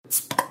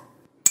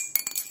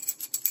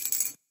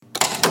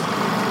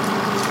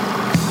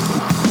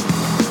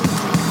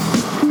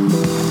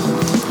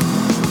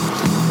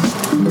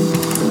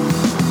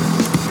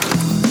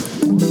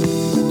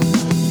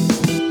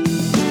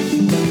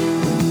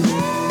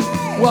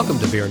Welcome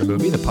to Beer and a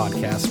Movie, the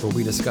podcast where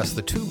we discuss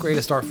the two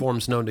greatest art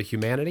forms known to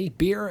humanity,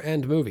 beer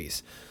and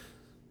movies.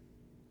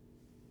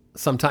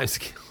 Sometimes...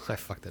 I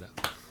fucked it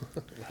up.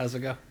 How's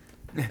it go?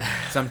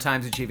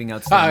 Sometimes achieving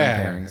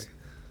outstanding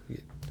pairings.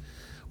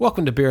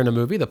 Welcome to Beer and a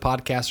Movie, the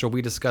podcast where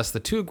we discuss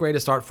the two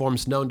greatest art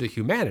forms known to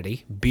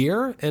humanity,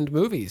 beer and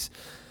movies.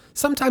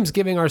 Sometimes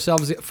giving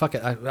ourselves... Fuck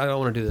it, I don't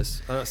want to do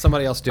this.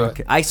 Somebody else do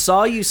it. I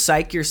saw you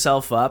psych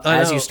yourself up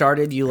as you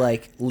started. You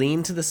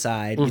leaned to the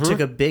side. You took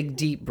a big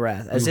deep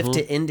breath as if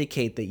to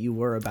indicate that you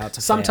were about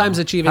to Sometimes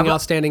fail. achieving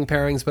outstanding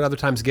pairings, but other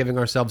times giving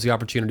ourselves the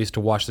opportunities to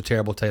wash the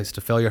terrible taste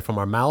of failure from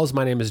our mouths.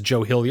 My name is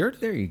Joe Hilliard.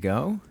 There you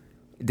go.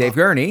 Dave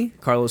Gurney.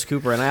 Carlos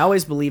Cooper, and I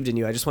always believed in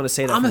you. I just want to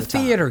say that I'm from a the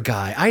top. theater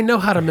guy. I know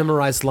how to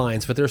memorize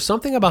lines, but there's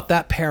something about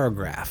that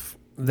paragraph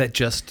that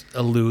just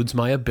eludes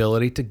my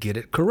ability to get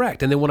it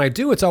correct. And then when I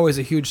do, it's always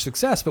a huge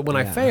success. But when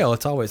I fail,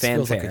 it's always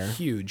feels like a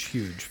huge,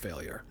 huge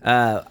failure.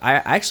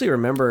 I actually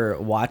remember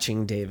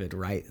watching David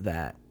write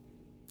that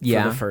for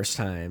the first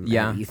time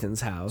at Ethan's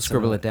house.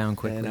 Scribble it down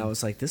quickly. And I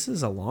was like, this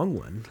is a long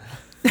one.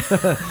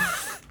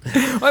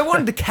 I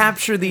wanted to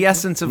capture the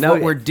essence of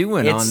what we're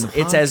doing on the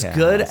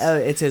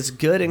podcast. It's as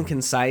good and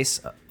concise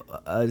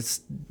a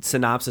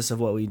synopsis of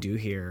what we do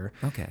here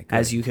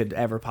as you could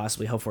ever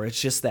possibly hope for. It's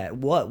just that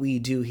what we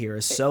do here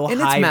is so and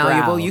highbrow. it's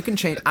malleable. You can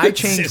change. I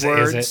change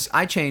words. Is it?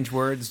 I change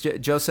words.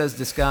 Joe says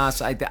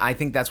discuss. I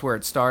think that's where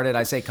it started.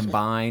 I say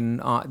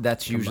combine.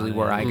 That's usually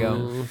where I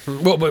go.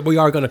 Well, but we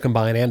are going to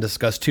combine and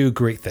discuss two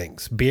great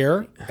things,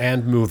 beer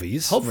and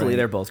movies. Hopefully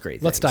they're both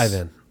great things. Let's dive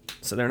in.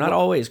 So they're not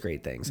always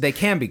great things. They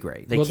can be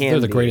great. They're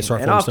the greatest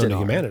art forms known to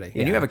humanity.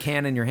 And you have a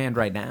can in your hand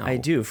right now. I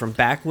do. From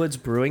Backwoods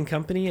Brewing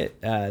Company.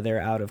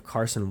 They're out of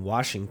Carson,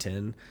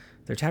 Washington.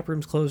 Their tap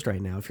room's closed right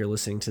now if you're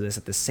listening to this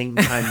at the same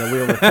time that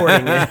we're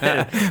recording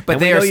it. But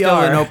they are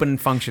still an open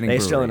functioning brewery.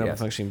 They're still an open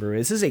functioning brewery.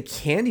 This is a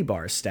candy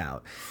bar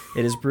stout.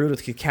 It is brewed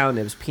with cacao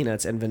nibs,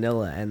 peanuts, and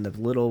vanilla. And the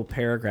little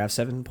paragraph,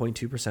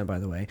 7.2% by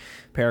the way,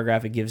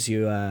 paragraph, it gives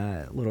you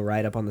a little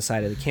write-up on the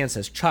side of the can,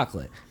 says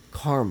chocolate,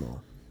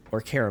 caramel, or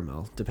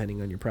caramel,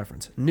 depending on your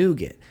preference,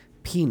 nougat,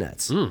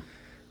 peanuts.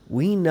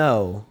 We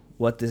know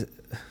what this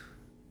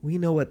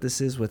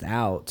is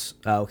without.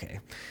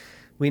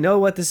 We know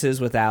what this is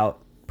without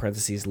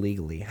parentheses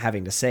legally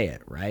having to say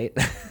it, right?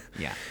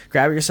 Yeah.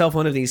 Grab yourself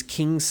one of these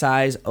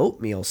king-size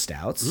oatmeal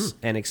stouts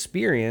and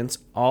experience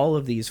all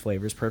of these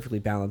flavors perfectly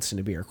balanced in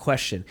a beer.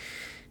 Question: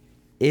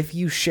 if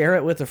you share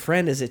it with a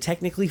friend, is it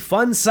technically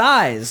fun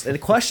size? A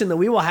question that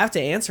we will have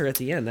to answer at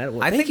the end.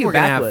 I think we're going to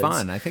have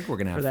fun.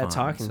 For that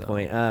talking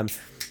point.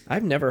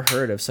 I've never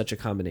heard of such a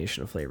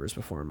combination of flavors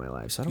before in my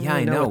life, so I don't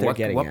really know what they're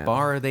getting at. What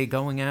bar are they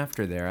going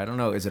after there? I don't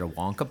know. Is it a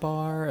Wonka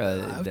bar?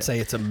 I would say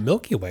it's a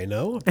Milky Way,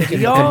 no? I'm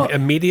thinking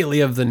immediately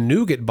of the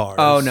nougat bars.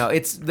 Oh, no.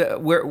 It's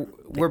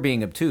we're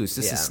being obtuse.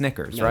 This is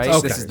Snickers, right?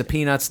 Okay. This is the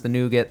peanuts, the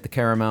nougat, the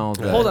caramel,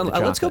 Hold on. the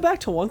Let's go chocolate. back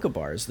to Wonka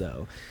bars,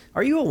 though.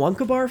 Are you a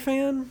Wonka bar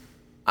fan?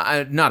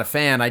 I'm not a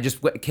fan. I just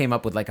came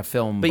up with like a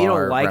film But bar you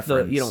don't like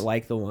reference. you don't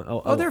like the one.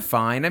 Oh, they're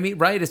fine. I mean,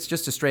 right? It's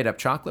just a straight up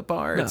chocolate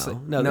bar. No, It's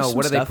like- no.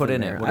 What do they put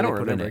in it? What I do don't they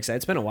put in remember. it? Because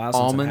it's been a while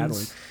since I've had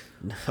one.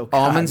 No, God,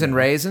 Almonds and no.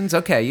 raisins.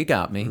 Okay, you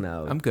got me.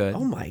 No, I'm good.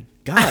 Oh my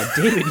God,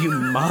 David, you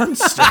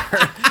monster!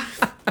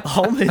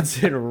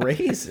 Almonds and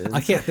raisins.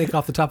 I can't think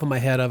off the top of my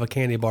head of a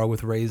candy bar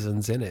with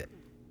raisins in it.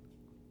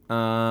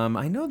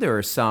 I know there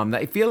are some.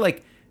 I feel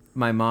like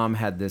my mom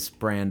had this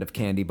brand of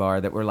candy bar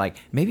that were like,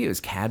 maybe it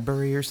was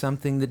Cadbury or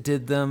something that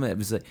did them. It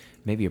was like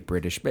maybe a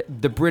British, but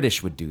the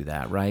British would do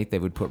that, right? They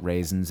would put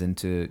raisins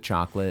into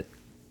chocolate.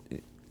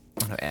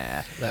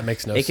 That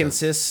makes no sense. It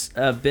consists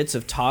of bits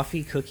of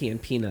toffee, cookie, and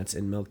peanuts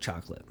in milk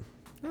chocolate.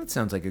 That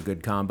sounds like a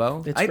good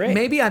combo. It's great.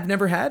 Maybe I've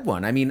never had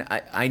one. I mean,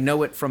 I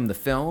know it from the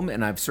film,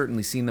 and I've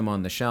certainly seen them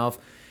on the shelf.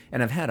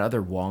 And I've had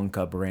other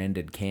Wonka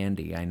branded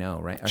candy. I know,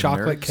 right?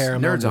 Chocolate,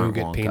 caramel, nerds aren't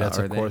nougat, Wonka, peanuts.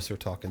 are Of they? course, we're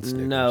talking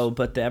Snickers. No,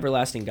 but the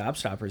everlasting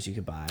gobstoppers you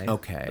could buy.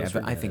 Okay, Those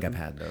were I think good. I've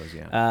had those.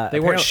 Yeah. They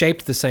weren't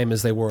shaped the same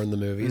as they were in the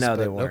movies. No, but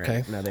they weren't.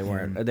 Okay. No, they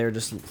weren't. They were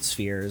just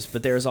spheres.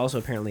 But there was also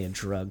apparently a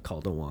drug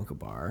called a Wonka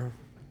bar.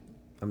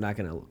 I'm not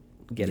going to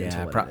get into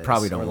what it is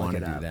probably or don't look want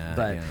to it do up. that.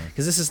 But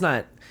because this is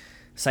not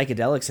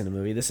psychedelics in a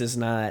movie. This is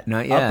not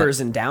yet. uppers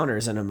and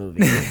downers in a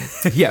movie.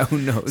 Yeah, who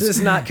knows? This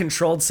is not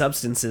controlled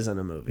substances in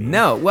a movie.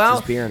 No, well,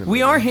 This is beer in a we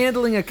movie. are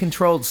handling a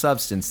controlled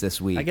substance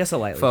this week. I guess a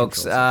lightly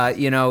folks.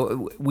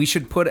 controlled We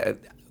should put.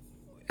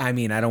 I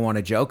mean, I don't want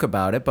to joke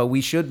about it, but we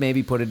should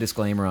maybe put a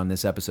disclaimer on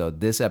this episode.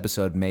 This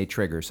episode may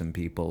trigger some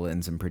people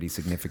in some pretty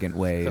significant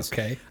ways.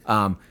 Okay.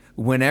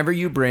 Whenever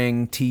you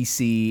bring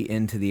TC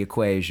into the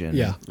equation,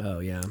 Yeah. Oh,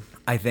 yeah.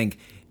 I think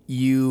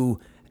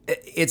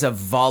it's a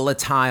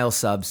volatile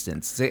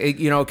substance. A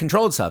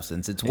controlled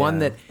substance. It's one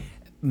that,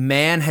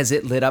 man, has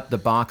it lit up the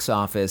box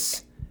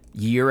office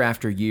year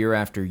after year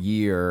after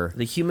year.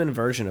 The human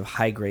version of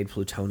high-grade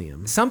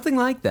plutonium. Something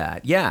like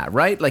that. Yeah,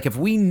 right? Like if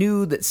we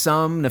knew that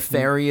some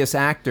nefarious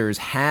actors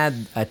had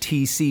a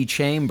TC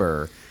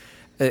chamber,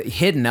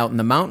 hidden out in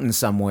the mountains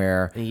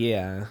somewhere.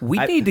 Yeah. We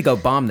need to go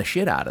bomb the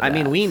shit out of that. I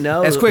mean, we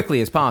know... as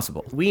quickly as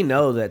possible. We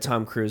know that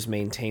Tom Cruise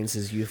maintains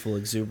his youthful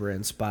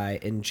exuberance by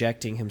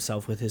injecting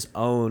himself with his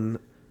own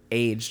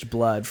aged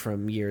blood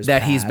from years that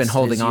past. He's been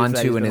holding on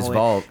to in his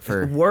vault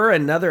for... Were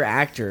another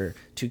actor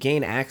to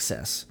gain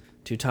access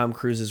to Tom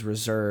Cruise's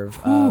reserve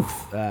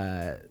of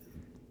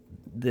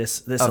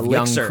this of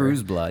elixir, young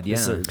Cruise blood,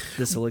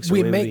 this elixir.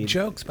 We make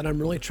jokes, but I'm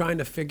really trying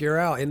to figure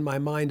out in my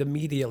mind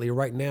immediately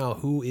right now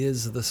who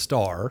is the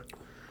star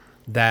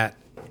that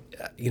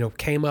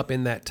came up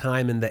in that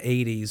time in the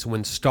 80s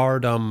when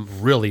stardom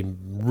really,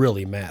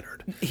 really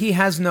mattered. He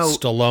has no...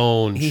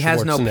 Stallone, he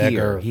has no Schwarzenegger,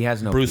 peer. He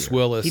has no Bruce peer.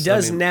 Willis. He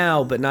does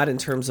now, but not in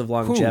terms of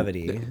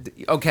longevity.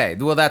 Okay,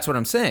 well, that's what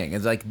I'm saying.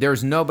 It's like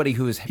there's nobody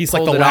who has He's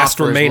pulled like the it off last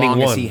for remaining as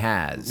long one. as he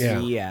has.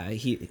 Yeah,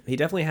 he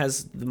definitely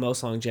has the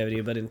most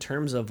longevity, but in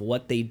terms of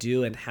what they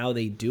do and how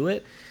they do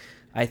it,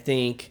 I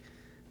think...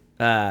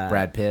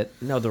 Brad Pitt?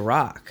 No, The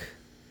Rock.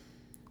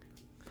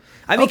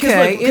 I mean,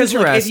 okay,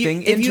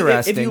 interesting.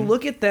 Interesting. If you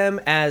look at them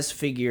as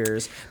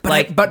figures,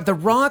 but The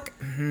Rock,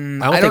 I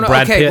don't think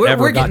Brad Pitt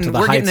ever got to the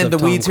we're heights getting into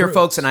of the weeds Tom here, Cruise.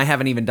 folks, and I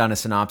haven't even done a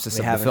synopsis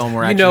of the film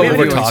we're You actually know what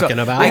we're reviewing. talking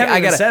about. We haven't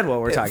even said what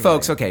we're talking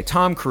folks, about. okay,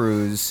 Tom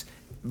Cruise,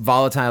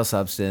 volatile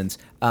substance,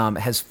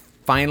 has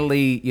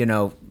finally,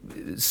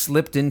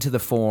 slipped into the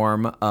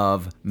form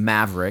of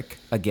Maverick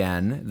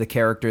again, the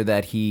character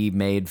that he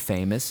made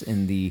famous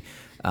in the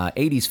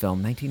 80s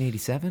film,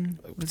 1987?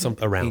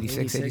 Around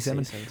 86,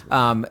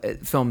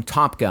 87. Film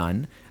Top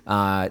Gun,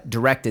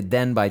 directed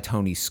then by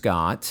Tony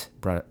Scott,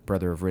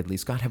 brother of Ridley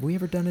Scott. Have we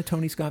ever done a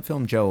Tony Scott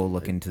film? Joe will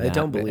look into that. I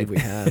don't believe we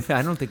have.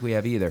 I don't think we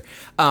have either.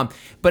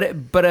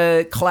 But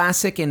a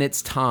classic in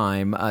its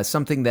time,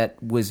 something that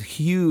was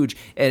huge,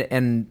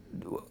 and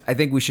I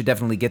think we should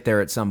definitely get there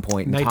at some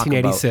point. And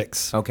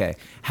 1986. Talk about, okay,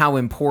 how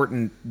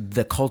important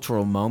the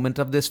cultural moment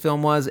of this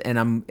film was, and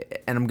I'm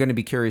going to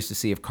be curious to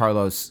see if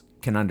Carlos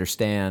can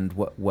understand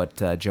what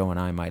Joe and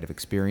I might have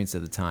experienced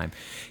at the time,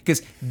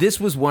 because this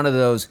was one of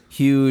those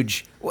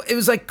huge. It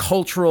was like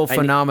cultural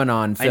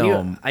phenomenon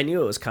film. I knew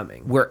it was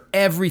coming. Where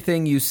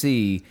everything you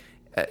see,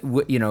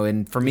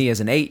 and for me as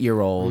an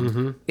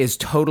 8-year-old, is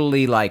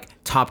totally like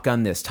Top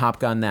Gun this, Top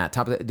Gun that,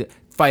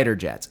 fighter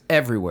jets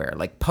everywhere,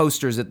 like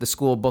posters at the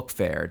school book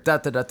fair,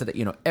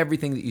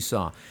 everything that you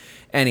saw.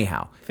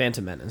 Anyhow,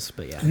 Phantom Menace,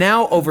 but yeah.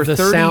 Now over the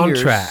 30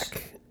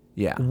 soundtrack,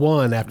 years,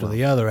 one after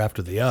the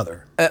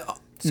other.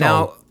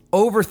 Now,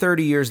 over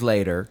 30 years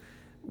later,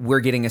 we're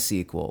getting a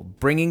sequel,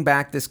 bringing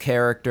back this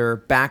character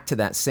back to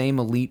that same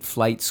elite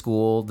flight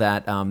school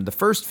that the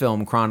first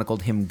film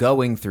chronicled him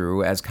going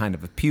through as kind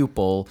of a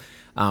pupil,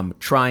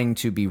 trying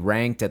to be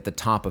ranked at the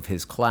top of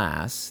his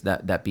class,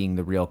 that being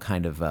the real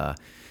kind of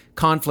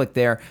conflict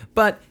there.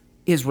 But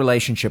his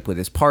relationship with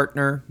his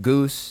partner,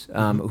 Goose,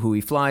 who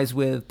he flies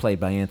with, played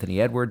by Anthony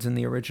Edwards in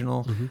the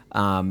original.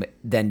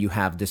 Then you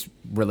have this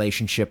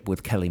relationship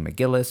with Kelly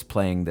McGillis,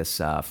 playing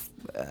this...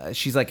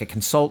 she's like a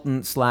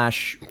consultant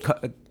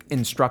 /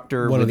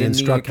 instructor within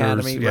the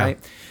academy, right?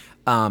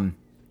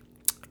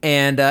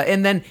 And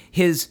then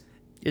his...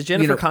 Is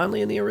Jennifer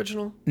Connelly in the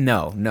original?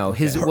 No.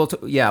 Okay. We'll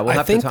have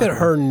I think to talk that about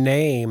her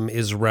name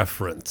is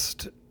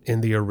referenced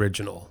in the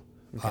original.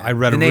 Okay. I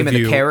read the name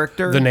review, of the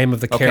character. The name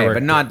of the character,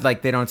 but not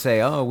like they don't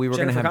say, "Oh, we were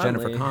going to have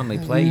Jennifer Connelly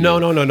play." No.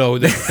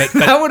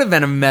 That would have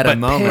been a meta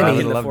moment. I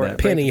would love that.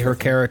 Penny, her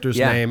character's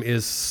name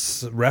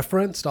is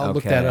referenced. I'll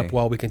look that up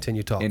while we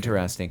continue talking.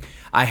 Interesting.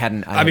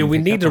 I mean, we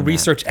need to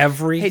research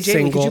every single. Hey,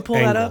 Jamie, could you pull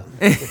angle.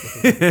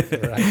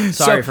 that up? Right.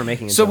 Sorry for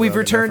making it. So we've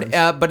returned,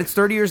 but it's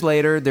 30 years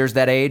later. There's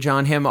that age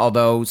on him,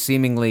 although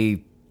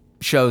seemingly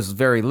shows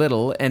very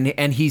little, and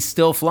he's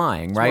still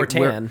flying, right?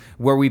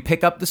 Where we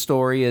pick up the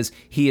story is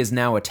he is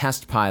now a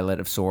test pilot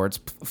of sorts,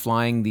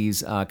 flying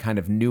these kind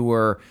of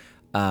newer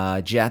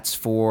jets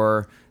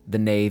for the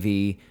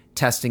Navy,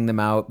 testing them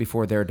out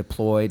before they're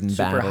deployed and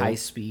battle.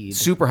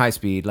 Super high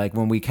speed. Like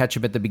when we catch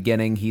him at the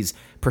beginning, he's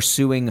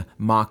pursuing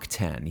Mach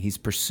 10. He's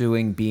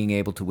pursuing being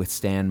able to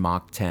withstand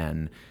Mach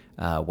 10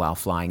 while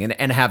flying,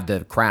 and have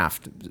the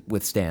craft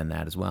withstand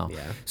that as well. Yeah.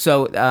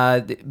 So,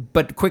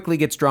 but quickly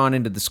gets drawn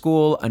into the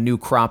school, a new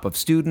crop of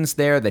students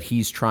there that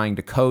he's trying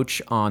to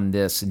coach on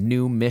this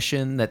new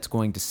mission that's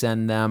going to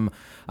send them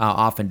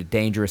off into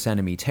dangerous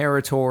enemy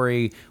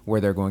territory,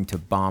 where they're going to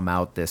bomb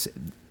out this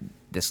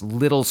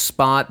little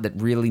spot that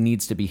really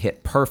needs to be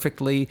hit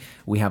perfectly.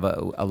 We have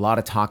a lot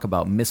of talk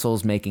about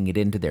missiles making it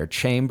into their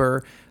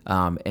chamber,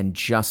 and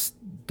just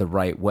the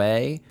right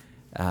way.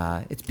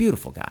 It's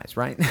beautiful, guys,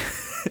 right?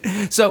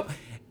 So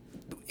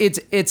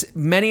it's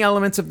many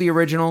elements of the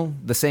original,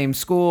 the same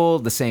school,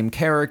 the same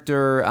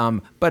character,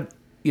 but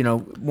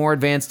more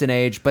advanced in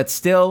age, but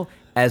still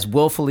as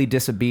willfully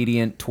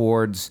disobedient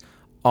towards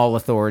all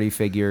authority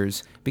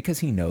figures, because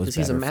he knows better,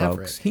 he's a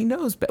maverick. folks. He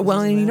knows better.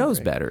 Well, and he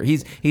knows better.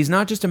 He's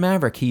not just a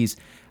maverick. He's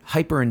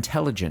hyper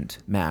intelligent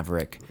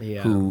maverick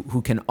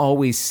who can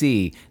always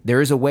see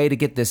there is a way to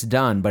get this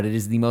done, but it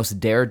is the most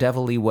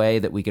daredevil-y way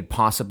that we could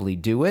possibly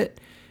do it.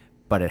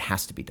 But it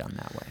has to be done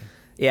that way.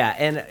 Yeah,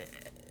 and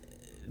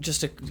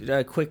just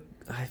a quick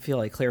I feel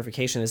like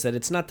clarification is that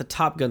it's not the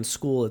Top Gun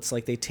school. It's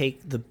like they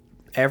take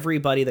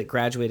everybody that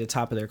graduated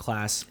top of their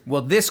class.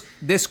 Well, this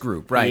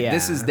group, right? Yeah.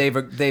 This is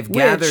they've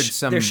gathered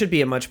some. There should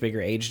be a much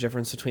bigger age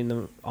difference between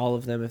them, all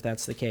of them, if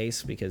that's the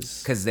case,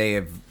 because they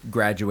have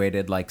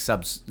graduated like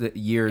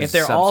years. If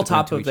they're all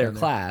top of their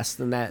class,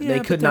 then they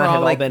could not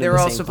have all been. They're in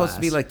the all same supposed class.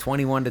 to be like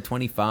 21 to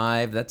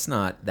 25. That's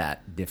not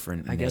that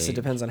different. I guess it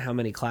depends on how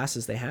many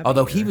classes they have.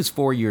 Although he was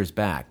 4 years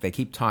back, they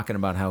keep talking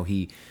about how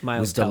he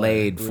was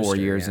delayed 4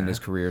 years in his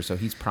career, so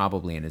he's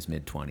probably in his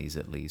mid-20s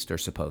at least, or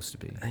supposed to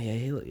be.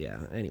 Yeah.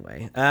 Anyway,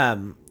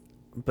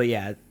 but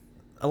yeah,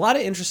 a lot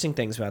of interesting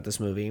things about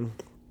this movie.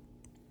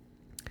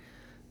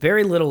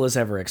 Very little is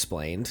ever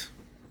explained.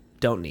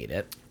 Don't need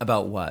it.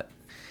 About what?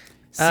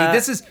 See,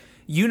 this is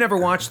you never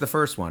watched the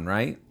first one,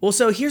 right? Well,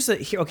 so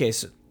okay,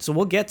 so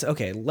we'll get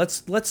to,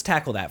 let's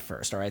tackle that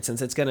first, all right?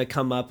 Since it's going to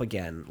come up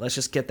again, let's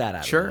just get that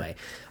out of the way.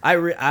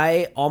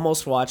 I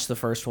almost watched the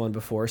first one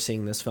before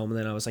seeing this film, and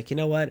then I was like, you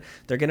know what?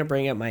 They're going to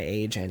bring up my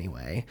age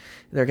anyway.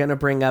 They're going to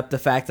bring up the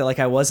fact that like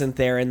I wasn't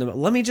there in the.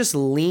 Let me just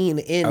lean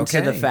into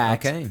the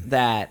fact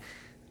that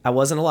I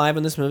wasn't alive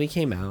when this movie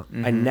came out.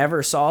 Mm-hmm. I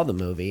never saw the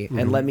movie,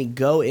 and let me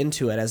go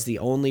into it as the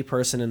only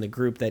person in the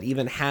group that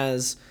even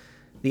has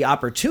the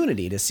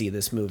opportunity to see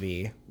this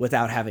movie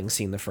without having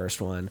seen the first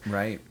one.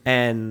 Right.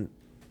 And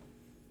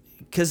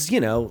because,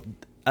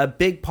 a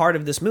big part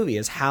of this movie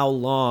is how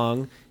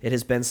long it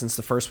has been since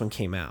the first one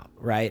came out,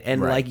 right?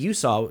 And like you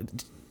saw,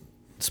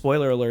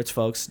 spoiler alerts,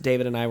 folks,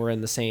 David and I were in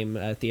the same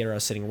theater. I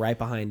was sitting right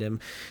behind him.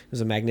 It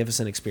was a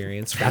magnificent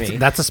experience for me.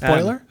 That's a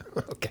spoiler?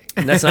 Okay.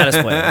 That's not a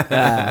spoiler.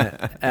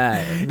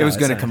 It was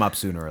going to come up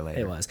sooner or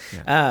later. It was.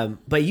 Yeah.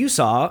 But you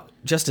saw,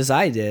 just as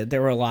I did, there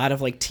were a lot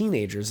of like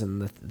teenagers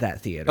in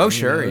that theater. Oh,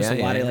 sure. There was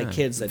a lot of like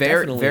kids that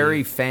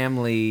very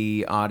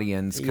family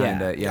audience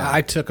kind of. Yeah.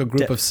 I took a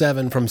group of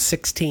 7 from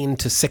 16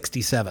 to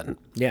 67.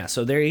 Yeah,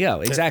 so there you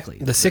go. Exactly.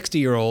 The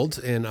 60-year-olds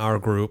in our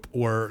group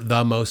were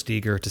the most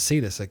eager to see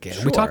this again.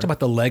 Sure. We talked about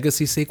the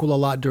Legacy sequel a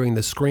lot during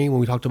the Scream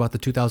when we talked about the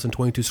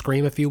 2022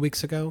 Scream a few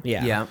weeks ago.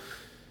 Yeah.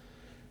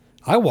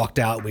 I walked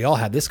out. We all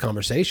had this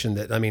conversation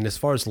that, as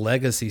far as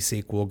Legacy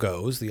sequel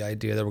goes, the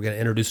idea that we're going to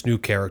introduce new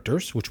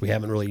characters, which we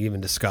haven't really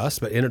even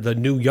discussed, but the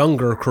new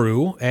younger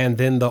crew, and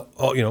then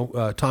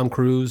Tom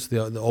Cruise,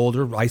 the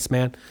older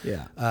Iceman.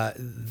 Yeah.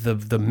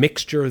 The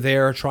mixture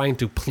there, trying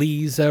to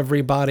please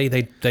everybody,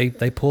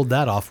 they pulled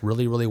that off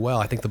really, really well.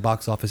 I think the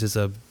box office is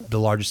the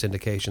largest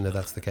indication that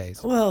that's the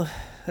case. Well,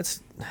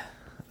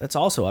 that's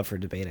also up for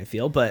debate, I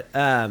feel, but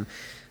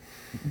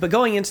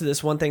going into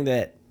this, one thing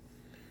that,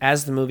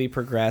 as the movie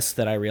progressed,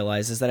 that I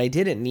realized is that I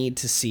didn't need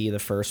to see the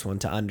first one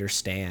to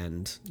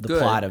understand the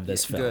plot of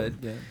this film. Good,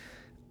 yeah.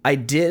 I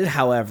did,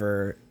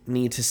 however,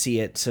 need to see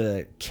it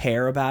to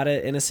care about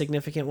it in a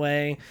significant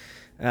way.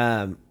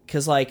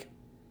 Because,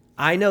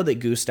 I know that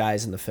Goose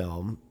dies in the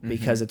film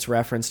because it's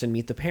referenced in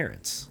Meet the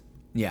Parents.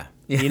 Yeah.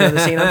 You know the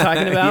scene I'm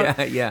talking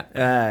about?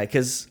 Yeah.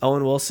 Because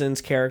Owen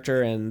Wilson's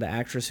character and the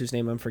actress whose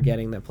name I'm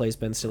forgetting that plays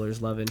Ben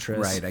Stiller's love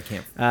interest. Right, I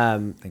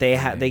can't. They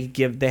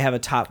have a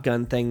Top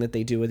Gun thing that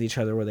they do with each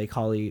other where they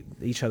call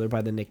each other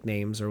by the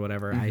nicknames or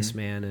whatever,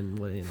 Iceman and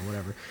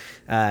whatever.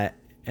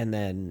 And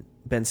then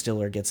Ben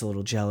Stiller gets a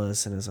little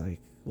jealous and is like,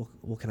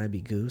 well, can I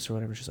be Goose or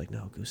whatever? She's like,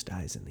 no, Goose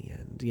dies in the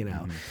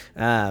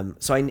end,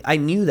 So I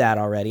knew that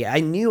already. I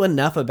knew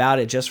enough about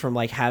it just from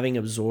having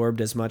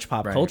absorbed as much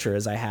pop culture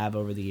as I have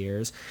over the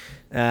years.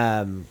 But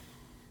I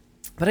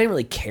didn't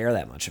really care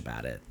that much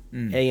about it,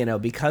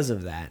 because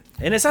of that.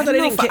 And it's not that I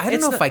didn't care. I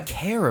don't know if I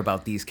care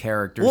about these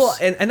characters. Well,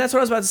 and that's what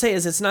I was about to say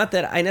is it's not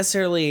that I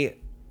necessarily,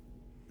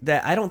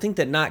 that I don't think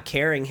that not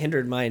caring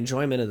hindered my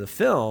enjoyment of the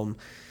film,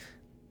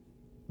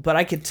 but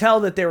I could tell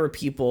that there were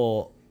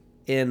people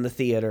in the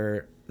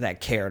theater that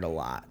cared a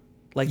lot.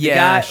 The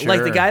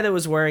guy that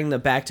was wearing the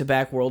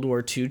back-to-back World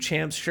War II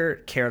champs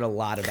shirt cared a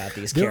lot about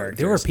these characters.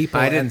 There were people.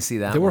 I didn't see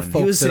that. There were one.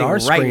 folks he was that are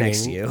right screening,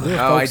 next to you.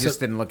 I just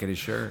didn't look at his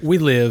shirt. We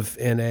live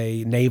in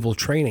a naval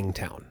training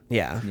town.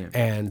 Yeah.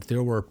 And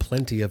there were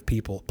plenty of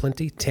people,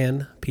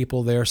 10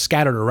 people there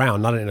scattered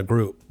around, not in a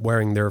group,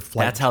 wearing their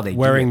flight. That's how they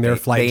wearing do it. their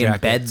flight they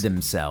jackets. embed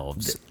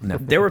themselves.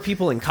 There were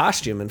people in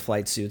costume and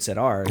flight suits at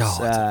ours.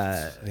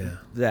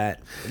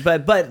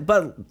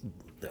 But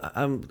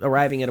I'm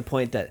arriving at a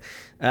point that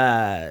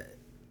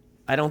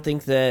I don't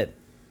think that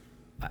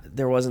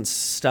there wasn't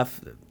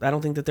stuff. I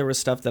don't think that there was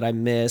stuff that I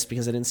missed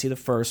because I didn't see the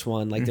first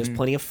one. There's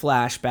plenty of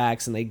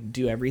flashbacks and they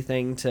do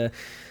everything to,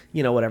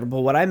 whatever.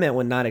 But what I meant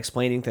when not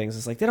explaining things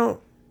is they don't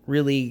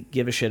really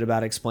give a shit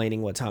about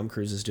explaining what Tom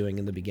Cruise is doing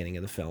in the beginning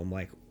of the film.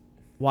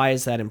 Why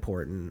is that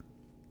important?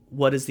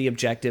 What is the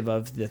objective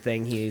of the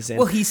thing he's in?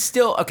 Well, he's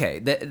still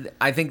okay.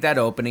 I think that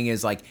opening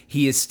is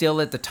he is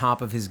still at the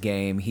top of his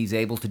game. He's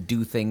able to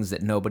do things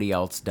that nobody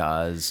else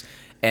does.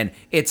 And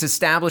it's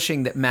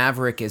establishing that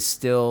Maverick is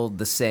still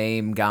the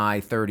same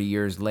guy 30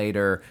 years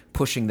later,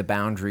 pushing the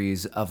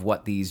boundaries of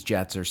what these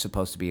jets are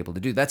supposed to be able to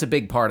do. That's a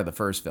big part of the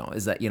first film,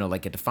 is that,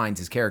 like, it defines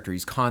his character.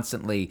 He's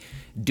constantly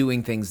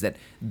doing things that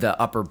the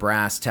upper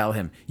brass tell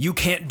him, you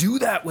can't do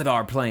that with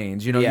our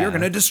planes. You're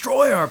going to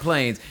destroy our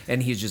planes.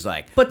 And he's just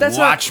like,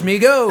 watch me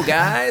go,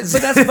 guys.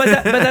 but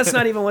that's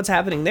not even what's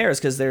happening there, is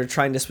because they're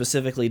trying to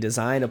specifically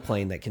design a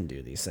plane that can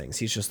do these things.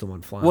 He's just the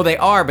one flying. Well, they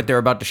are, but they're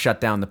about to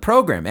shut down the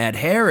program. Ed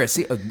Harris,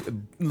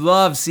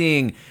 love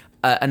seeing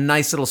a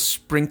nice little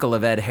sprinkle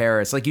of Ed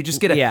Harris. Like, you just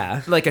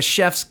get like a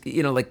chef's,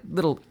 like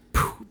little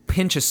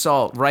pinch of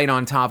salt right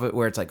on top of it,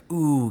 where it's like,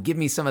 ooh, give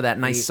me some of that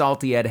nice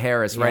salty Ed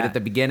Harris right at the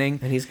beginning.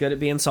 And he's good at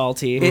being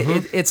salty.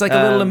 It's like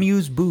a little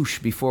amuse-bouche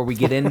before we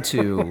get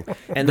into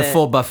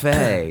full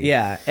buffet.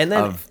 Yeah, and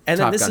then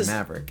Top this Gun is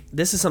Maverick.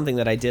 This is something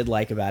that I did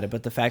like about it,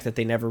 but the fact that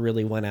they never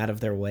really went out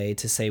of their way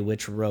to say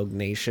which rogue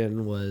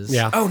nation was.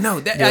 Yeah. Oh no,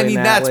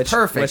 that's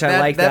perfect. Which I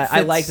like that.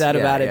 I like that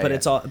about it, but yeah.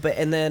 it's all. But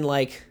and then,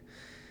 like,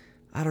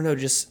 I don't know,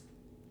 just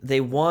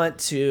they want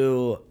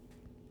to,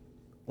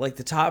 like,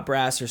 the top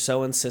brass are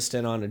so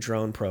insistent on a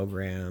drone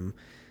program,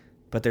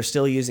 but they're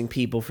still using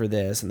people for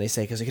this, and they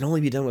say, because it can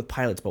only be done with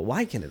pilots. But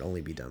why can it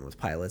only be done with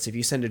pilots? If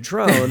you send a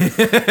drone,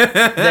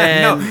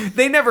 then no,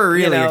 they never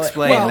really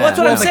explain well, that. that's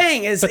what I'm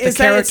saying is, but is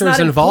the that it's characters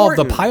not involved,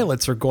 important. the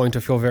pilots are going to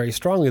feel very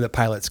strongly that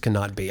pilots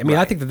cannot be. I mean,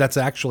 I think that's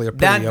actually a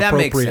pretty that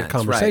makes appropriate sense,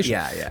 conversation.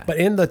 right, yeah. But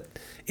in the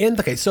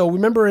okay, so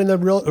remember in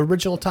the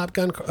original Top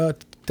Gun,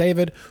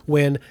 David,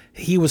 when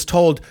he was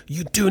told,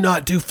 you do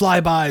not do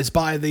flybys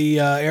by the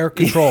air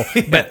control,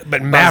 but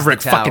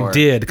Maverick fucking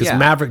did, because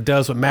Maverick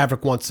does what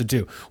Maverick wants to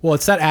do. Well,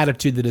 it's that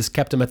attitude that has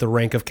kept him at the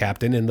rank of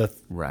captain in the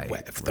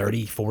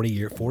 40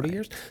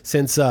 years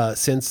since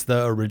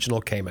the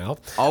original came out.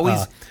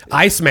 Always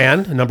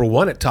Iceman, number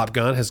one at Top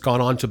Gun, has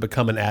gone on to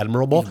become an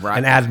admiral,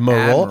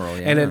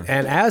 and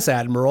as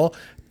admiral,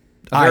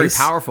 a very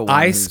powerful one.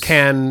 Ice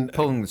can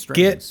pulling the strings.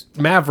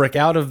 Get Maverick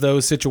out of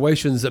those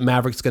situations that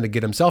Maverick's going to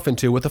get himself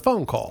into with a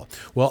phone call.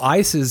 Well,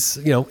 Ice is,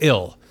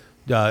 ill.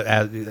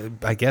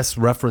 I guess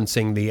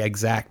referencing the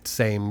exact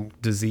same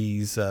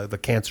disease, the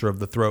cancer of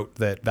the throat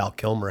that Val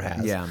Kilmer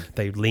has. Yeah.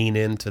 They lean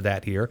into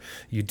that here.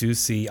 You do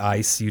see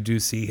Ice. You do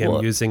see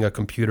him using a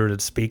computer to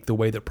speak the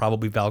way that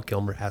probably Val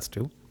Kilmer has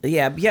to.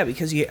 Yeah,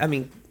 because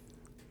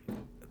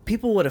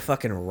people would have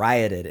fucking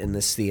rioted in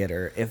this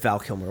theater if Val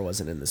Kilmer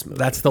wasn't in this movie.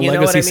 That's the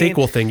legacy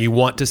sequel thing. You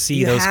want to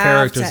see those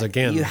characters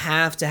again. You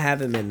have to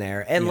have him in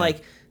there. And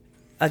like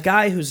a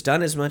guy who's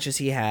done as much as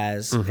he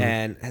has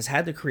and has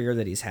had the career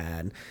that he's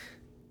had,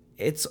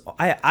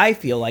 I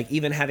feel like,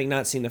 even having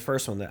not seen the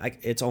first one, that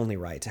it's only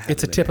right to have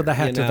it's him a tip of the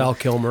hat to Val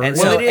Kilmer. And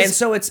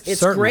so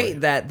it's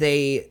great that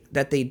they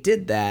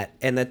did that,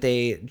 and that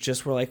they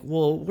just were like,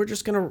 well, we're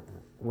just gonna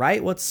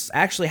write what's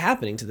actually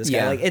happening to this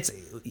guy. Like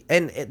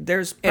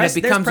there's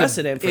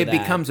precedent for that. It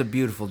becomes a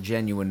beautiful,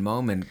 genuine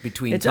moment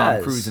between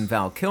Tom Cruise and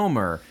Val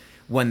Kilmer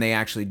when they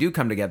actually do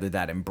come together.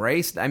 That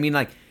embrace. I mean,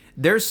 like,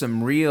 there's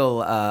some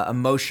real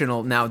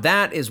emotional. Now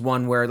that is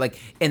one where, like,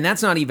 and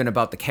that's not even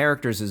about the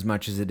characters as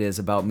much as it is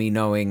about me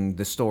knowing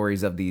the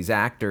stories of these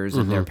actors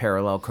and their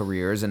parallel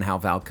careers, and how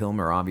Val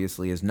Kilmer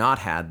obviously has not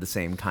had the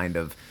same kind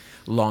of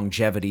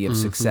longevity of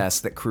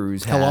success that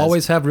Cruise has. He'll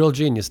always have real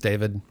genius,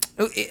 David.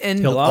 And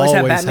he'll always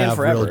have Batman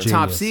Forever.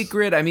 Top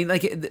Secret. I mean,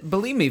 like,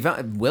 believe me,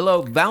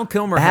 Val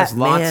Kilmer has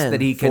lots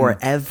that he can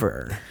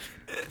forever.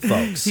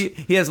 Folks,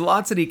 he has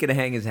lots that he can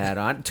hang his hat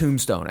on.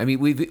 Tombstone. I mean,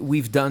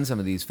 we've done some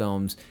of these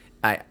films.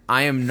 I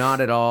am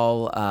not at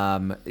all,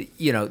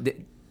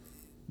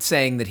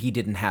 saying that he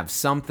didn't have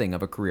something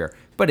of a career,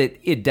 but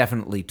it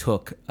definitely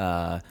took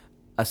a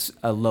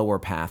lower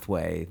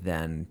pathway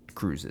than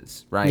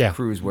Cruise's, right? Yeah.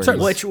 Cruise,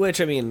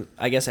 which I mean,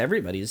 I guess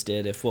everybody's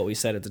did, if what we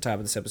said at the top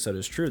of this episode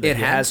is true, that it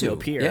has no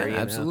peer. Yeah,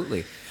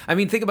 absolutely. I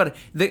mean, think about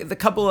it. The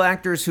couple of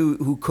actors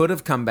who could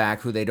have come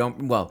back, who they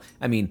don't. Well,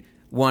 I mean,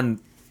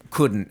 one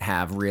couldn't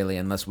have really,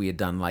 unless we had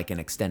done like an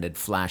extended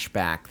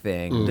flashback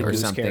thing or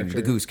something.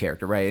 The Goose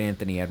character, right?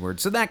 Anthony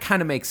Edwards. So that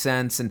kind of makes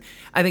sense, and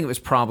I think it was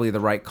probably the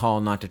right call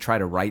not to try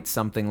to write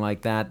something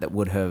like that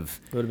would have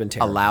been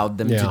allowed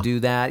them to do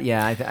that.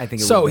 Yeah, I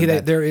think it so. Would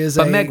have there is,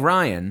 but Meg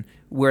Ryan,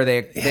 where they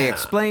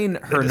explain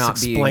her not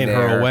being there. Explain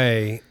her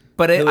away.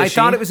 But I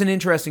thought it was an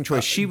interesting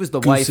choice. She was the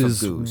wife of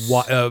Goose.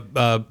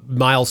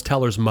 Miles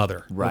Teller's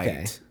mother. Right.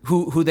 Okay.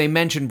 Who they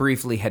mentioned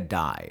briefly had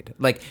died.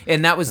 Like,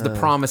 and that was the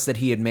promise that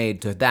he had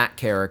made to that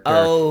character.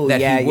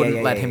 He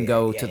wouldn't let him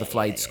go to the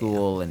flight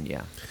school.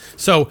 And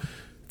So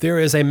there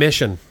is a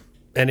mission,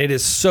 and it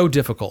is so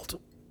difficult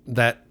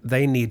that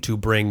they need to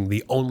bring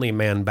the only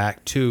man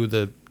back to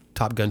the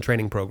Top Gun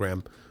training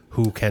program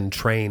who can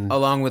train.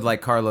 Along with,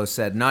 like Carlos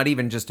said, not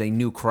even just a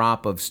new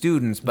crop of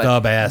students, but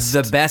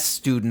the best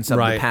students of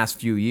the past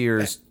few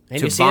years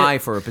to vie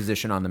for a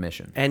position on the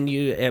mission. And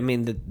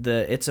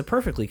it's a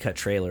perfectly cut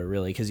trailer,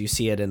 really, because you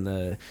see it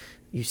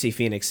you see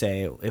Phoenix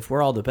say, if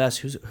we're all the best,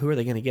 who are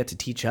they going to get to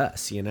teach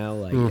us?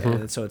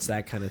 And so it's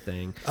that kind of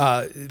thing.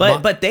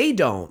 But they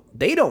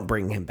don't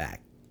bring him back.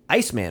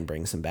 Iceman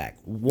brings him back.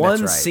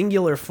 One right.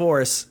 singular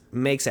force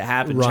makes it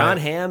happen. Right. John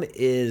Hamm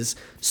is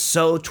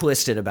so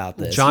twisted about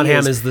this. John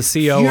Hamm is the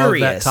CEO of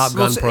that Top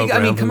Gun program.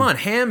 I mean, come on.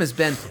 Hamm has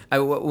been...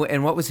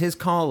 and what was his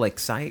call? Like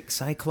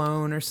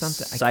Cyclone or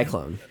something?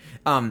 Cyclone.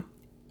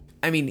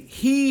 I mean,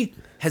 he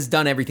has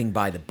done everything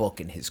by the book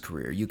in his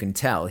career. You can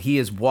tell. He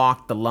has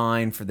walked the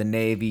line for the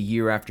Navy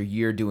year after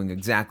year, doing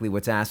exactly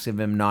what's asked of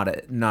him, not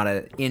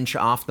an inch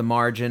off the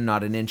margin,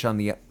 not an inch on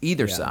the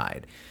either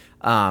side.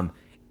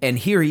 And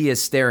here he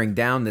is staring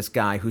down this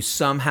guy who's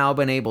somehow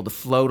been able to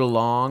float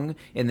along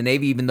in the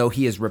Navy, even though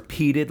he has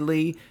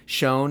repeatedly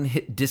shown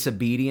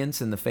disobedience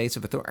in the face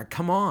of authority.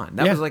 Come on.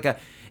 That was like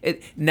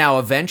now,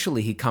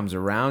 eventually he comes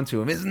around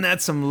to him. Isn't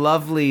that some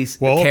lovely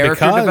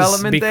character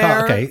development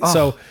there? Okay,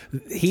 so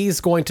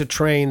he's going to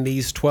train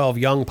these 12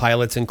 young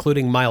pilots,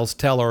 including Miles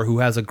Teller, who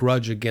has a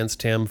grudge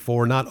against him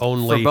for not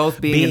only... For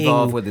both being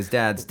involved with his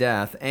dad's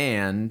death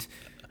and...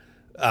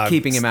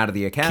 keeping him out of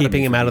the academy.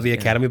 Keeping him out of the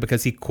academy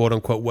because he quote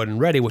unquote wasn't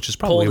ready, which is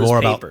probably more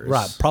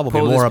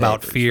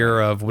about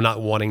fear of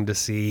not wanting to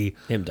see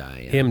him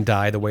die. Yeah. Him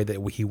die the way that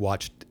he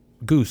watched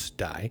Goose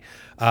die.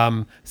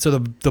 So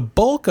the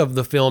bulk of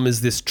the film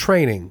is this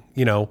training,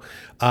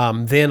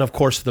 then of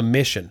course the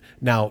mission.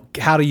 Now,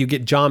 how do you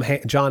get John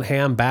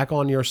Hamm back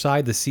on your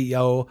side, the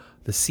CEO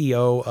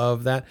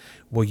of that?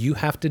 Well, you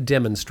have to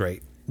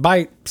demonstrate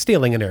by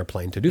stealing an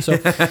airplane to do so.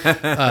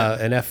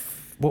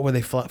 What were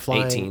they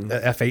flying?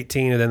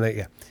 F-18, and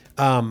then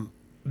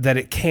that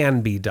it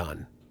can be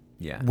done.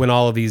 Yeah. When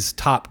all of these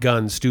Top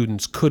Gun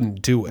students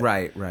couldn't do it.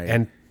 Right.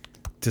 And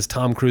does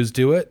Tom Cruise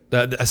do it?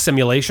 A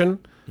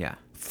simulation? Yeah.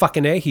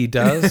 Fucking A, he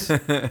does.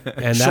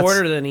 And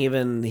shorter than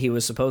even he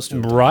was supposed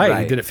to.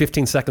 Right. He did it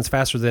 15 seconds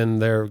faster than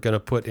they're going to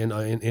put in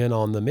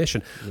on the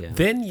mission. Yeah.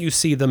 Then you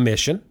see the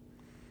mission.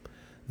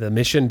 The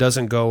mission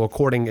doesn't go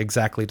according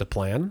exactly to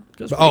plan.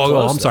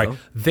 I'm sorry.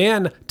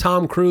 Then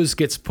Tom Cruise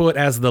gets put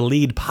as the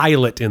lead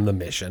pilot in the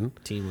mission.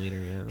 Team leader,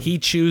 yeah. He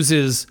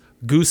chooses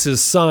Goose's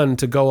son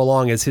to go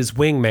along as his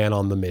wingman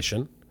on the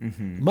mission.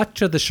 Mm-hmm. Much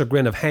to the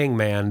chagrin of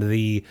Hangman,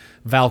 the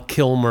Val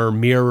Kilmer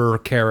mirror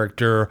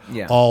character,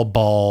 all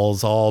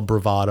balls, all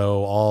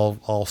bravado,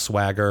 all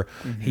swagger.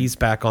 Mm-hmm. He's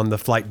back on the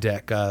flight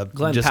deck.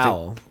 Glenn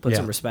Powell, put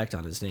some respect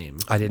on his name.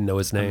 I didn't know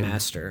his name. A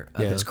master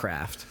of his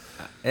craft.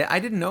 I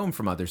didn't know him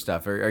from other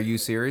stuff. Are you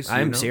serious?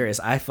 I'm serious.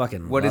 I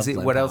fucking What love is he?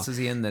 Glenn What Powell. else is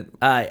he in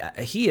that?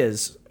 He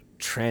is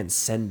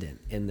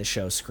transcendent in the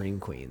show Scream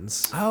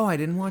Queens. Oh, I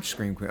didn't watch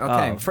Scream Queens.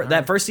 Okay.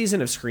 That first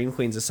season of Scream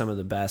Queens is some of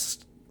the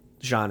best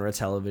genre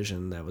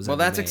television that was ever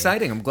that's made.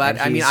 exciting. I'm glad.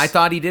 I mean, I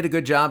thought he did a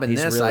good job in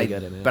this. Really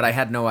good in it. But I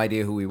had no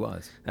idea who he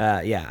was.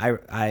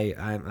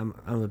 I'm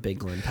a big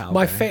Glenn Powell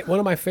guy. One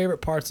of my favorite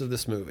parts of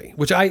this movie,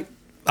 which I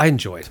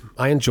enjoyed.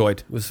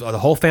 Was the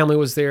whole family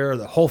was there.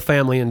 The whole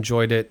family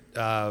enjoyed it.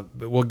 But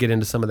we'll get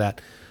into some of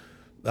that.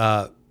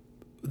 One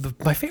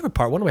of my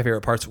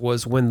favorite parts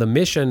was when the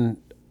mission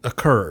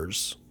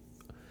occurs.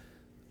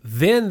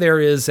 Then there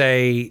is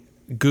a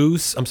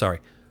Goose. I'm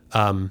sorry.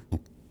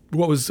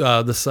 What was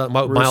the son?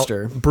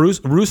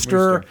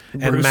 Rooster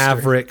and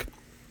Maverick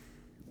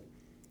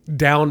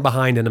down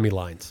behind enemy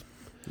lines.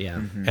 Yeah.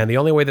 Mm-hmm. And the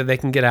only way that they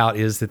can get out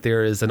is that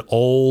there is an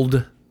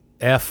old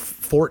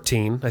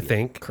F-14, I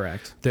think.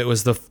 Correct. That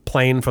was the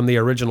plane from the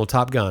original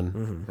Top Gun.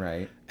 Mm-hmm.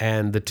 Right.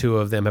 And the two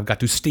of them have got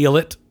to steal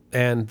it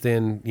and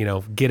then,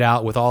 get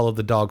out with all of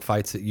the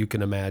dogfights that you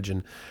can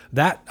imagine.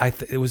 There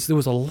was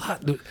a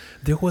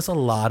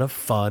lot of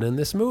fun in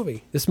this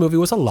movie. This movie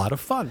was a lot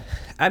of fun.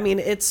 I mean,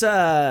 it's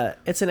an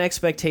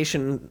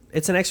expectation.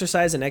 It's an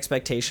exercise in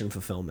expectation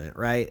fulfillment,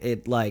 right?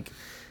 It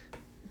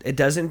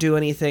doesn't do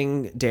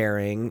anything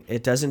daring.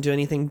 It doesn't do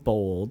anything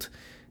bold.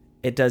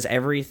 It does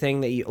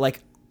everything that you like.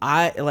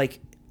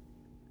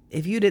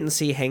 If you didn't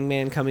see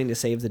Hangman coming to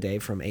save the day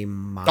from a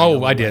mile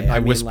away, I did. I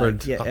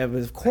whispered.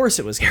 Of course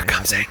it was going to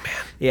happen. Here comes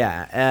Hangman.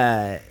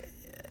 Yeah.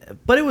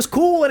 But it was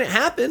cool when it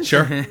happened.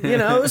 Sure.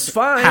 It was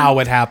fine. How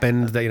it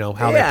happened,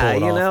 how they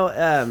pulled it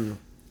off.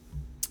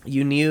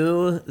 You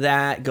knew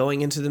that going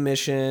into the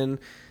mission,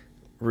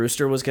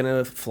 Rooster was going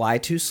to fly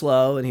too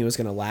slow, and he was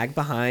going to lag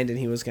behind, and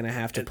he was going to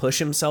have to push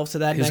himself to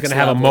that next level. He was going to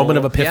have a moment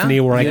of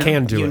epiphany where I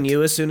can do it. You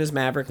knew as soon as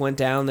Maverick went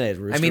down that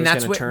Rooster was going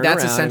to turn around.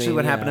 That's essentially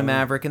what happened to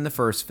Maverick in the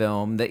first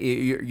film. That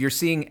you're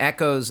seeing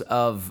echoes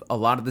of a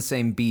lot of the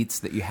same beats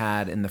that you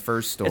had in the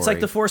first story. It's like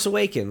The Force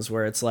Awakens,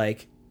 where it's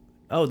like,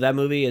 oh, that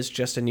movie is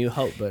just A New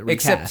Hope, but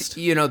recast.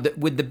 Except,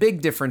 with the big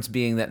difference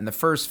being that in the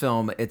first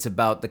film, it's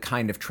about the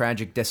kind of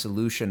tragic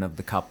dissolution of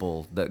the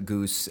couple, that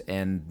Goose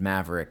and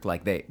Maverick,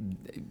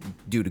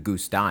 due to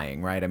Goose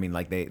dying, right? I mean,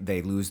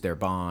 they lose their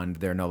bond,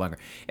 they're no longer...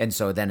 And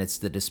so then it's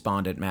the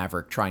despondent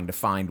Maverick trying to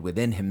find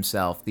within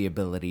himself the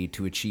ability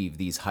to achieve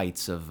these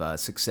heights of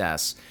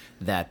success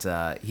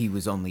that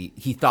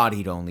he thought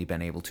he'd only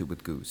been able to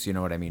with Goose. You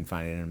know what I mean?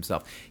 Finding it in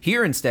himself.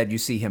 Here, instead, you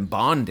see him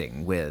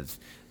bonding with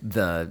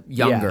the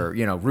younger,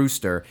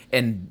 Rooster,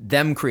 and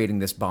them creating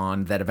this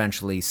bond that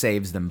eventually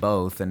saves them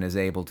both and is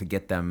able to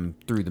get them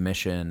through the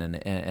mission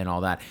and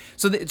all that.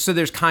 So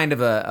there's kind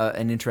of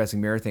an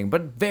interesting mirror thing,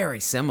 but very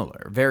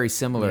similar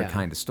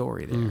kind of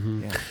story there.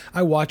 Mm-hmm. Yeah.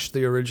 I watched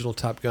the original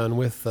Top Gun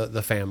with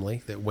the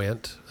family that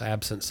went,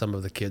 absent some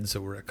of the kids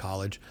that were at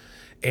college,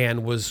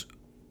 and was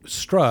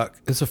struck.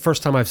 It's the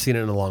first time I've seen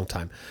it in a long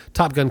time.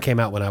 Top Gun came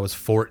out when I was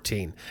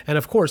 14. And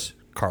of course,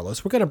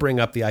 Carlos, we're going to bring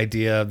up the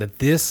idea that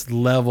this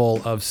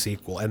level of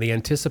sequel and the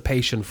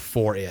anticipation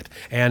for it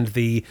and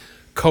the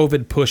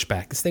COVID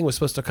pushback. This thing was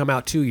supposed to come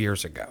out 2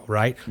 years ago,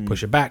 right?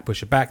 Push it back,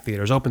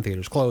 theaters open,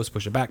 theaters close,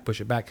 push it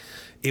back.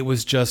 It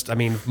was just,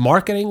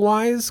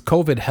 marketing-wise,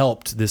 COVID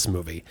helped this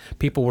movie.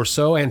 People were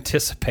so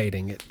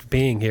anticipating it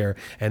being here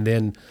and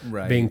then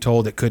being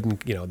told they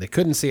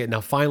couldn't see it.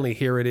 Now, finally,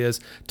 here it is.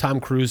 Tom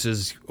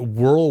Cruise's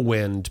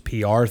whirlwind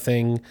PR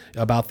thing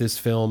about this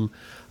film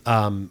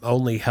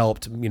only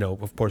helped,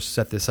 of course,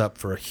 set this up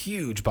for a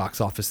huge box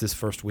office this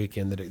first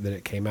weekend that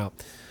it came out.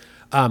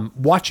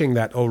 Watching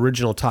that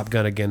original Top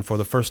Gun again for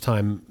the first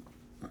time,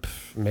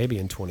 maybe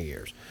in 20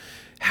 years,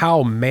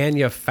 how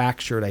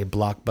manufactured a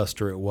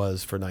blockbuster it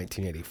was for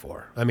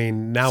 1984.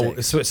 Now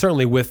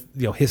certainly with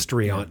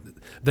history on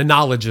the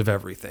knowledge of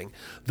everything,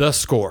 the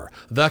score,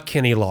 the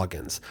Kenny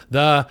Loggins,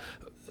 the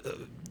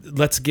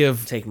let's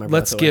give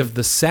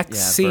the sex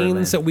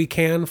scenes that we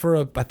can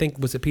for I think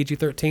was it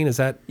PG-13? Is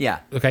that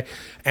okay?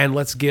 And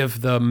let's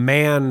give the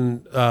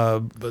man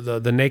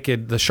the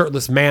naked, the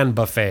shirtless man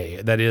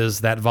buffet that is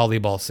that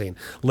volleyball scene.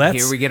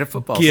 Here we get a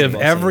football. Give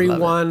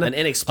everyone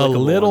a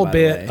little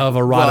bit of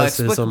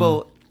eroticism.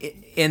 Well,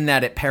 in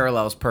that it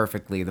parallels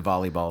perfectly the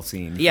volleyball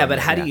scene. Yeah, but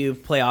how do you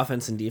play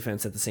offense and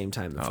defense at the same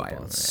time in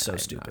football? It's so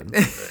stupid.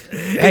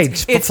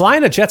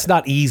 Flying a jet's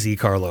not easy,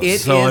 Carlos.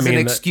 It is an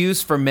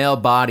excuse for male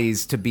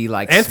bodies to be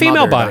like and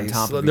female bodies.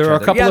 There are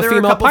a couple of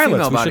female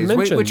pilots we should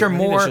mention,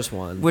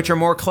 which are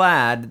more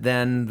clad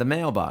than the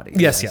male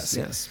bodies.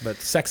 Yes, but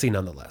sexy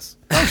nonetheless.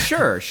 Oh,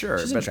 sure.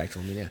 She's an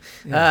attractive woman,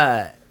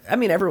 yeah.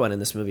 Everyone in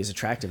this movie is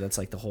attractive. That's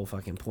like the whole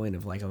fucking point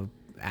of like a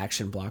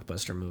action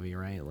blockbuster movie,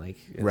 right? Like,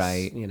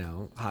 right.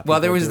 Hot well,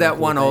 there was that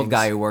one old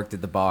guy who worked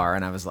at the bar,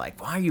 and I was like,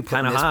 why are you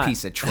putting this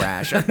piece of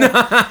trash?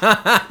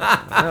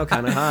 I know,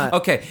 kind of hot.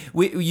 Okay,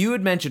 you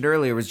had mentioned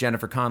earlier was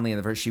Jennifer Connelly in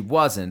the first. She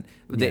wasn't.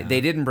 They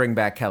didn't bring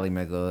back Kelly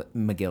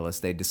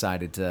McGillis. They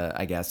decided to,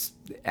 I guess,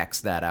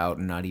 X that out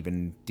and not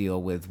even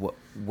deal with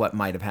what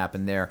might have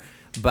happened there.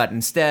 But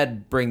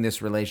instead, bring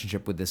this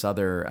relationship with this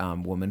other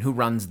woman who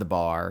runs the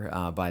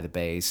bar by the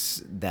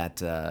base that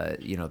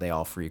they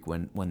all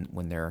frequent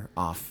when they're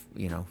off,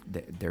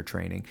 their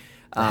training.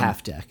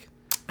 Half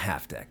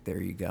deck.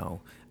 There you go.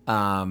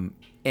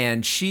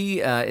 And she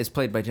is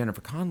played by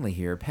Jennifer Connelly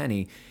here,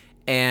 Penny,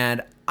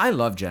 and I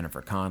love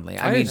Jennifer Connelly.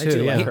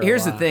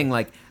 Here's the thing,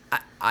 like.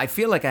 I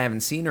feel like I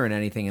haven't seen her in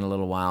anything in a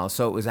little while,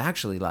 so it was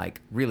actually like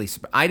really.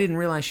 I didn't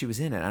realize she was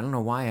in it. I don't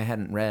know why I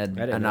hadn't read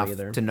enough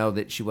to know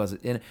that she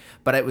wasn't in it,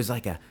 but it was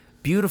like a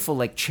beautiful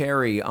like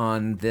cherry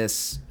on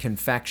this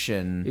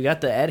confection. You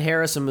got the Ed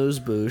Harris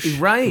amuse-bouche,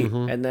 right,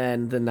 and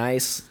then the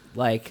nice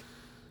like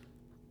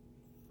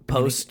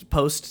post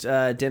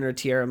dinner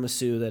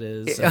tiramisu that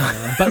is.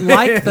 But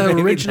like the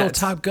original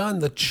Top Gun,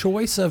 the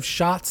choice of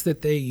shots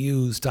that they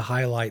use to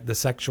highlight the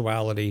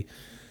sexuality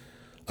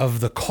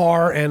of the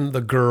car and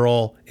the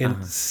girl in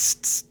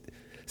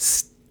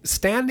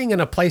standing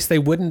in a place they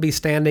wouldn't be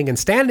standing and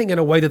standing in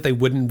a way that they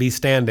wouldn't be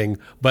standing.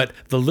 But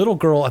the little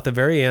girl at the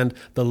very end,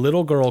 the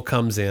little girl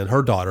comes in,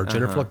 her daughter,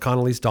 Jennifer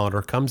Connelly's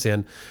daughter, comes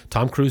in.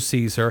 Tom Cruise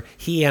sees her.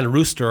 He and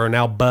Rooster are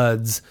now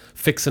buds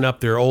fixing up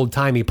their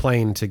old-timey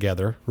plane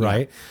together,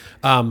 right?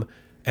 Yeah.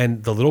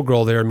 And the little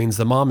girl there means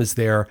the mom is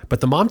there,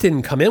 but the mom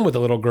didn't come in with the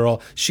little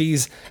girl.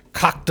 She's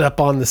cocked up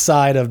on the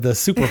side of the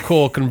super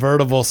cool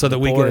convertible so that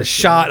we get a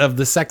shot of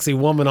the sexy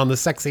woman on the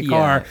sexy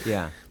car.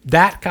 Yeah.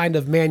 That kind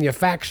of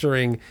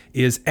manufacturing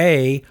is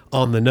A,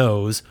 on the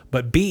nose,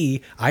 but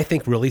B, I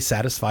think really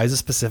satisfies a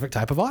specific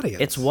type of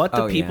audience. It's what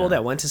the people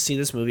that went to see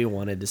this movie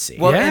wanted to see.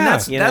 Well, and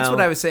that's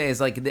what I was saying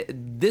is like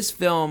this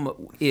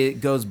film,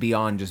 it goes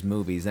beyond just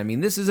movies. I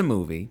mean, this is a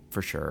movie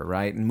for sure,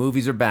 right? And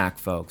movies are back,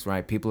 folks,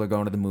 right? People are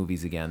going to the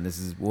movies again. This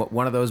is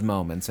one of those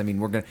moments. I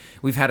mean,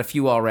 we've had a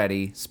few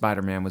already.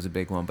 Spider-Man was a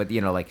big one, but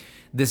like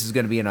this is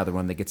going to be another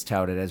one that gets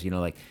touted as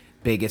like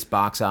biggest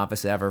box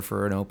office ever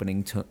for an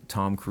opening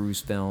Tom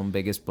Cruise film,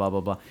 biggest blah,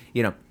 blah, blah.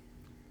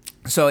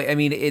 So, I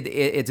mean,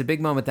 it's a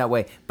big moment that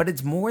way. But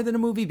it's more than a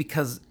movie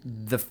because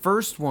the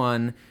first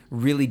one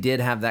really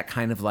did have that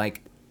kind of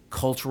like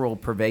cultural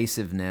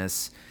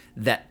pervasiveness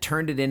that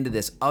turned it into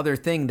this other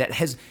thing that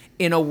has,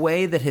 in a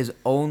way that has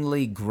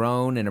only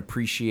grown and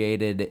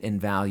appreciated in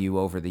value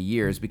over the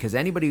years. Because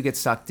anybody who gets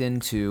sucked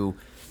into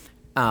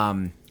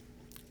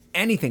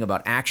anything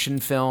about action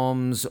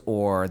films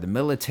or the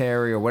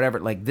military or whatever,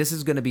 like this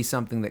is going to be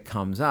something that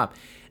comes up.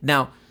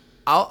 Now,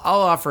 I'll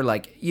offer,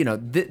 like, you know,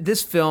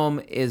 this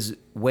film is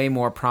way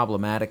more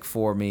problematic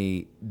for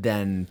me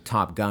than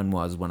Top Gun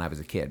was when I was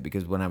a kid,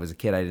 because when I was a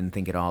kid I didn't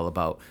think at all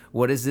about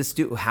what does this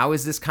do, how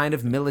is this kind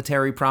of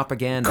military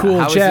propaganda, cool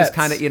how jets. is this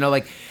kind of, you know,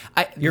 like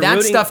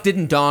stuff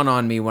didn't dawn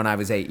on me when I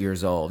was 8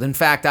 years old. In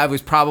fact, I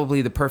was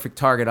probably the perfect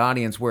target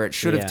audience where it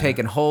should have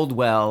taken hold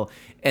well.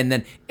 And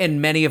then,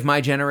 in many of my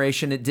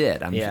generation, it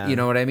did. You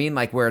know what I mean?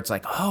 Like, where it's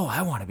like, oh,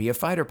 I want to be a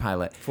fighter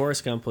pilot.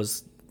 Forrest Gump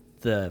was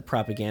the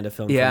propaganda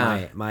film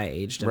for my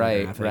age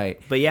demographic. Right.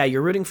 But yeah,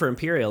 you're rooting for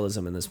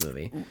imperialism in this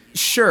movie.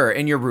 Sure,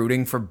 and you're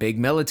rooting for big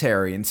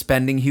military and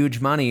spending huge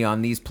money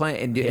on these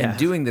planes and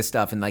doing this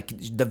stuff, and like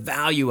the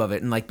value of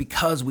it, and like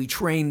because we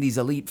train these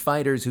elite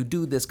fighters who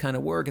do this kind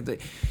of work, and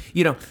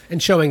you know,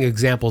 and showing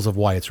examples of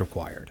why it's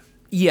required.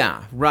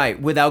 Yeah,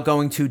 right. Without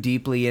going too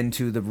deeply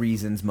into the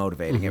reasons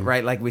motivating it,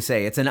 right? Like we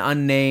say, it's an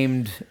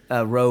unnamed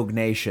rogue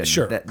nation that's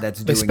doing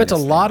this. They spent a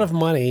lot of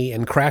money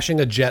in crashing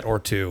a jet or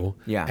two.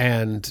 Yeah.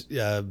 And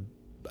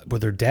were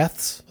there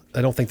deaths?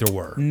 I don't think there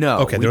were. No.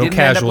 Okay, we there were didn't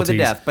end up casualties. with a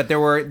death, but there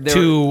were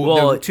two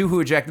who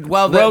ejected.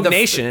 Well, Rogue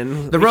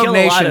Nation. The Rogue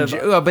Nation.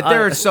 But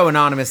they're so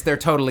anonymous, they're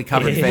totally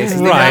covered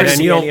faces. Right,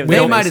 and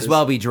they might as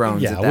well be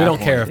drones. Yeah, at we that don't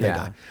point. care if they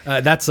die.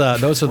 Those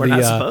are We're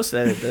not supposed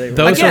to.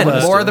 Those Again,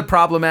 are more of the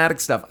problematic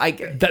stuff.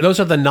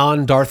 Those are the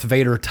non-Darth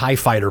Vader TIE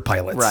fighter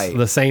pilots. Right.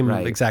 The same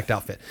exact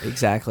outfit.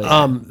 Exactly.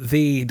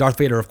 The Darth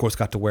Vader, of course,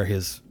 got to wear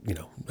his,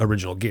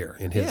 original gear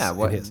in his. Yeah,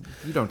 in his.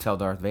 You don't tell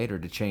Darth Vader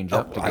to change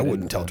up. I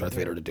wouldn't tell Darth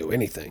Vader to do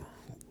anything.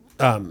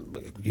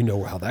 You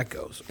know how that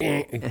goes.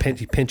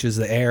 He pinches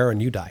the air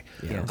and you die.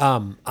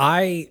 Yeah.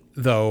 I,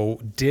 though,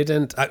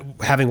 didn't,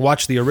 having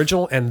watched the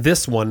original and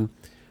this one,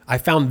 I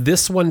found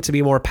this one to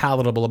be more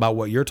palatable about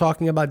what you're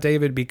talking about,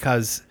 David,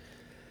 because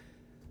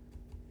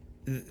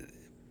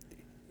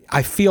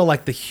I feel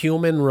like the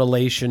human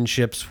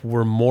relationships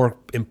were more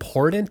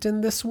important in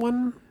this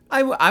one.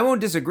 I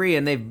won't disagree,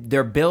 and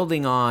they're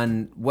building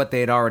on what they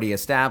had already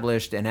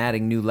established and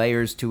adding new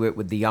layers to it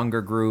with the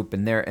younger group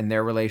and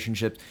their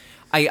relationships.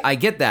 I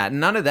get that.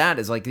 None of that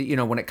is like,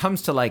 when it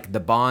comes to like the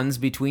bonds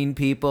between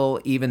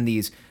people, even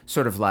these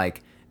sort of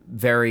like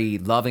very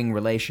loving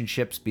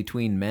relationships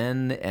between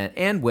men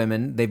and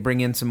women. They bring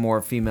in some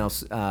more female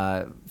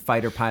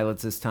fighter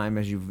pilots this time,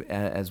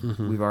 as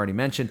we've already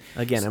mentioned.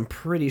 Again, I'm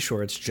pretty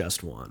sure it's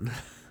just one.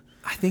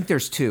 I think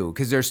there's two,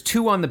 because there's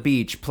two on the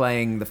beach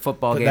playing the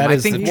football game. I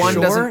think one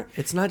doesn't.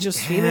 It's not just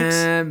Phoenix.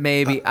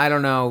 Maybe I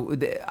don't know.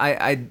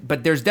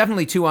 But there's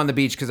definitely two on the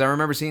beach, because I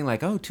remember seeing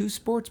like two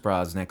sports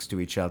bras next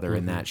to each other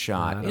in that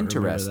shot.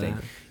 Interesting.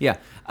 Yeah,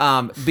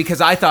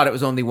 because I thought it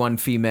was only one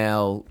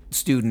female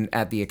student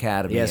at the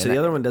academy. Yeah, so the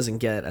other one doesn't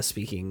get a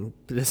speaking.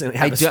 Doesn't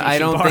have a speaking I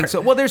don't part. think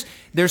so. Well,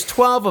 there's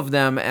 12 of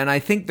them, and I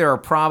think there are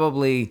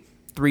probably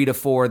 3 to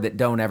 4 that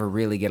don't ever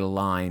really get a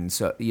line,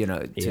 so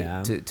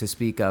to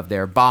speak of.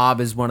 There, Bob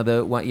is one of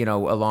the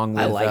along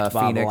with I liked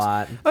Bob Phoenix a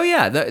lot. Oh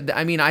yeah,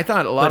 I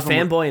thought a lot But of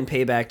them Fanboy and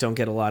Payback don't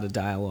get a lot of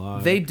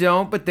dialogue. They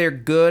don't, but they're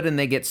good, and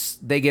they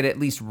get at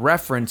least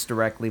referenced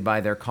directly by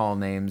their call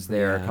names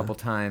there a couple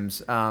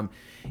times. I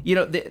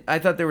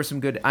thought there was some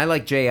good. I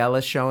like Jay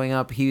Ellis showing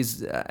up.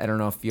 He's I don't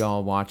know if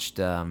y'all watched.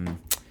 The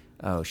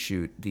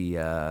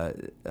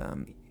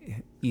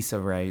Issa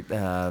Rae.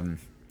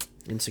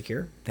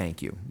 Insecure?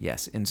 Thank you.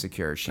 Yes,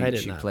 Insecure. She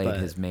played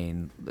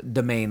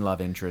the main love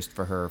interest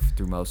for her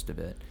through most of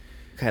it.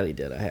 Kylie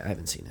did. I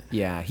haven't seen it.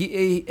 Yeah,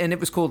 he and it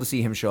was cool to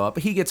see him show up.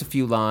 He gets a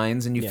few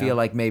lines, and you feel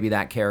like maybe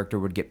that character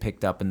would get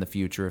picked up in the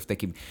future if they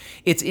keep.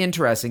 It's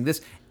interesting.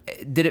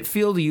 Did it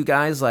feel to you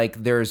guys like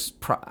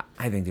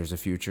I think there's a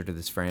future to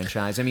this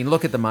franchise. I mean,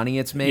 look at the money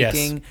it's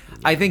making.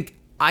 Yes.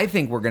 I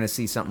think we're going to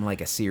see something like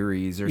a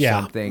series or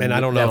something. And I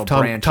don't know if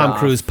Tom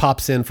Cruise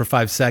pops in for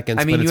 5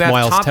 seconds, but it's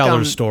Miles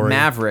Teller's story.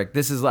 Maverick.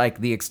 This is like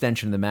the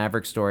extension of the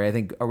Maverick story. I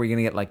think, are we going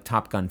to get like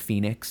Top Gun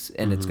Phoenix?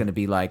 And it's going to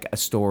be like a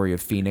story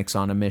of Phoenix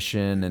on a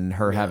mission and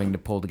her having to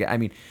pull together. I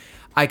mean,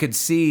 I could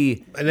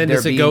see. And then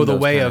does it go the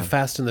way of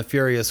Fast and the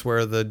Furious,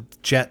 where the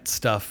jet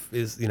stuff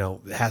is,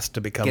 has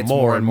to become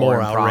more and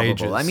more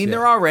outrageous? I mean,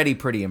 they're already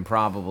pretty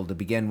improbable to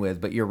begin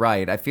with, but you're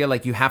right. I feel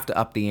like you have to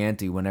up the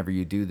ante whenever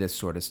you do this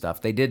sort of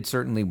stuff. They did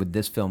certainly with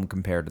this film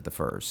compared to the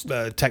first.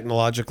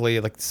 Technologically,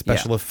 like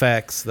special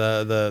effects,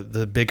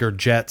 the bigger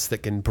jets that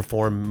can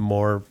perform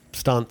more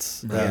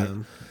stunts.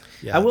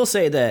 I will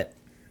say that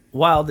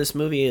while this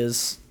movie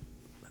is,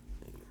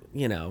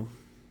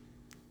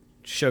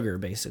 sugar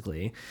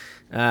basically.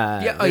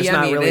 It's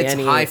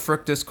high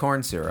fructose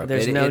corn syrup.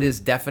 It is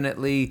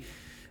definitely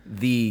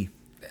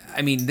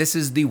this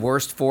is the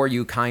worst for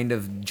you kind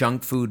of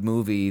junk food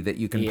movie that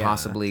you can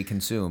possibly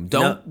consume.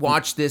 Don't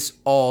watch this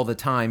all the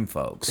time,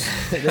 folks.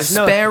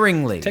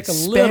 Sparingly. Take a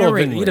little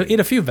bit.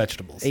 Eat a few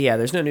vegetables. Yeah,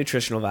 there's no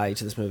nutritional value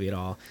to this movie at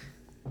all.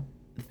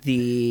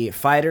 The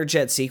fighter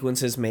jet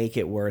sequences make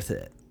it worth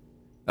it.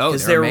 Oh,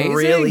 they're amazing.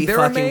 Really they're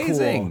fucking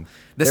amazing. Cool.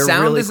 The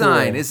sound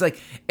design is like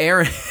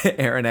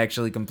Aaron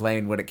actually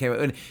complained when it came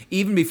out, and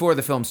even before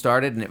the film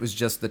started, and it was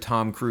just the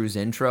Tom Cruise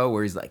intro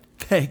where he's like,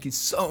 "Thank you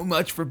so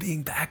much for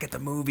being back at the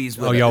movies."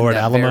 Y'all were at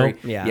Alamo?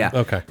 Yeah.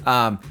 Okay.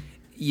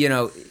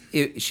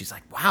 she's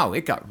like, wow,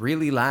 it got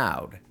really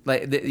loud.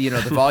 Like,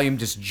 the volume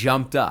just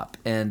jumped up,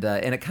 and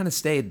it kind of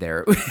stayed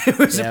there. It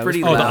was a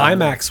pretty loud.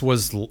 The IMAX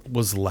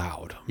was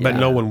loud, but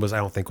no one was, I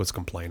don't think, was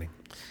complaining.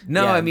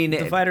 No, Yeah, I mean,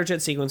 the fighter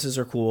jet sequences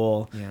are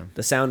cool. Yeah.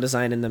 The sound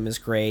design in them is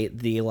great.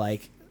 The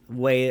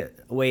way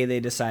they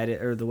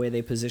decided, or the way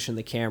they position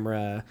the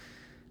camera,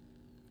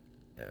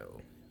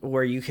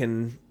 where you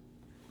can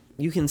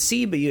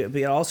see,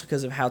 but also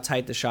because of how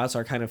tight the shots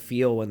are, kind of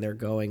feel when they're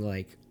going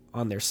like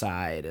on their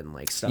side and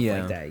like stuff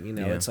like that.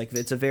 It's like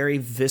it's a very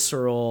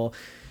visceral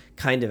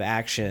kind of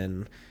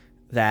action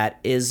that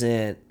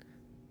isn't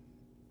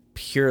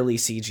purely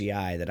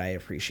CGI that I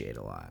appreciate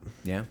a lot.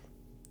 Yeah.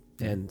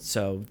 And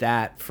so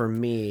that, for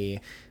me,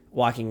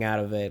 walking out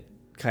of it,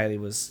 Kylie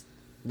was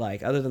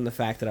like, other than the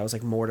fact that I was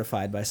like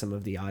mortified by some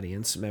of the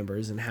audience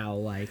members and how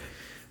like,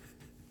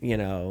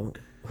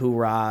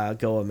 hoorah,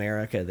 go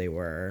America they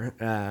were.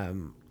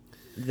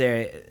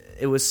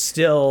 It was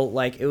still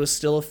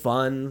a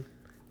fun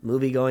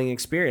movie-going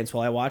experience.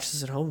 While I watched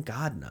this at home,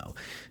 God, no.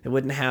 It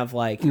wouldn't have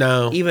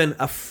even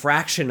a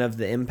fraction of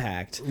the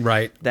impact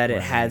that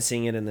it had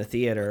seeing it in the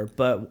theater.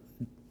 But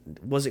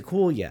was it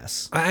cool?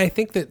 Yes. I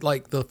think that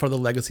for the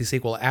legacy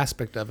sequel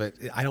aspect of it,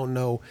 I don't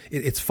know.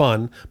 It's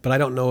fun, but I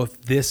don't know if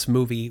this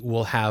movie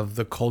will have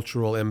the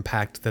cultural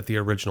impact that the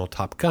original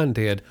Top Gun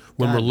did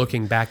when we're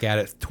looking back at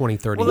it 20,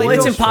 30 years. Well,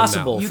 it's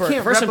impossible. You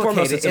can't first and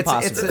replicate foremost, it.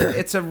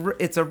 it's impossible.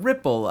 It's a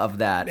ripple of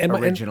that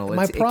original.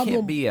 It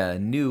can't be a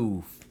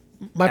new.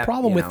 My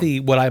problem with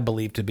what I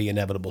believe to be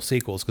inevitable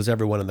sequels, because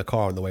everyone in the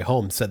car on the way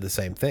home said the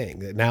same thing.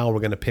 That now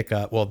we're going to pick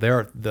up. Well,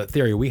 the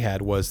theory we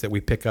had was that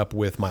we pick up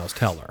with Miles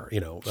Teller.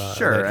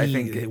 Sure. I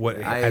think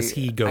as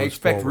he goes. I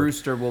expect forward.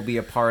 Rooster will be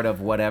a part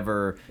of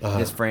whatever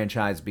this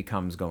franchise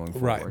becomes going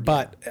forward. Right,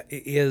 but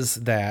is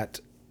that?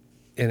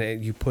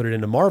 And you put it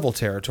into Marvel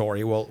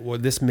territory. Well,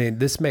 this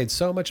made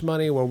so much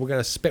money. Well, we're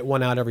going to spit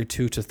one out every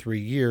 2 to 3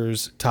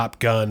 years. Top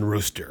Gun,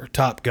 Rooster.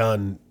 Top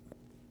Gun,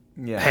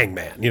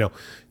 Hangman.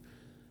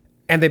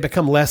 And they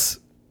become less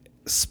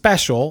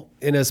special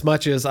in as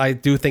much as I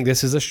do think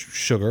this is a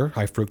sugar,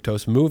 high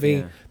fructose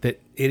movie, that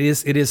it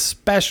is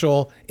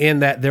special in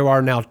that there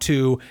are now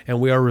 2, and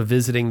we are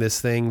revisiting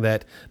this thing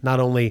that not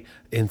only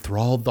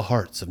enthralled the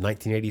hearts of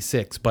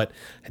 1986, but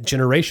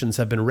generations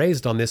have been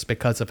raised on this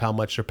because of how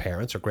much their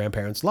parents or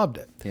grandparents loved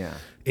it. Yeah.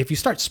 If you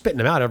start spitting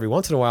them out every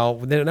once in a while,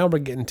 then now we're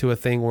getting to a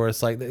thing where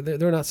it's like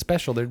they're not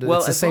special.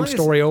 It's the same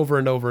story over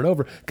and over and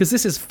over, because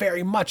this is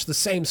very much the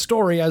same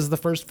story as the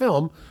first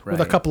film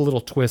with a couple of little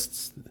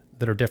twists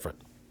that are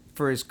different.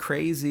 For as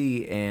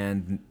crazy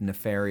and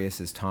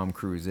nefarious as Tom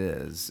Cruise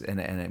is,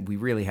 and we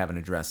really haven't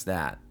addressed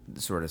that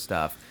sort of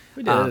stuff.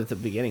 We did it at the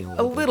beginning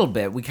a little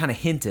bit. We kind of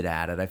hinted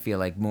at it, I feel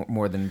like,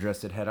 more than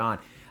addressed it head on.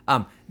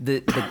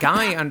 The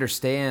guy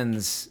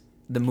understands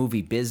the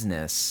movie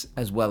business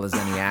as well as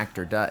any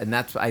actor does, and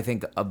that's, I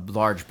think, a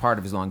large part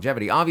of his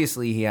longevity.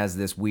 Obviously, he has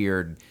this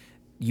weird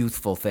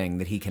youthful thing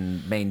that he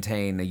can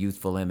maintain a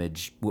youthful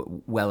image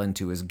well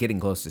into his getting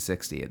close to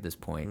 60 at this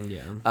point.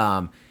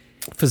 Yeah.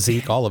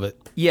 Physique, all of it.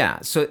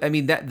 Yeah, so I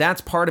mean that's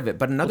part of it,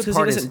 but another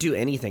part he doesn't do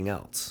anything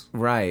else.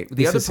 Right.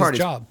 The other part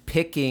is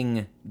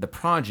picking the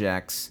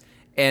projects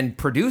and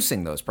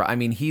producing those. I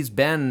mean, he's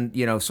been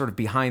sort of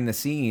behind the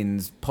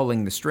scenes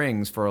pulling the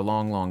strings for a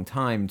long, long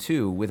time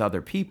too with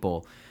other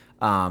people.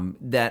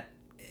 That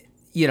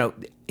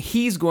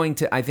he's going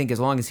to, I think, as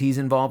long as he's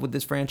involved with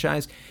this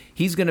franchise,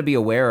 he's going to be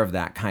aware of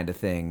that kind of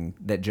thing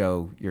that,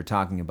 Joe, you're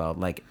talking about.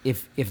 Like,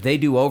 if they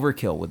do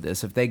overkill with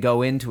this, if they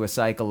go into a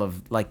cycle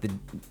of like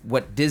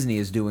what Disney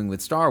is doing with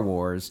Star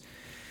Wars,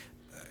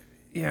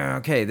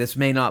 okay, this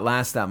may not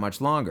last that much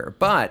longer.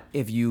 But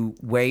if you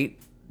wait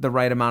the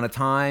right amount of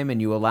time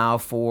and you allow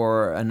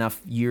for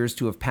enough years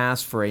to have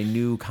passed for a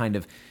new kind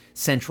of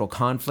central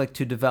conflict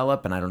to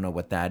develop, and I don't know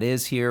what that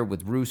is here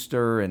with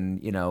Rooster,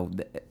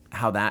 and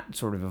how that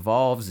sort of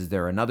evolves. Is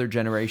there another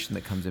generation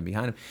that comes in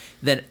behind him?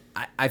 Then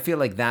I feel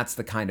like that's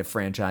the kind of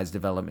franchise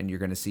development you're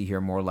going to see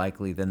here more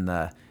likely than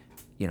the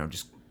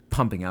just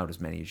pumping out as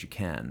many as you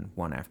can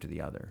one after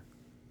the other.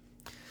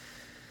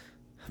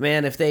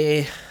 Man, if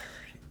they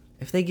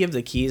give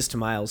the keys to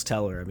Miles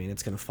Teller, I mean,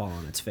 it's going to fall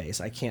on its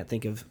face. I can't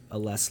think of a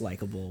less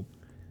likable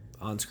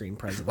on-screen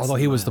presence. Although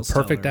he was the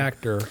perfect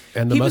actor,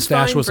 and the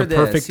mustache was a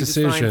perfect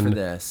decision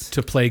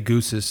to play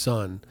Goose's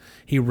son.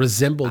 He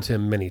resembled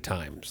him many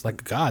times.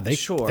 Like, God, they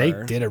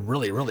did a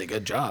really, really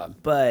good job.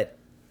 But,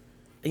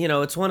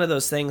 it's one of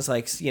those things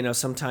like,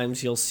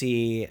 sometimes you'll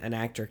see an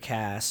actor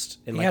cast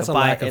in he has a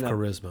lack of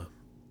charisma.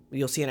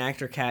 You'll see an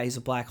actor cat. He's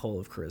a black hole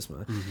of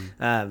charisma.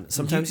 Mm-hmm.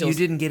 Sometimes you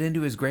didn't get into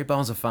his Great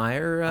Balls of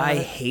Fire. I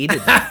hated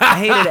that. I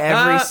hated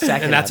every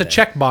second. And that's a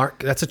check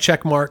mark. That's a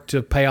check mark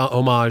to pay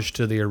homage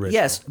to the original.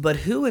 Yes, but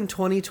who in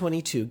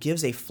 2022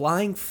 gives a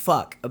flying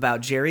fuck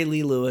about Jerry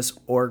Lee Lewis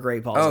or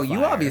Great Balls of Fire? Oh,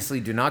 you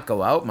obviously do not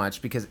go out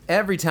much, because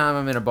every time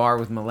I'm in a bar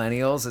with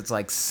millennials, it's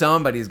like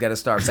somebody's got to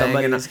start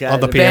banging on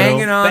the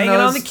piano, banging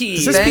on the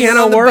keys. Does this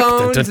piano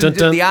work?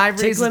 The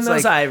ivories, tickling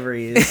those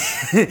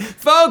ivories,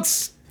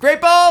 folks. Great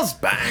balls!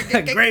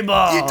 Bang! Great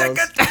balls!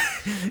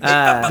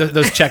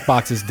 Those check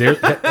boxes.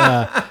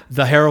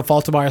 The Harold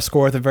Faltermeyer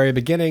score at the very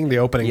beginning, the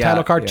opening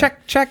title card,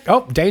 check.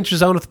 Oh, danger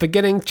zone at the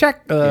beginning,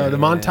 check. The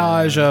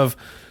montage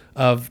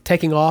of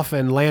taking off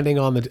and landing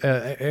on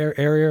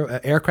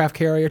the aircraft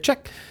carrier,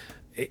 check.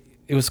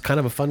 It was kind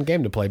of a fun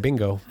game to play,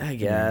 bingo. I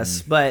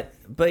guess, but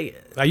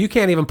you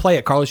can't even play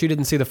it, Carlos. You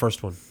didn't see the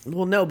first one.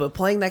 Well, no, but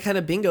playing that kind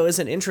of bingo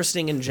isn't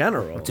interesting in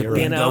general. It's a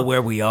bingo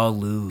where we all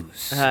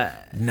lose.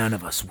 None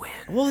of us win.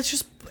 Well, it's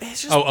just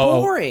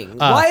boring.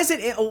 Why is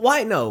it?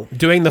 Why no?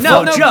 Doing the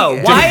Joe.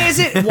 Why is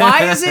it?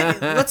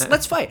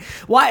 Let's fight.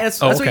 Why?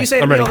 That's what you say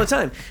to me all the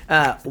time.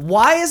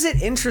 Why is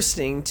it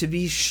interesting to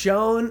be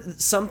shown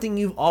something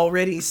you've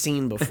already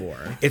seen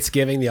before? It's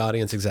giving the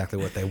audience exactly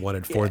what they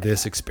wanted for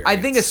this experience.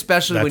 I think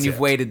especially when you've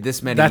waited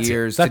this many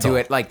years to do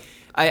it. Like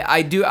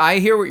I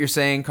hear what you're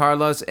saying,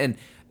 Carlos, and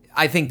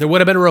I think there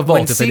would have been a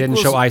revolt if they didn't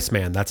show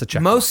Iceman. That's a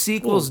check. Most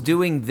sequels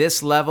doing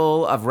this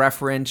level of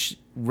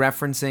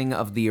referencing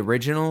of the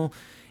original,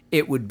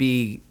 it would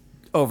be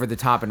over the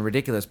top and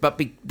ridiculous. But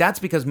that's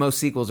because most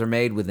sequels are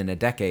made within a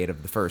decade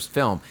of the first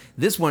film.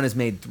 This one is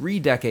made 3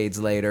 decades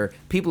later.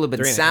 People have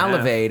been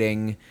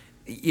salivating,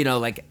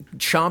 like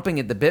chomping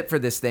at the bit for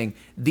this thing.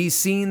 These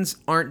scenes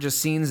aren't just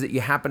scenes that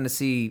you happen to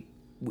see,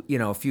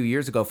 a few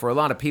years ago. For a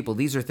lot of people,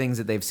 these are things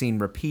that they've seen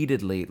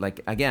repeatedly.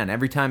 Like, again,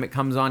 every time it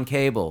comes on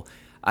cable,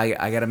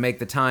 I got to make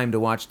the time to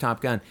watch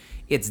Top Gun.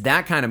 It's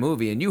that kind of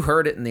movie, and you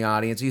heard it in the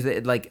audience.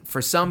 Like,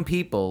 for some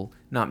people,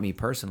 not me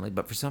personally,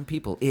 but for some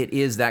people, it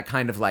is that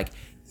kind of like,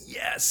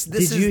 yes.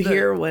 Did you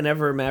hear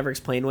whenever Maverick's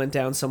plane went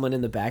down, someone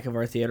in the back of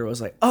our theater was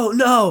like, "Oh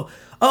no,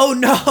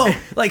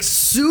 like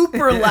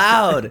super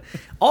loud."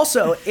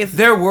 Also, if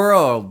their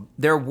world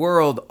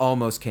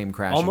almost came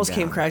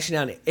crashing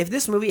down. If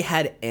this movie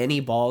had any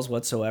balls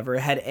whatsoever,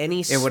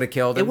 it would have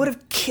killed him.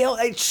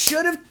 It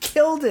should have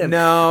killed him.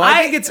 No,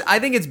 I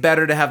think it's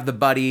better to have the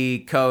buddy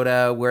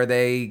coda where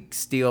they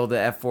steal the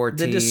F-14.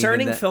 The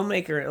discerning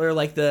filmmaker, or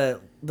like the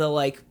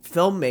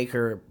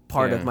filmmaker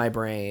part of my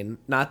brain,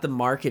 not the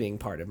marketing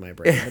part of my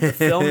brain, but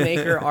the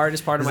filmmaker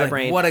artist part of my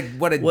brain. What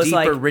a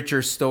deeper,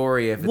 richer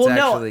story if it's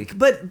actually.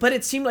 But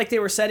it seemed like they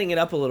were setting it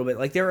up a little bit.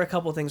 Like there were a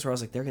couple of things where I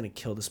was like, they're gonna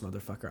kill this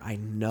motherfucker. I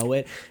know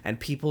it, and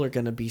people are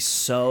gonna be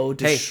so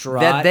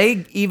distraught. That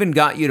they even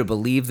got you to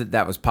believe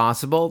that was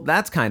possible.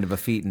 That's kind of a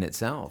feat in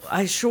itself.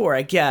 I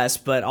guess,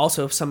 but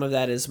also some of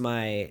that is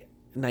my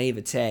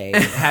naivete,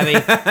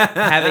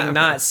 having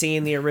not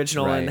seen the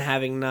original and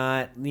having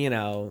not,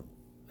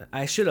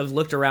 I should have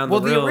looked around the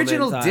room. Well, the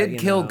original did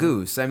kill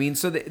Goose. I mean,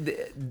 so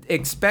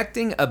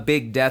expecting a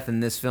big death in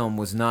this film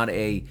was not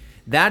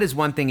that is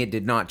one thing it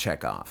did not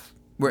check off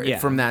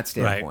from that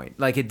standpoint. Right.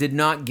 Like, it did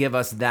not give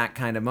us that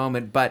kind of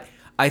moment. But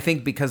I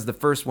think because the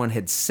first one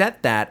had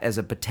set that as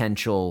a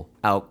potential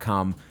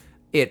outcome,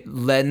 it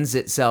lends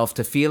itself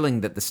to feeling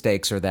that the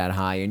stakes are that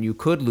high, and you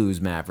could lose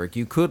Maverick,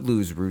 you could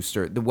lose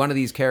Rooster. One of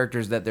these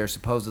characters that they're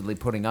supposedly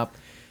putting up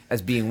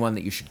as being one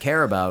that you should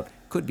care about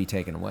could be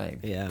taken away.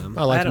 Yeah,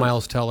 I like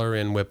Miles Teller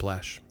in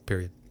Whiplash.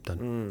 Period.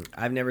 Done.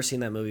 I've never seen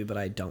that movie, but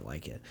I don't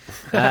like it.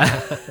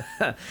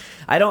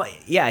 I don't.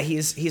 Yeah,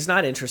 he's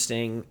not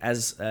interesting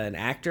as an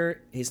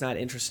actor. He's not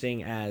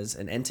interesting as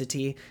an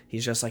entity.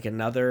 He's just like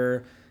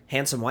another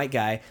handsome white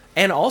guy,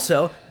 and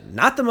also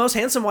not the most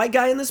handsome white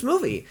guy in this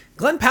movie.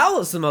 Glenn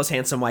Powell is the most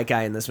handsome white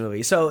guy in this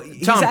movie. So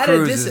Tom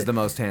Cruise is the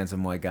most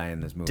handsome white guy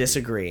in this movie.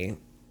 Disagree.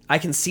 I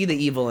can see the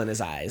evil in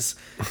his eyes.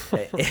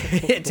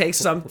 It takes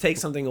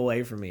something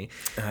away from me.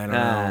 I don't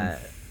know.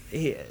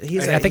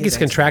 I think he's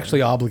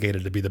contractually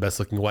obligated to be the best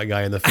looking white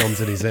guy in the films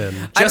that he's in.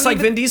 Just like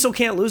Vin Diesel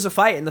can't lose a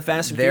fight in the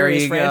Fast and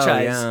Furious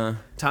franchise. Yeah.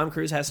 Tom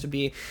Cruise has to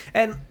be.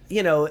 And,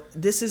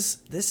 this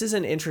is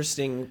an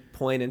interesting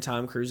point in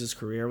Tom Cruise's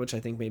career, which I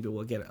think maybe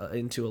we'll get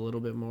into a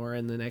little bit more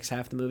in the next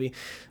half of the movie,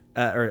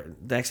 or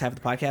the next half of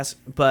the podcast.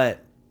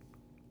 But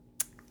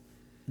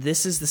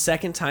this is the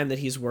second time that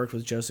he's worked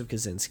with Joseph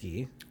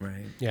Kosinski.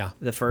 Right. Yeah.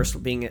 The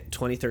first being at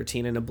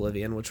 2013 in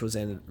Oblivion, which was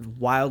a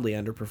wildly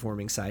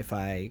underperforming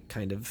sci-fi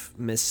kind of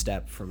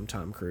misstep from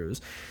Tom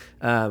Cruise.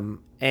 But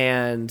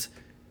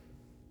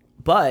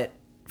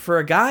for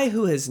a guy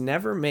who has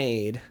never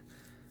made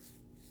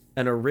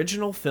an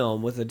original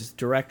film with a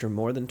director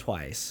more than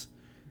twice,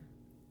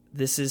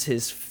 this is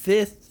his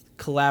 5th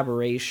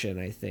collaboration,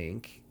 I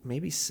think.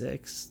 Maybe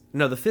 6th.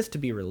 No, the 5th to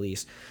be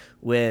released,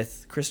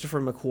 with Christopher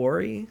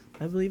McQuarrie,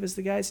 I believe is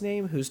the guy's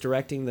name, who's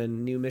directing the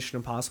new Mission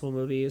Impossible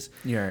movies.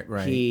 Yeah,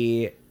 right.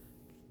 He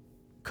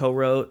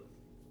co-wrote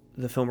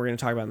the film we're going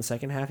to talk about in the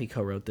second half. He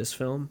co-wrote this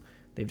film.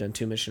 They've done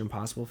 2 Mission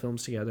Impossible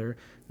films together.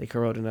 They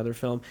co-wrote another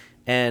film.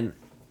 And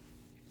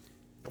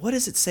what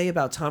does it say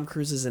about Tom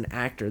Cruise as an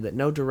actor that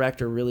no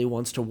director really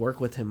wants to work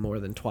with him more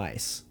than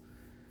twice?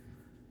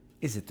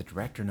 Is it the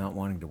director not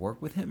wanting to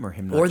work with him, or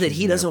him not or that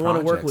he doesn't want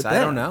to work with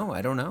them?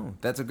 I don't know.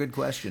 That's a good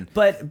question.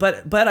 But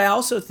I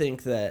also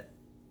think that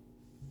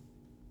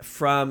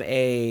from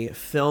a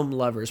film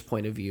lover's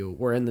point of view,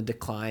 we're in the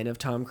decline of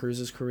Tom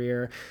Cruise's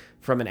career.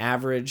 From an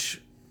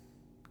average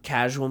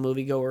casual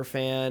moviegoer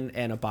fan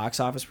and a box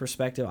office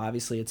perspective,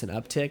 obviously it's an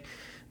uptick.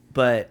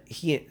 But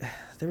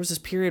there was this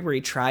period where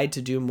he tried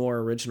to do more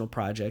original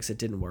projects. It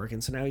didn't work.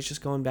 And so now he's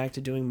just going back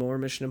to doing more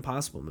Mission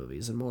Impossible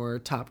movies and more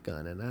Top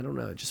Gun. And I don't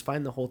know, just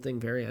find the whole thing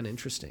very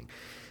uninteresting.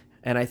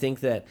 And I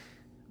think that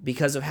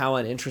because of how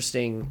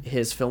uninteresting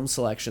his film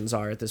selections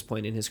are at this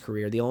point in his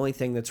career, the only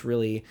thing that's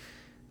really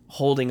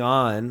holding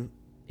on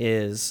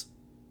is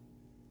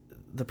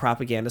the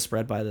propaganda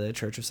spread by the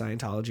Church of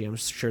Scientology. I'm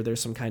sure there's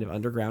some kind of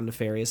underground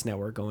nefarious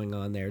network going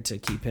on there to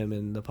keep him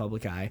in the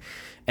public eye.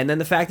 And then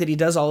the fact that he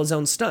does all his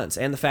own stunts,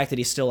 and the fact that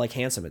he's still like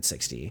handsome at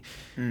 60.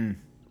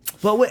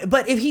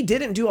 But if he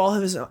didn't do all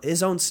of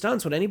his own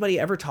stunts, would anybody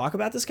ever talk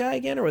about this guy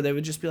again? Or would they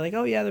would just be like,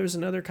 oh yeah, there was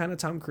another kind of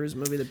Tom Cruise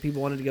movie that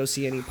people wanted to go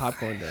see and eat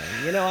popcorn during?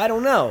 You know, I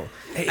don't know.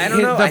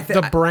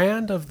 The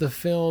brand of the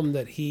film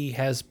that he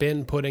has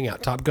been putting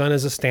out, Top Gun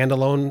is a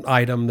standalone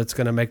item that's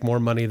going to make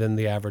more money than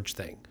the average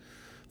thing.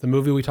 The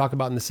movie we talk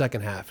about in the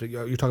second half,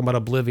 you're talking about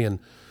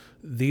Oblivion.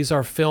 These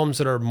are films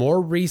that are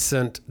more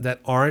recent that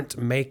aren't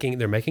making,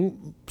 they're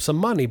making some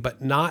money, but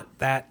not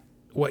that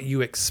what you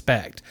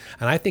expect.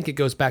 And I think it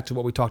goes back to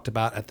what we talked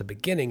about at the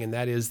beginning, and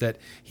that is that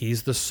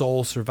he's the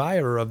sole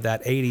survivor of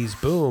that 80s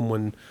boom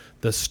when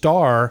the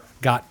star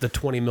got the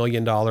 $20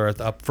 million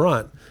up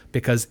front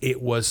because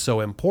it was so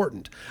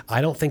important.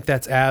 I don't think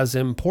that's as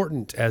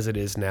important as it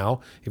is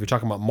now. If you're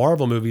talking about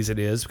Marvel movies, it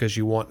is because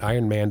you want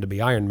Iron Man to be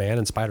Iron Man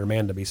and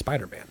Spider-Man to be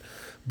Spider-Man.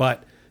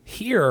 But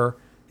here,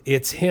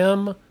 it's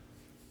him.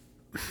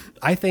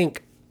 I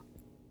think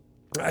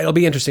it'll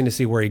be interesting to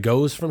see where he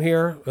goes from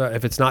here.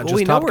 If it's not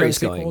just Top Gun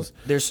sequels,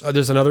 there's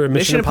another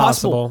Mission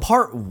Impossible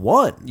Part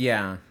 1.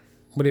 Yeah.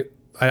 What do you,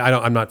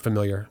 I'm not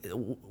familiar.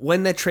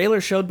 When the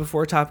trailer showed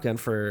before Top Gun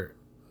for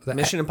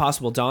Mission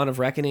Impossible Dawn of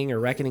Reckoning or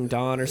Reckoning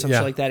Dawn or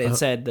something like that, it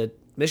said that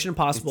Mission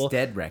Impossible... It's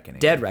Dead Reckoning.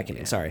 Dead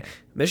Reckoning, sorry.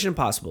 Mission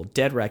Impossible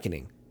Dead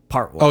Reckoning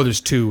Part 1. Oh,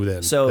 there's two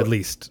then, at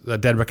least.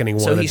 Dead Reckoning 1 and Dead Reckoning 2.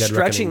 So he's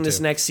stretching this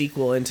next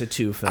sequel into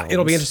 2 films.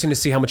 It'll be interesting to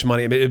see how much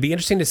money... It'll be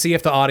interesting to see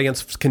if the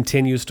audience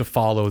continues to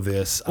follow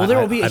this. Well, there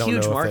will be a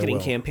huge marketing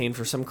campaign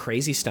for some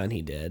crazy stunt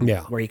he did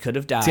where he could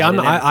have died. See,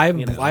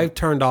 I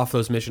turned off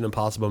those Mission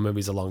Impossible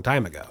movies a long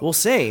time ago. Well,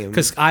 same.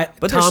 Because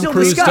Tom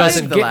Cruise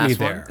doesn't get me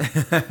there.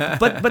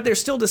 but they're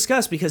still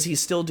discussed because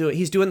he's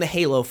doing the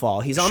Halo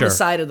fall. He's on the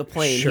side of the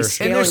plane. He's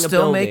scaling and they're a still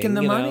building, making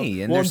the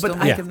money. And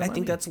I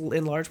think that's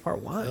in large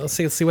part why. Let's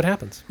see what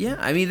happens. Yeah,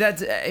 I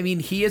mean,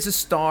 he is a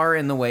star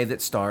in the way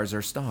that stars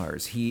are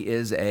stars. He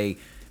is a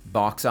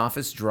box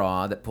office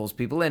draw that pulls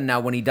people in. Now,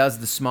 when he does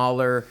the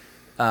smaller,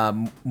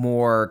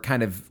 more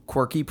kind of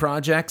quirky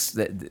projects,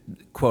 that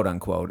quote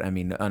unquote, I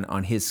mean,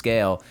 on his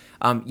scale,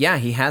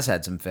 he has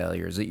had some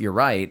failures. You're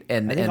right,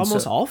 and I think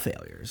almost all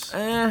failures.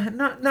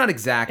 Not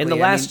exactly. In the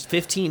last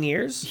 15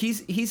 years,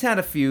 he's had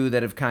a few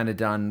that have kind of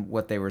done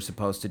what they were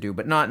supposed to do,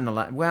 but not in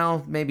the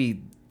well,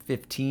 maybe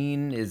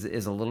 15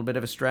 is a little bit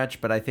of a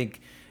stretch, but I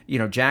think.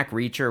 Jack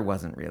Reacher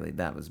wasn't really,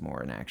 that was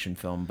more an action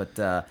film.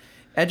 But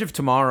Edge of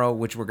Tomorrow,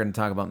 which we're going to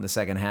talk about in the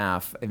second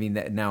half, I mean,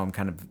 now I'm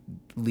kind of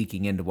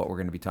leaking into what we're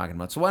going to be talking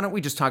about. So why don't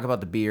we just talk about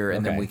the beer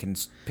and then we can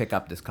pick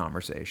up this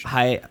conversation.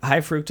 High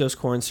fructose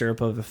corn syrup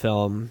of a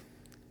film,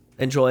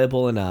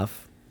 enjoyable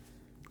enough.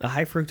 A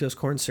high fructose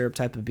corn syrup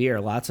type of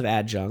beer, lots of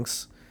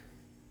adjuncts.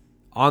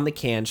 On the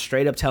can,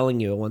 straight up telling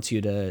you it wants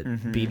you to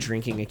be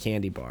drinking a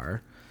candy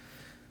bar.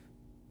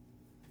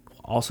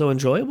 Also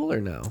enjoyable or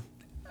no?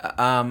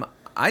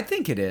 I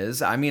think it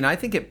is. I mean, I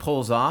think it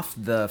pulls off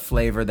the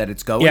flavor that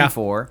it's going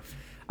for.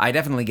 I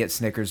definitely get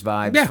Snickers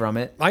vibes from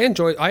it. I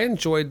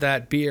enjoyed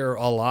that beer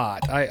a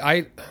lot.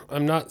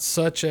 I'm not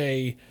such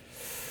a...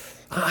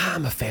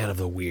 I'm a fan of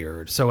the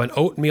weird. So an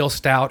oatmeal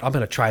stout, I'm going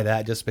to try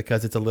that just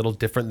because it's a little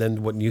different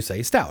than when you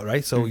say stout,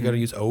 right? So you got to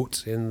use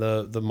oats in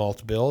the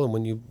malt bill, and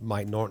when you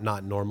might not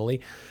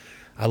normally.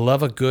 I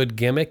love a good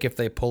gimmick if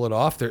they pull it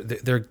off.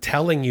 They're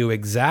telling you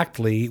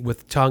exactly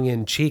with tongue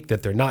in cheek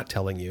that they're not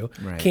telling you.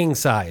 Right. King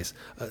size,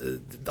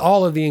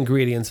 all of the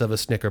ingredients of a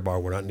Snicker bar.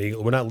 We're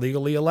not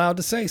legally allowed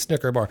to say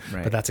Snicker bar,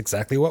 but that's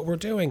exactly what we're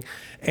doing.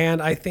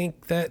 And I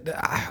think that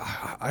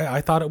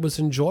I thought it was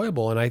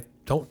enjoyable, and I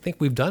don't think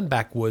we've done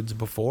Backwoods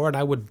before, and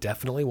I would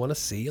definitely want to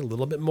see a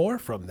little bit more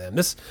from them.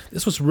 This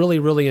was really,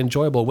 really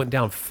enjoyable. It went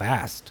down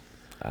fast.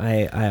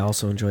 I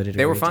also enjoyed it.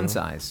 They were fun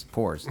size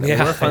pours. They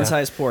were fun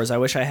size pours. I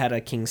wish I had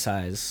a king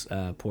size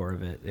pour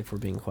of it, if we're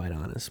being quite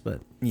honest. But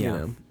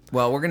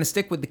well, we're going to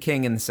stick with the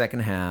King in the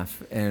second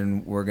half,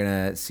 and we're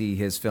going to see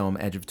his film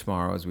Edge of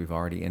Tomorrow, as we've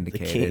already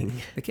indicated.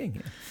 The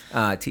King.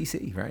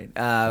 TC, right?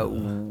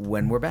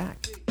 When we're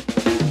back.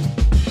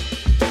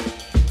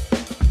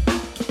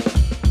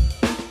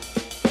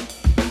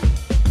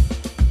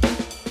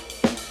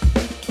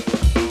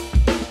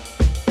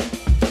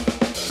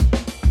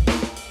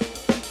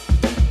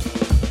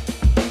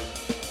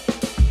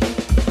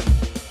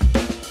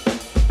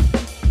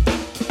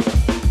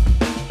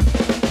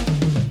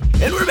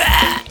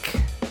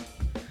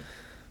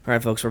 All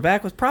right, folks, we're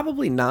back with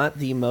probably not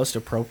the most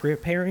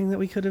appropriate pairing that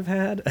we could have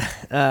had,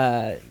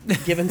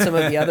 given some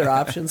of the other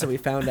options that we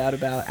found out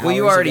about. Well,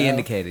 you already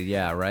indicated,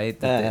 right?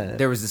 That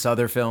there was this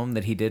other film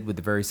that he did with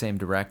the very same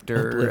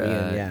director.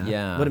 Oblivion,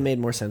 yeah. Would have made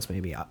more sense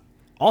maybe.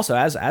 Also,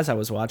 as I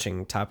was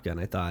watching Top Gun,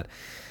 I thought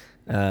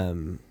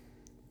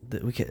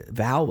that we could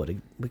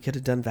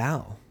have done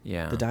Val,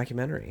 the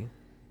documentary.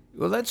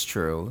 Well, that's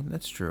true.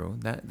 That's true.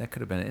 That could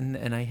have been,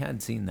 and I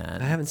had seen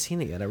that. I haven't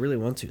seen it yet. I really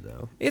want to,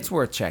 though. It's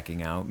worth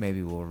checking out.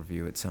 Maybe we'll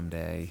review it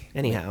someday.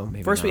 Anyhow,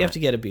 Maybe first not. we have to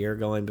get a beer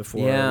going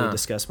before we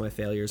discuss my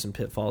failures and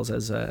pitfalls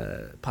as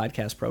a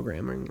podcast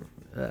programmer and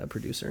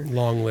producer.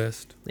 Long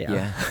list.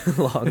 Yeah.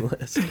 Long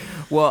list.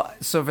 Well,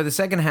 so for the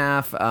second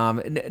half,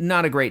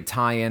 not a great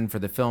tie-in for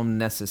the film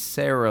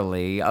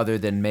necessarily, other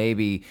than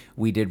maybe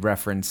we did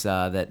reference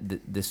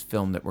that this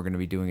film that we're going to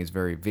be doing is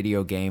very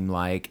video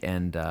game-like,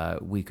 and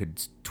we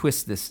could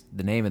twist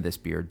the name of this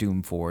beer,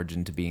 Doom Forge,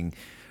 into being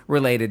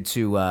related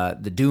to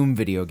the Doom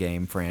video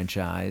game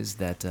franchise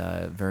that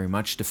very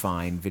much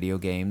defined video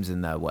games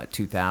in the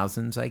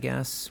 2000s, I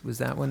guess. Was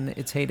that when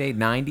its heyday?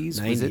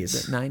 90s? Was it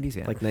 90s?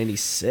 Yeah. Like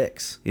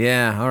 96.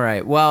 Yeah, all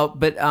right. Well,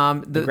 but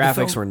the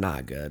graphics were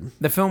not good.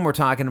 The film we're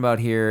talking about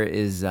here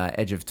is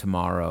Edge of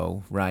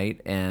Tomorrow,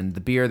 right? And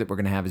the beer that we're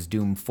going to have is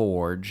Doom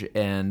Forge,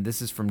 and this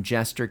is from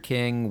Jester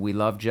King. We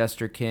love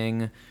Jester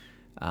King.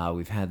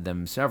 We've had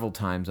them several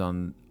times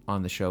on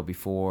the show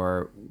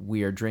before.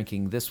 We are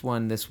drinking this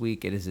one this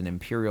week. It is an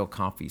Imperial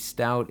Coffee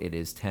Stout. It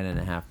is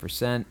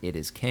 10.5%. It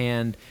is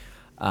canned.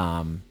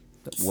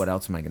 What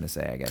else am I going to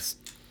say? I guess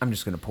I'm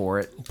just going to pour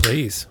it.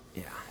 Please.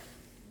 Yeah.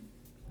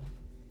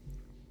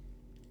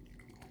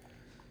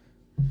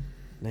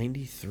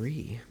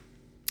 93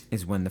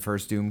 is when the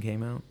first Doom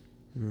came out.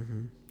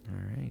 Mm-hmm.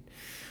 All right.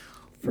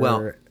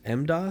 For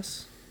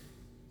MDOS?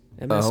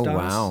 MS-DOS? Oh,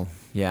 wow.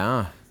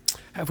 Yeah.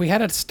 Have we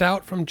had a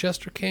stout from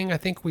Jester King? I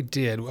think we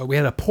did. We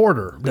had a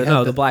porter.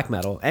 The black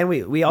metal, and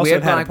we also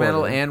had had black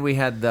metal, and we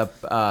had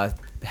the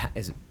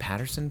is it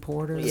Patterson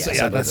Porter?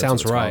 Yeah, that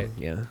sounds right.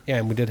 Yeah,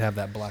 and we did have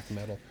that black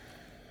metal.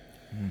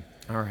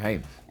 All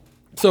right.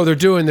 So they're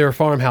doing their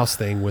farmhouse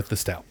thing with the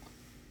stout.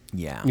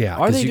 Yeah. Yeah.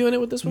 Are they doing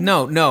it with this one?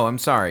 No. I'm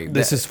sorry.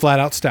 This is flat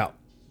out stout.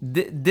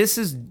 This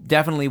is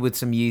definitely with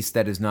some yeast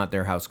that is not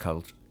their house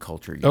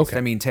culture yeast. Okay.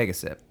 I mean, take a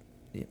sip.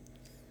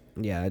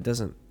 Yeah, it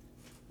doesn't.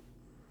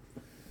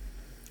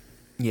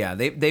 Yeah,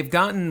 they've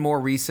gotten more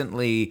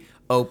recently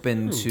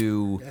open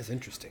to that's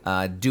interesting.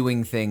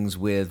 Doing things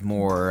with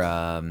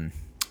more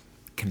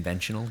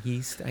conventional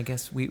yeast, I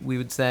guess we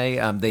would say.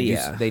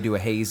 They do a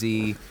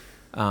hazy. They've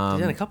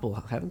done a couple,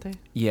 haven't they?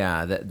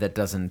 Yeah, that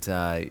doesn't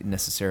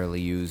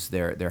necessarily use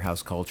their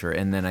house culture,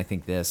 and then I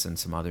think this and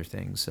some other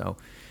things. So,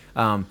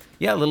 a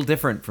little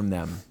different from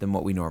them than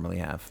what we normally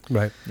have.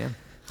 Right. Yeah.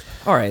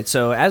 All right.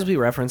 So as we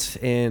referenced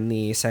in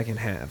the second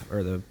half,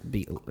 or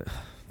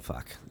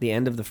the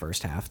end of the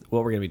first half,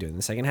 what we're going to be doing in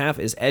the second half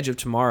is Edge of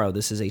Tomorrow.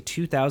 This is a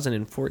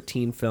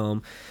 2014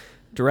 film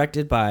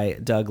directed by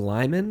Doug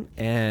Liman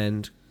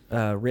and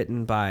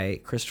written by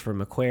Christopher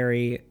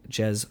McQuarrie,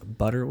 Jez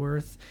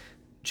Butterworth,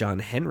 John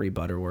Henry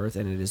Butterworth,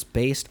 and it is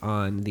based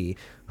on the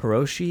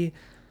Hiroshi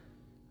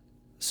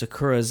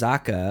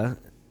Sakurazaka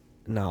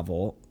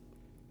novel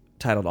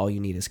titled All You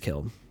Need Is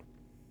Killed.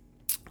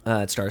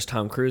 It stars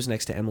Tom Cruise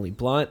next to Emily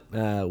Blunt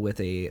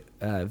with a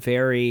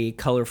very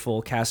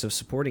colorful cast of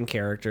supporting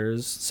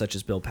characters such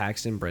as Bill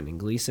Paxton, Brendan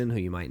Gleeson, who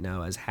you might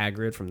know as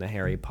Hagrid from the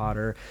Harry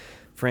Potter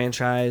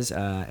franchise,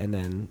 and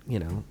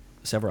then,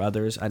 several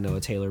others. I know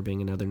Taylor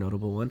being another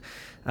notable one.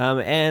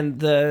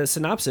 And the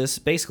synopsis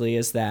basically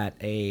is that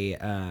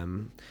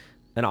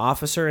an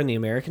officer in the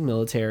American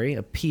military,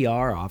 a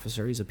PR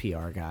officer, he's a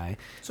PR guy.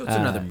 So it's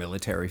another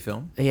military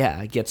film.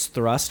 Yeah, gets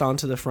thrust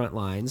onto the front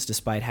lines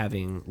despite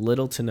having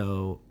little to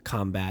no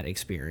combat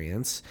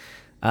experience,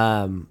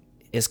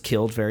 is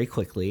killed very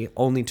quickly,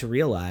 only to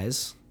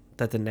realize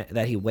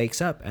that he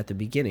wakes up at the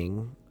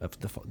beginning of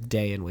the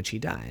day in which he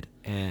died.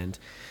 And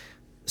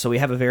so we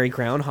have a very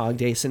Groundhog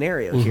Day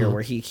scenario here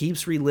where he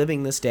keeps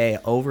reliving this day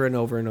over and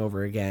over and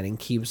over again and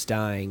keeps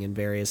dying in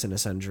various and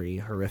sundry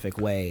horrific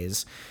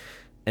ways.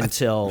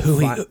 Until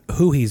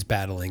who he's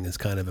battling is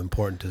kind of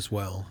important as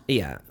well.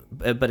 Yeah,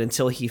 but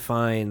until he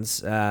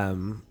finds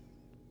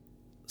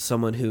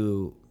someone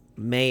who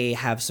may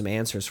have some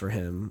answers for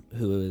him,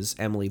 who is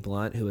Emily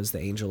Blunt, who is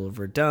the Angel of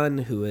Verdun,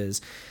 who is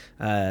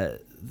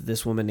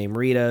this woman named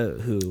Rita,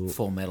 who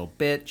Full Metal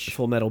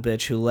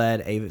Bitch, who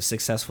led a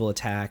successful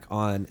attack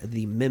on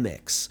the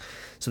Mimics.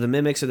 So the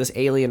Mimics are this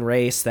alien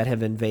race that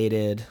have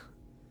invaded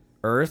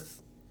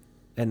Earth,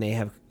 and they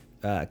have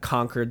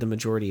conquered the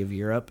majority of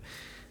Europe.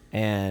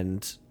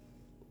 And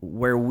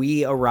where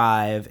we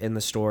arrive in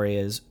the story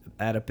is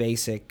at a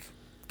basic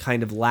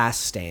kind of last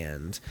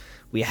stand.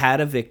 We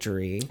had a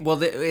victory.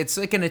 Well, it's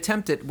like an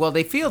attempt at... Well,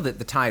 they feel that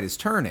the tide is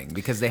turning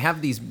because they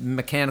have these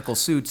mechanical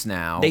suits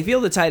now. They feel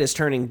the tide is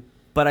turning,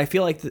 but I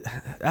feel like...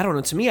 I don't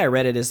know. To me, I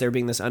read it as there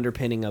being this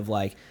underpinning of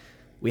like,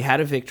 we had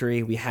a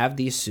victory. We have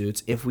these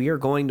suits. If we are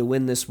going to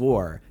win this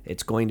war,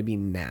 it's going to be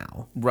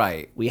now.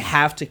 Right. We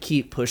have to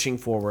keep pushing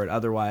forward.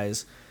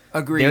 Otherwise...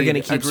 Agreed. They're going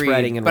to keep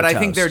spreading, and but I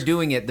think they're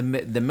doing it.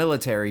 The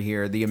military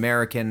here, the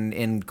American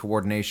in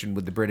coordination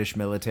with the British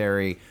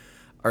military,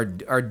 are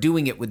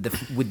doing it with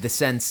the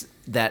sense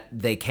that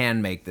they can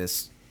make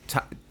this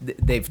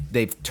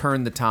they've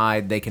turned the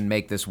tide. They can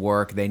make this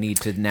work. They need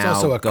to now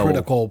It's also a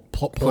critical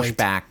push point.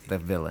 back the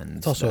villains.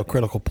 It's also a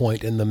critical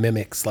point in the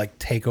Mimics like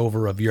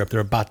takeover of Europe. They're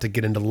about to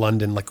get into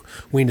London. Like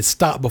we need to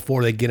stop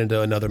before they get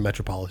into another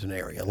metropolitan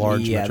area,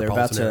 large metropolitan they're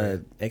about area.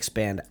 to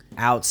expand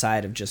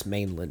outside of just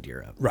mainland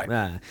Europe.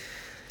 Right.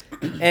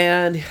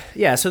 And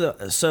yeah,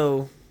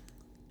 so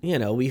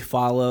we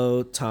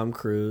follow Tom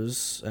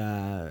Cruise,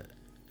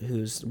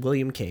 who's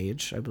William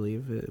Cage, I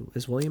believe.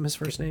 Is William his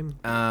first name?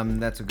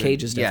 That's a good...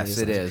 Cage is definitely yes,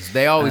 his it name. is.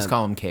 They always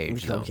call him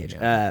Cage. Call him though. Cage.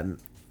 Yeah.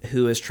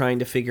 Who is trying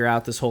to figure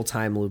out this whole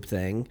time loop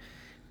thing,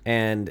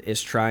 and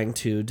is trying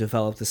to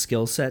develop the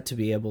skill set to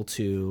be able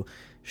to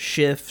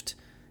shift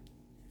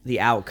the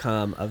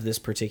outcome of this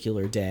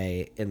particular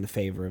day in the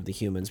favor of the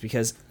humans.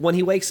 Because when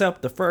he wakes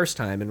up the first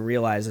time and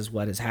realizes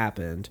what has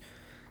happened,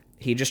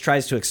 he just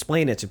tries to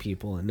explain it to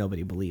people, and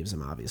nobody believes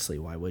him, obviously.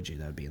 Why would you?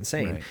 That would be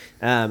insane. Right.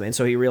 And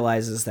so he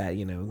realizes that,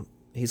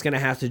 he's going to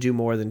have to do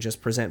more than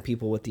just present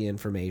people with the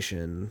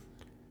information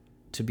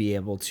to be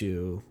able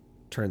to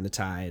turn the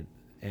tide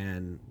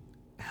and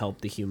help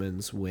the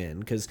humans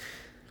win. Because,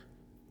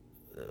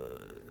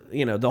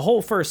 the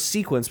whole first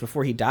sequence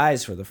before he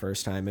dies for the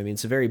first time, I mean,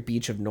 it's a very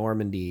Beach of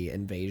Normandy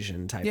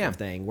invasion type of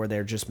thing where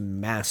they're just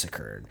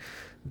massacred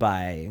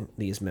by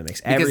these mimics.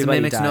 Because Everybody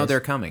the mimics dies. know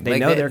they're coming. They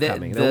know they're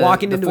coming. They're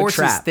walking into a forces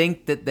trap.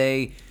 think that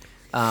they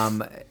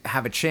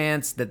have a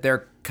chance, that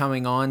they're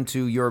coming on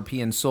to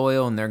European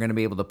soil and they're going to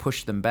be able to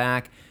push them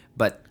back.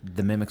 But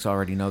the mimics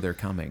already know they're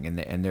coming,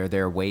 and they're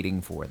there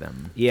waiting for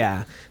them.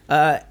 Yeah.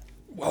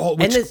 Well,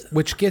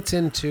 which gets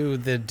into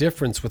the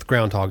difference with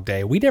Groundhog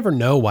Day. We never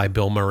know why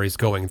Bill Murray's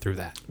going through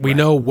that. We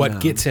know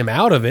what gets him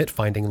out of it,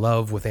 finding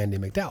love with Andy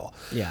McDowell.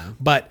 Yeah.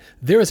 But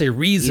there is a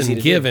reason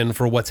given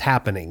for what's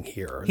happening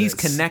here. He's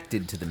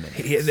connected to the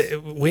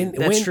mimics.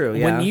 That's true,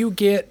 yeah. When you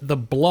get the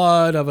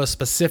blood of a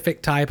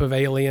specific type of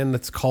alien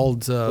that's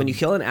called... when you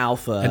kill an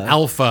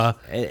alpha...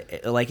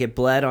 it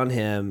bled on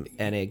him,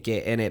 and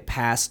it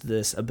passed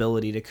this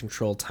ability to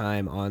control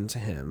time onto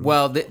him.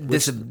 Well,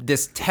 this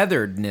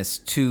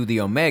tetheredness to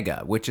the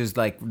Omega, which is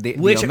like the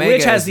which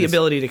Omega has the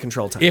ability to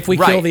control time. If we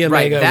kill the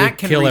Omega, that we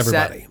can kill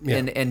reset everybody.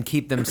 Yeah. and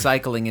keep them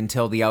cycling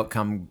until the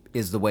outcome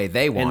is the way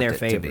they want their it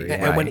favor, to be.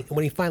 yeah. And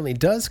when he finally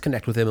does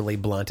connect with Emily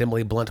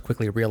Blunt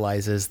quickly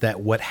realizes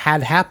that what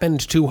had happened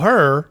to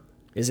her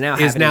is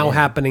now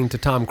happening to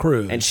Tom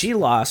Cruise. And she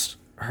lost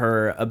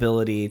her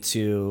ability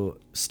to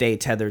stay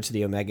tethered to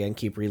the Omega and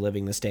keep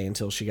reliving this day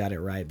until she got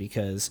it right,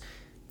 because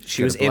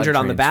she was injured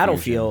on the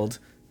battlefield,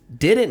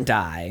 didn't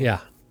die. Yeah.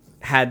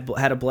 Had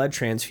a blood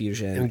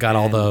transfusion and got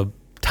all the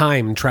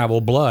time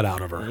travel blood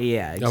out of her.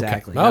 Yeah,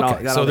 exactly.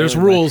 Okay. So there's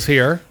rules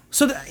here.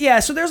 So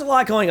there's a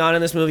lot going on in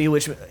this movie,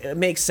 which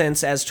makes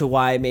sense as to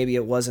why maybe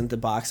it wasn't the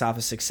box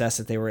office success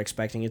that they were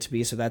expecting it to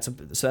be. So that's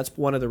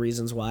one of the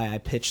reasons why I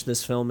pitched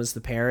this film as The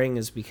Pairing,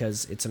 is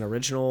because it's an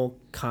original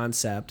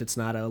concept. It's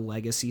not a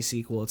legacy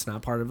sequel. It's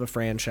not part of a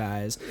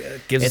franchise.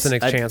 It gives us a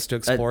chance to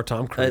explore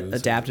Tom Cruise.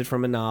 Adapted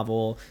from a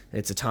novel.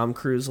 It's a Tom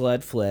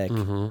Cruise-led flick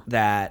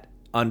that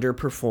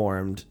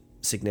underperformed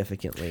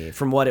significantly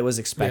from what it was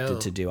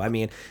expected to do. I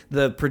mean,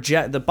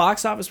 the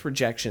box office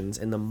projections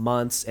in the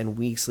months and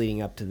weeks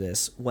leading up to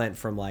this went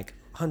from like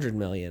 100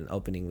 million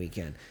opening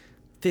weekend,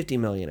 50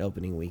 million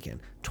opening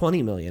weekend,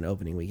 20 million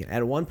opening weekend.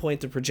 At one point,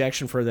 the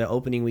projection for the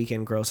opening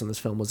weekend gross on this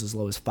film was as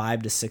low as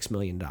 $5 to $6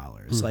 million.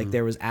 Like,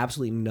 there was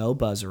absolutely no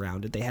buzz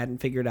around it. They hadn't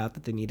figured out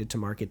that they needed to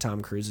market Tom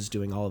Cruise as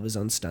doing all of his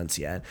own stunts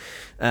yet.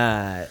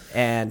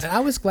 And I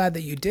was glad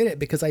that you did it,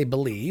 because I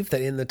believe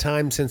that in the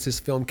time since this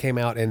film came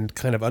out and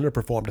kind of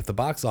underperformed at the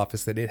box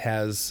office, that it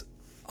has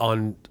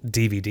on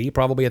DVD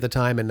probably at the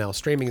time and now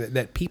streaming,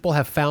 that people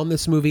have found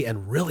this movie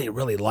and really,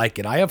 really like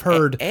it. I have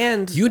heard,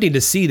 and you need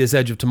to see this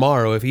Edge of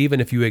Tomorrow, even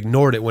if you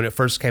ignored it when it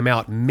first came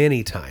out,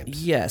 many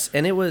times. Yes,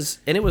 and it was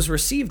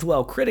received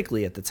well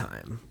critically at the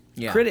time.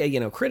 Yeah.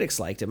 Critics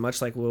liked it,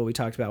 much like what we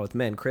talked about with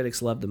Men.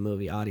 Critics loved the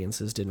movie.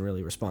 Audiences didn't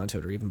really respond to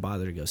it or even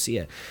bother to go see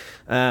it.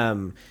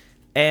 And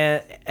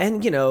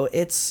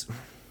it's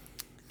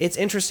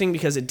interesting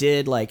because it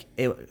did, like,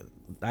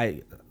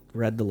 I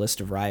read the list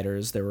of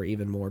writers. There were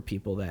even more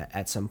people that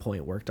at some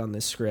point worked on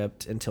this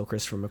script until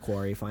Christopher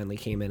McQuarrie finally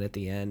came in at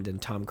the end and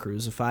Tom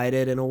Cruisified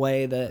it in a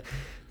way that,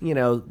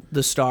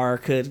 the star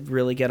could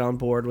really get on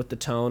board with the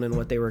tone and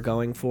what they were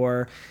going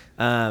for.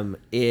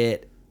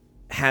 It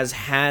has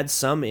had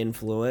some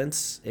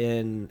influence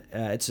in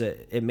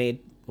it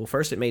made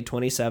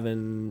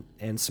 27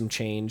 and some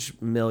change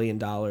 $1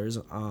 million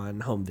on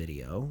home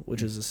video,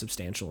 which is a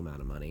substantial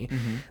amount of money.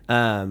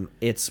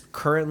 It's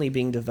currently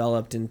being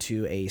developed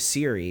into a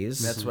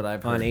series. That's what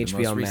I've heard on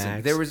HBO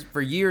Max. There was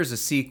for years a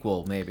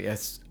sequel, maybe.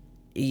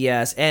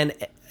 Yes, and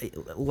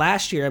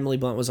last year Emily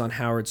Blunt was on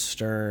Howard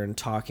Stern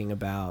talking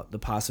about the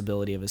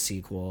possibility of a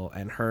sequel,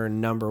 and her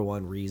number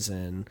one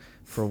reason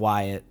for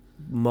why it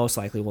most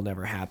likely will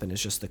never happen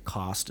is just the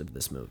cost of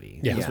this movie.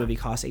 Yeah. This movie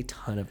costs a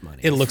ton of money.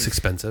 It looks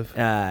expensive.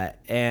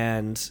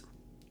 And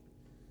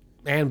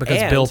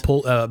because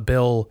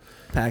Bill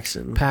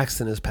Paxton.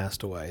 Paxton has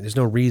passed away. There's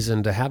no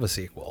reason to have a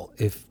sequel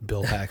if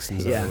Bill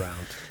Paxton's Yeah.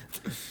 around.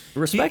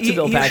 Respect to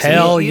Bill Paxton.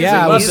 Hell He's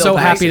yeah, a I was Bill so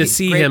happy Paxton. to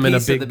see Great him in a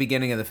piece at big. the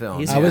beginning of the film.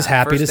 He's- I was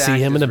happy to First see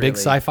act him in is a big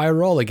really- sci-fi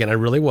role again. I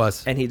really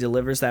was. And he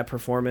delivers that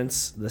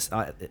performance.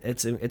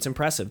 It's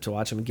impressive to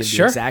watch him give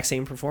Sure. the exact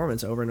same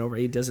performance over and over.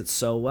 He does it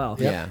so well.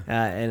 Yeah.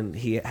 And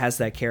he has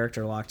that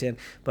character locked in.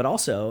 But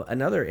also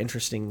another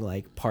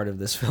interesting part of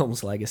this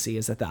film's legacy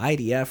is that the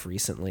IDF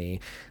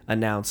recently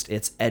announced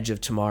its Edge of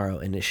Tomorrow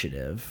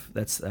initiative.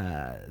 That's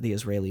the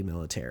Israeli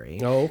military.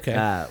 Oh,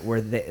 okay.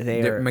 Where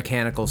they They're are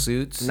mechanical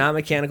suits. not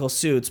mechanical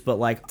suits, but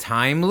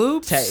Time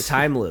loops?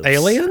 time loops.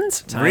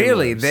 Aliens? Time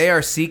Really? loops. They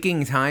are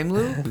seeking time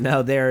loop?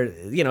 No, they're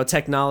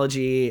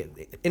technology,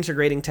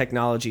 integrating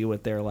technology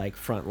with their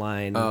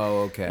frontline.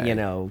 Oh, okay.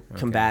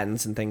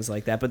 Combatants and things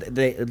like that. But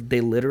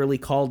they literally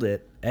called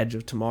it Edge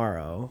of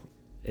Tomorrow.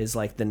 Is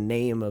the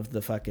name of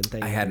the fucking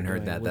thing. I that hadn't they're heard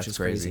doing, that. which That's is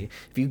crazy.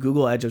 If you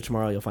Google Edge of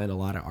Tomorrow, you'll find a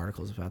lot of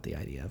articles about the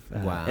IDF.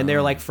 Wow. And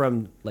they're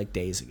from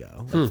days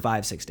ago,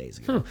 5-6 days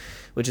ago,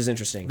 which is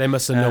interesting. They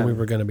must have known we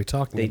were going to be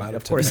talking about it.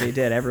 Of course today. they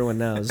did. Everyone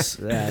knows.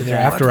 They're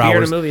after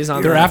hours. Movies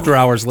on They're the- after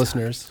hours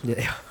listeners.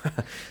 Yeah.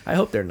 I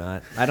hope they're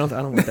not. I don't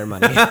want their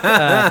money.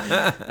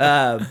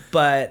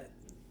 But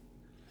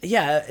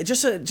yeah,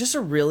 just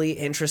a really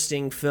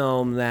interesting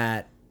film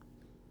that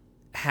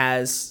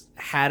has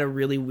had a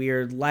really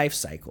weird life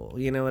cycle.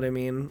 You know what I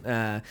mean?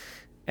 And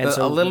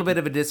A little bit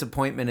of a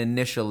disappointment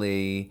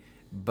initially,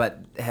 but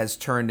has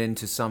turned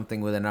into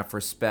something with enough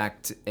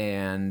respect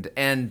and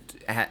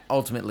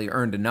ultimately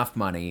earned enough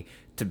money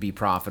to be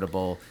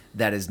profitable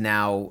that is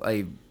now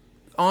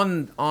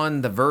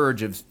on the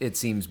verge of, it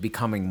seems,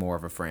 becoming more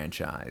of a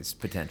franchise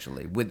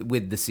potentially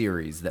with the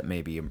series that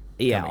may be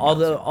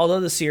although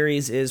the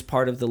series is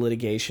part of the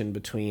litigation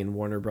between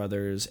Warner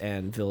Brothers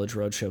and Village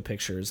Roadshow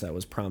Pictures that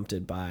was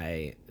prompted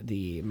by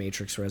the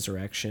Matrix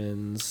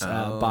Resurrections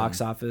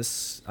box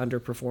office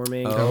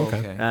underperforming. Oh,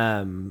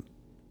 okay.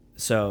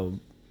 So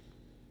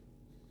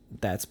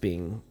that's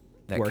being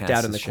That worked casts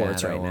out in a the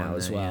courts shadow right now on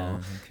as it, well.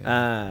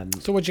 yeah,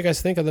 So what'd you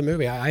guys think of the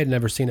movie? I had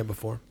never seen it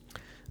before.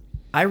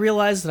 I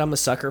realized that I'm a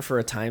sucker for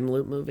a time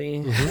loop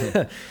movie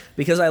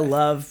because I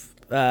love.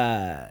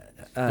 There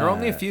are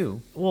only a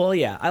few. Well,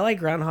 yeah, I like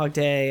Groundhog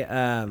Day.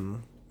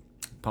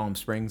 Palm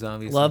Springs,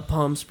 obviously. Love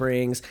Palm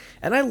Springs,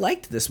 and I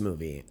liked this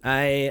movie.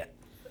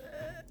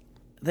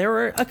 There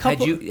were a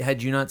couple.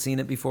 Had you not seen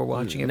it before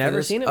watching it? Never for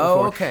this? seen it before.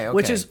 Oh, okay.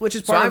 Which is So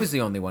part I of- was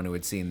the only one who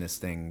had seen this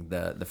thing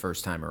the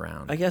first time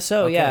around. I guess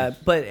so, Okay. yeah.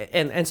 But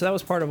and so that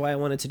was part of why I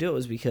wanted to do it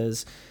was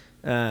because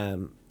I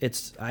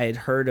had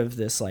heard of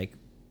this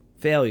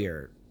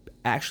failure.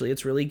 Actually,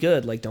 it's really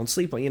good. Don't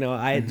sleep on.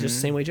 I had just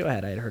the same way Joe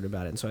had. I had heard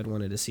about it, and so I'd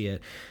wanted to see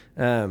it.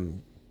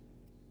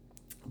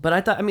 But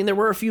I thought, there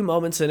were a few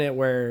moments in it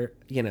where,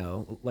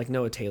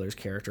 Noah Taylor's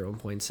character at one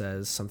point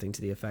says something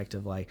to the effect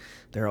of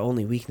their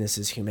only weakness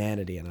is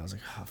humanity. And I was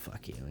like, oh,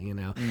 fuck you,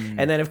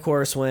 And then, of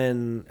course,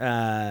 when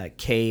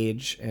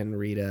Cage and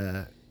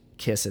Rita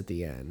kiss at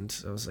the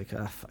end, I was like,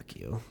 oh, fuck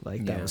you.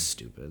 That was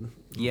stupid.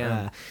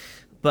 Yeah.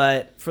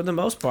 But for the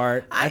most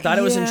part, I thought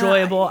it was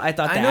enjoyable. I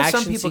thought the I know action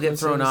some people get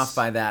thrown sequences- off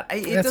by that.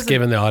 It That's doesn't-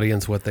 giving the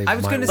audience what they I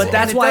was might gonna want. say, But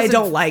that's and it why I doesn't-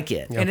 don't like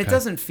it. And it Okay.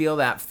 doesn't feel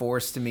that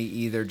forced to me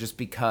either, just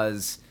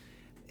because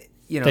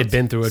They'd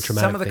been through a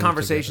traumatic some of the thing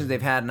conversations together.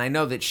 they've had, and I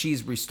know that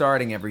she's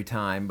restarting every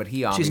time, but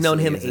he obviously She's known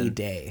him isn't. a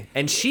day,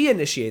 and she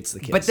initiates the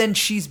kiss. But then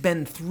she's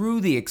been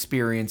through the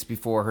experience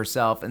before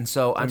herself, and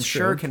so I'm That's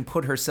sure true. can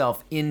put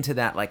herself into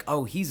that,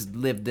 oh, he's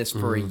lived this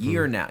for a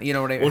year now. You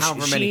know what I mean? Well,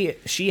 However many.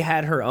 she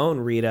had her own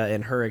Rita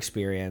in her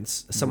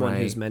experience. Someone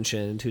who's Right.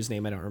 mentioned, whose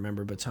name I don't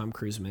remember, but Tom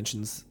Cruise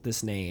mentions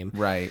this name.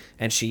 Right.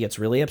 And she gets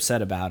really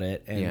upset about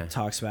it and Yeah.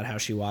 talks about how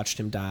she watched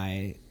him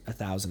die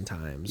 1,000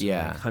 times, or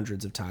Yeah.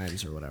 hundreds of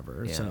times, or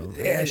whatever. Yeah. So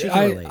yeah, she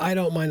can relate. I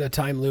don't mind a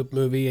time loop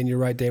movie, and you're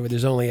right, David.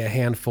 There's only a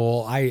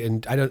handful.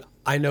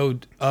 I know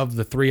of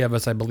the three of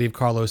us. I believe,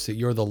 Carlos, that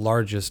you're the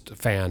largest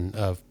fan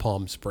of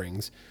Palm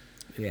Springs.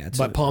 Yeah, it's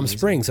But Palm amazing.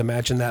 Springs,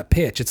 imagine that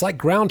pitch. It's like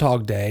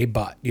Groundhog Day,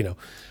 but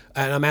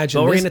and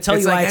imagine But we're this- going to tell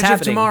It's you why like it's Edge of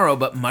happening. Tomorrow,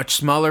 but much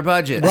smaller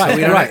budget. Right, So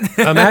we don't- right.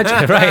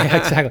 Imagine, right,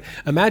 exactly.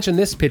 Imagine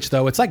this pitch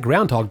though. It's like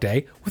Groundhog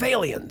Day with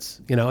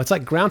aliens. It's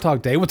like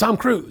Groundhog Day with Tom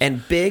Cruise.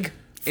 And big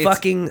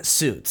fucking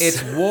suits.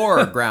 It's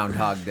War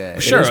Groundhog Day.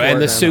 sure, is and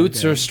the Groundhog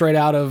suits Day. are straight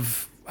out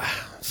of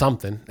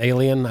something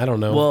alien. I don't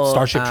know. Well,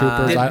 Starship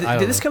Troopers. Did, I don't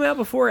did this know. come out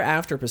before or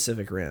after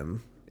Pacific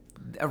Rim?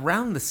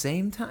 Around the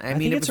same time. I mean,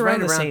 think it it's was around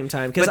right the around same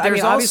time, 'cause, but I mean,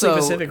 there's obviously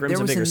also- Pacific Rim's there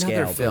a was bigger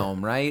another scale, but-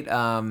 film, right?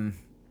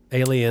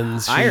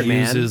 Aliens. She Iron Man.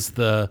 uses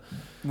the.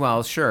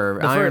 Well, sure.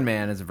 The Iron fir-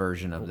 Man is a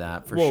version of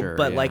that for well, sure.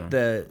 but yeah.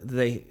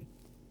 the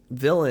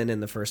villain in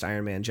the first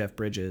Iron Man, Jeff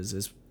Bridges,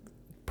 is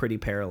pretty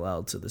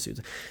parallel to the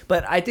suits.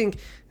 But I think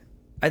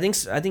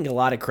a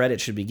lot of credit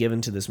should be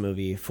given to this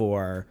movie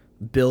for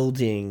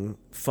building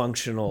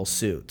functional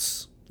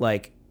suits.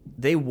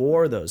 they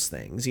wore those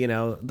things, you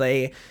know.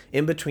 They,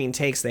 in between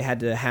takes, they had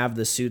to have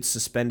the suits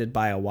suspended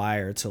by a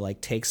wire to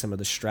like take some of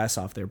the stress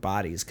off their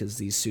bodies because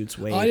these suits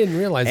weigh. Oh, I didn't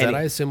realize that.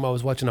 I assumed I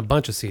was watching a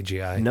bunch of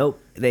CGI.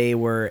 Nope, they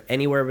were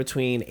anywhere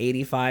between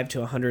 85 to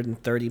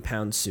 130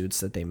 pound suits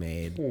that they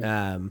made.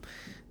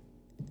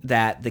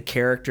 That the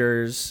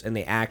characters and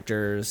the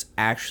actors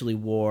actually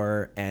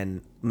wore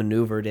and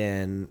maneuvered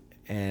in,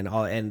 and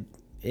all. And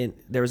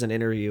there was an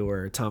interview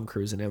where Tom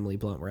Cruise and Emily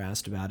Blunt were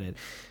asked about it,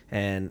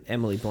 and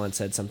Emily Blunt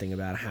said something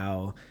about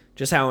how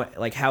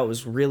it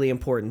was really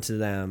important to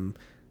them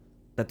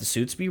that the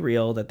suits be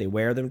real, that they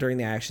wear them during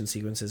the action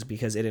sequences,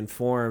 because it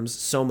informs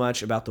so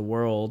much about the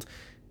world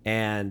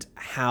and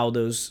how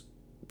those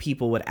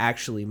people would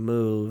actually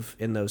move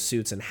in those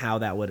suits and how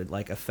that would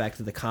like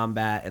affect the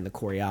combat and the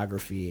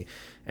choreography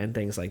and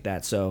things like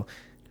that. So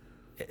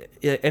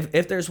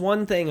if there's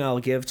one thing I'll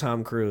give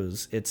Tom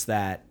Cruise, it's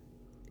that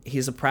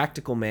he's a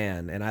practical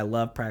man, and I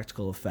love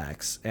practical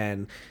effects.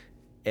 And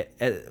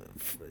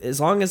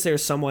as long as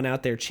there's someone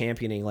out there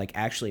championing like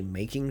actually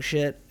making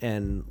shit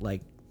and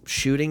like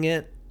shooting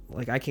it,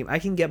 like I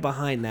can get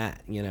behind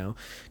that, you know,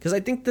 because I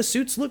think the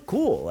suits look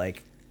cool.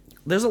 Like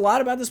there's a lot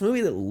about this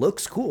movie that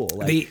looks cool.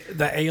 Like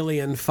the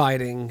alien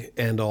fighting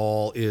and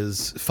all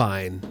is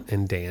fine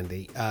and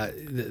dandy.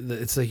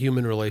 It's a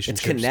human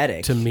relationship. It's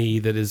kinetic to me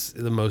that is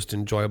the most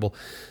enjoyable.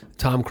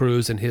 Tom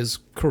Cruise and his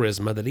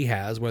charisma that he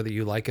has, whether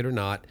you like it or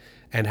not,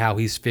 and how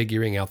he's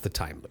figuring out the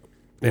time loop.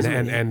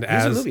 And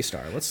he's a movie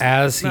star. Let's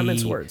not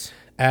mince words.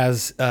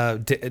 As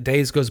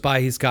days goes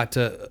by, he's got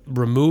to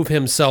remove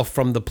himself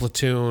from the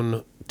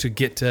platoon to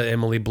get to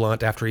Emily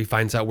Blunt after he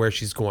finds out where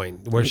she's going,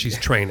 where she's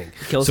training.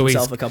 Kills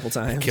himself a couple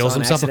times. Kills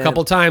himself a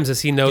couple times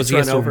as he knows he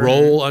has to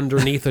roll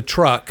underneath a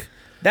truck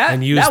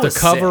and use the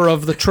cover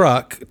of the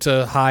truck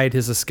to hide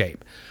his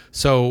escape.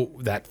 So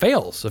that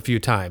fails a few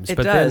times.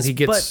 Then he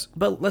gets.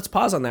 But let's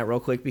pause on that real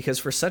quick, because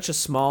for such a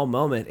small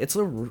moment, it's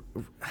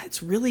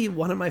really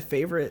one of my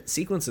favorite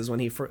sequences when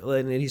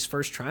he's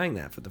first trying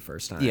that for the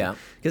first time. Yeah,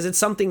 because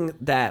it's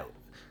a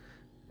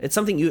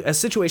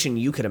situation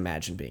you could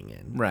imagine being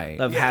in, right?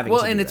 Of having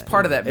and it's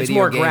part of that video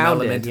more game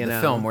grounded, element of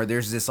the film where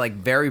there's this like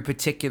very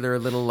particular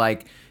little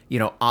like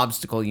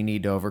obstacle you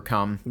need to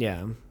overcome.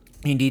 Yeah.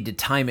 You need to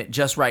time it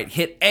just right.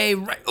 Hit A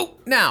right. Oh,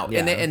 now.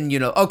 Yeah. And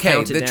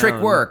okay, the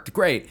trick worked.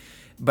 Great.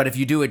 But if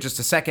you do it just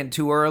a second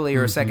too early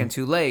or a second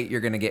too late, you're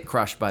going to get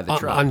crushed by the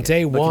truck. On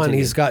day one,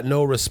 he's got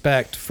no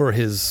respect for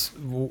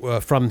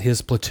from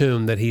his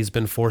platoon that he's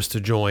been forced to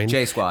join.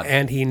 J Squad.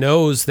 And he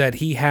knows that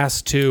he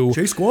has to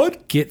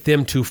get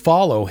them to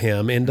follow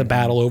him into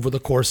battle over the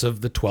course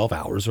of the 12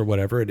 hours or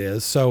whatever it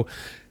is. So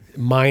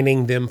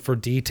mining them for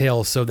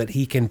details so that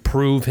he can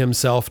prove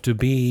himself to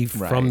be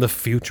from the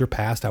future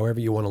past, however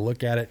you want to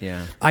look at it.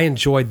 Yeah. I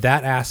enjoyed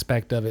that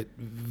aspect of it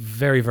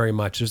very, very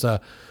much. There's a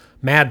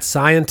mad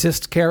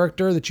scientist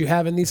character that you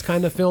have in these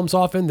kind of films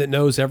often that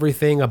knows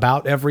everything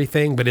about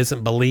everything but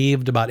isn't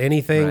believed about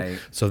anything. Right.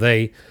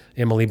 So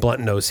Emily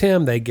Blunt knows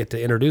him. They get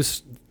to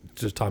introduce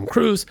to Tom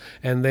Cruise,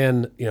 and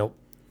then,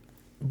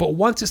 but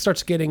once it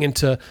starts getting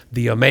into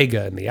the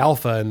Omega and the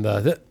Alpha and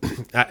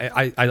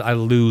I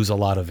lose a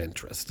lot of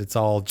interest. It's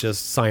all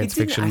just science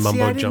fiction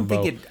mumbo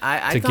jumbo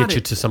to get you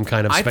to some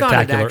kind of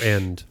spectacular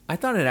end. I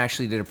thought it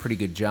actually did a pretty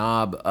good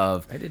job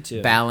of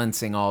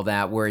balancing all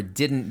that, where it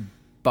didn't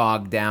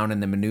bog down in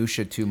the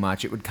minutia too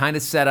much. It would kind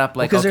of set up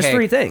like, because there's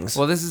three things.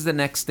 Well, this is the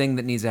next thing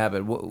that needs to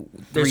happen.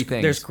 Three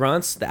things. There's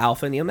grunts, the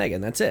Alpha, and the Omega,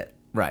 and that's it.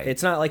 Right.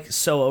 It's not like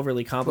so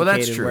overly complicated. Well,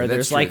 that's true. Where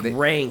there's like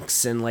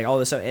ranks and like all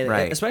this stuff, and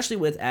especially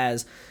with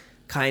as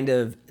kind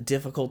of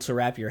difficult to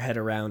wrap your head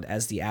around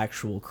as the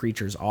actual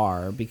creatures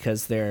are,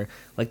 because they're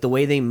like the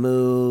way they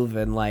move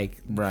and like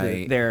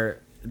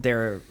their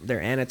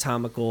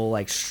anatomical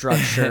like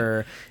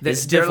structure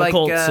is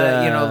difficult like,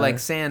 to like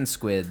sand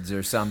squids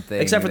or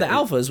something, except for the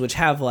alphas, which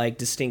have like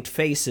distinct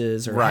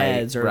faces or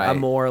heads or a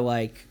more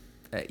like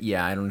I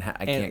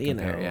can't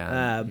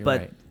compare.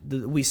 But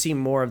we see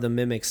more of the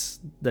mimics,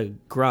 the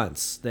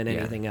grunts, than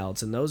anything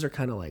else, and those are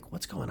kind of like,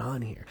 what's going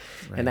on here?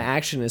 And the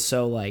action is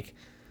so like,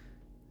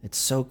 it's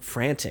so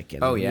frantic,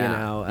 and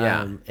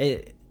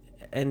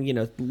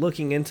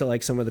looking into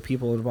like some of the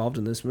people involved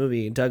in this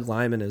movie, Doug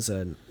Liman is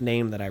a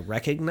name that I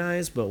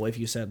recognize, but if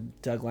you said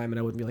Doug Liman,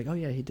 I wouldn't be like, oh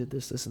yeah, he did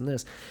this, this, and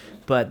this.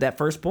 But that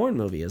Firstborn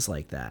movie is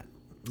like that,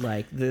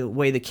 like the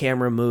way the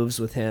camera moves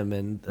with him,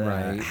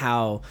 and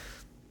how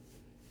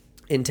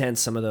intense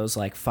some of those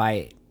like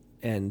fight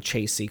and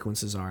chase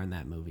sequences are in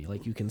that movie.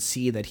 Like you can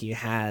see that he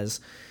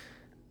has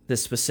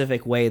this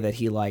specific way that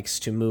he likes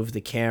to move the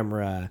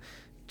camera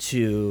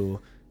to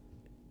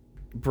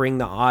bring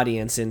the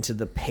audience into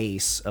the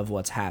pace of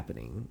what's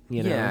happening.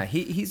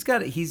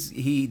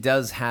 He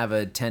does have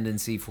a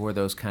tendency for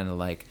those kind of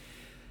like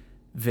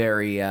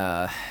very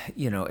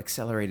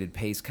accelerated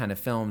pace kind of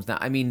films. Now,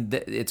 I mean,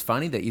 it's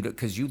funny that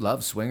because you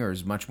love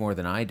Swingers much more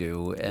than I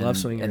do. And, love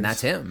Swingers, and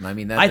that's him. I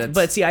mean,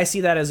 but see, I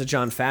see that as a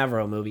Jon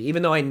Favreau movie,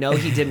 even though I know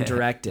he didn't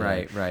direct it.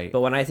 Right. But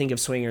when I think of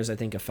Swingers, I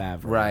think of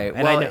Favreau. Right.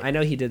 And I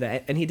know he did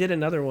that, and he did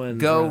another one.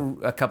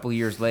 A couple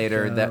years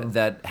later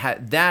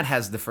that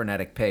has the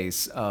frenetic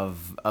pace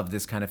of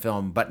this kind of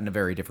film, but in a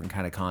very different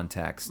kind of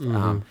context.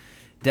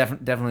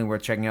 Definitely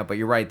worth checking out. But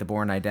you're right, The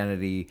Bourne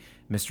Identity,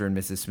 Mr. and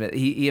Mrs. Smith.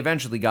 He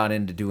eventually got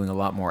into doing a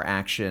lot more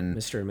action.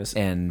 Mr.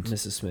 and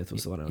Mrs. Smith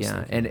was the one I was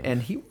thinking of.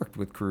 And he worked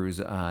with Cruise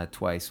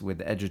twice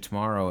with Edge of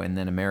Tomorrow and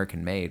then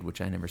American Made,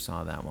 which I never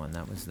saw that one.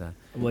 That was the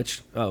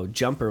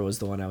Jumper was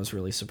the one I was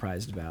really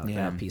surprised about.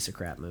 Yeah. That piece of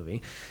crap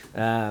movie.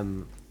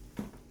 Well,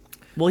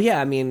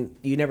 yeah, I mean,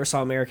 you never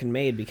saw American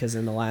Made because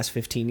in the last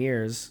 15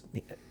 years,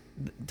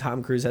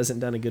 Tom Cruise hasn't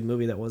done a good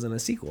movie that wasn't a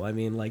sequel. I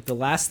mean, like the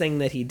last thing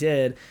that he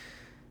did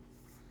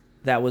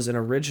that was an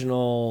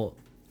original,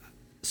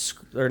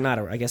 or not,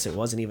 I guess it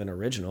wasn't even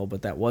original,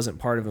 but that wasn't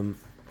part of a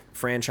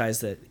franchise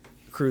that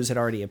Cruise had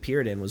already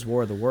appeared in, was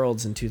War of the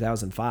Worlds in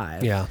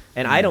 2005. Yeah.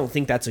 And I don't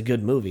think that's a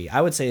good movie.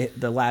 I would say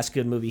the last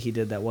good movie he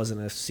did that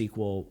wasn't a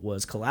sequel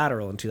was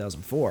Collateral in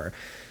 2004.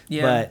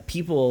 Yeah. But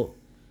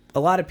a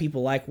lot of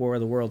people like War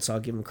of the Worlds, so I'll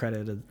give them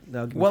credit.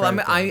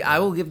 I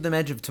will give them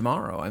Edge of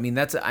Tomorrow. I mean,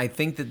 I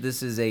think that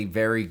this is a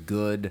very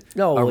good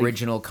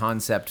original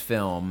concept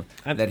film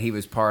that he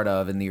was part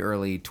of in the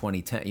early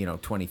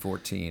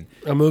 2014.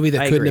 A movie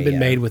that couldn't have been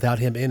made without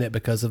him in it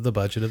because of the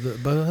budget of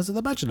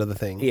the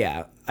thing.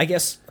 Yeah, I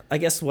guess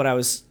what I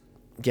was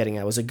getting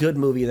at was a good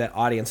movie that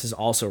audiences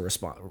also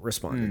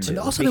responded to. And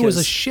also there was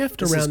a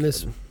shift around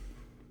this.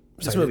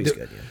 This movie's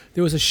good. Yeah.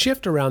 There was a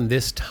shift around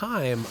this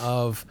time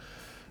of,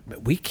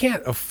 we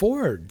can't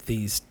afford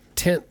these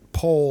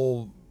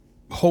hopeful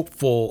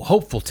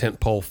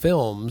tentpole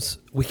films.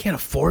 We can't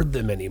afford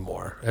them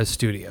anymore as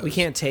studios. We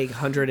can't take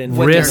 $150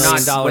 million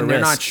risks when they're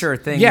not sure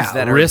things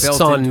that are risks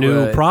built on into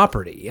new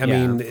property. I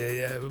mean,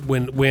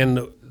 when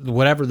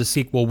whatever the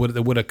sequel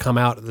would have come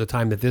out at the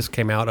time that this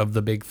came out of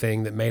the big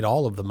thing that made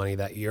all of the money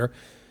that year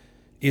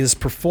is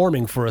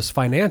performing for us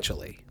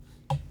financially.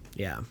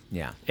 Yeah.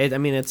 Yeah.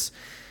 It's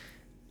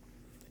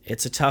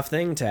a tough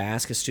thing to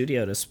ask a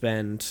studio to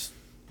spend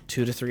 $200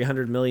 to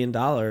 $300 million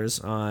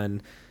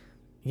on,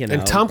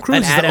 and Tom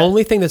Cruise is the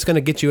only thing that's going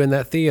to get you in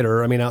that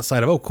theater. I mean,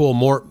 outside of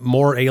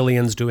more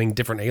aliens doing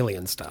different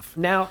alien stuff.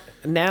 Now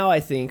I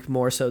think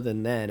more so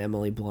than then,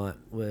 Emily Blunt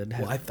would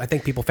have. Well, I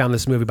think people found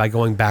this movie by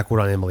going backward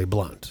on Emily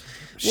Blunt.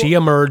 She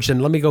emerged,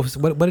 and let me go.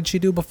 What did she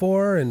do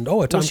before? And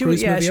a Tom Cruise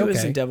movie. Yeah, she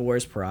was in Devil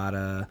Wears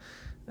Prada,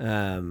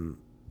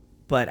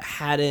 but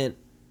hadn't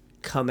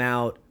come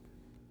out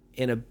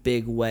in a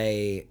big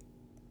way,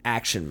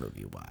 action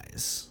movie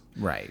wise.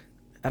 Right.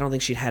 I don't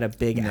think she'd had a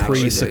big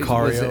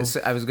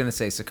Sicario. I was going to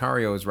say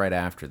Sicario was right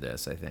after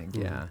this. I think,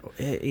 yeah.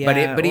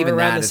 But even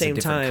around that the same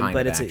time.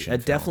 But it's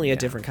definitely a film,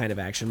 different kind of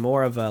action,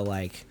 more of a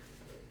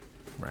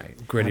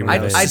gritty. I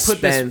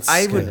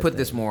would put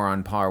this more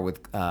on par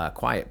with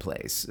Quiet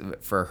Place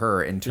for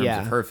her in terms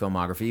of her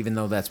filmography, even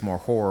though that's more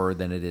horror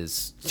than it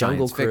is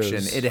Jungle science fiction.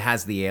 Cruise. It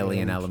has the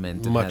alien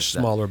element. Much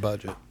smaller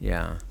budget.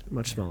 Yeah.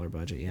 Much smaller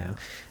budget, yeah.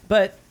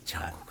 But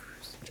Jungle Cruise.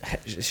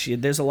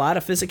 There's a lot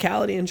of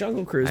physicality in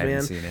Jungle Cruise, man. I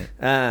haven't seen it.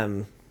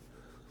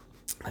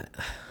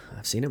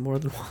 I've seen it more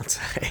than once.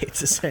 I hate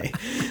to say.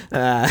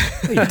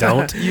 You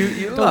don't.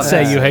 You don't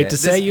say you hate to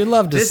say. You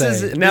love to say.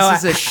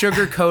 This is a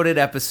sugar-coated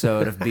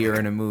episode of Beer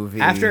in a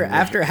Movie.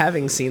 After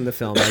having seen the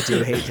film, I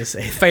do hate to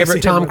say.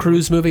 Favorite Tom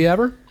Cruise movie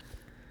ever?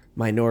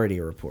 Minority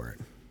Report.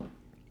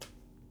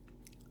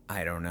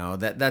 I don't know.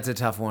 That's a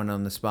tough one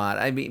on the spot.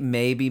 I mean,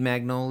 maybe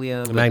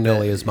Magnolia.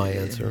 Magnolia is my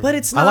answer. But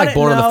it's not. I like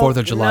Born on the 4th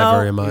of July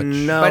very much.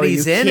 No, but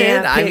he's in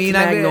it. I mean,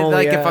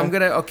 like if I'm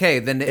gonna,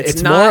 then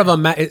it's more of a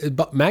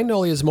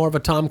Magnolia is more of a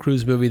Tom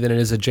Cruise movie than it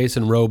is a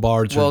Jason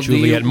Robards or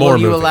Juliette Moore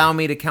movie. Will you allow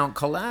me to count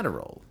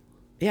Collateral?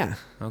 Yeah.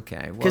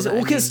 Okay.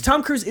 Because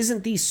Tom Cruise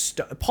isn't the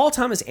star. Paul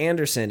Thomas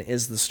Anderson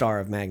is the star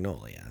of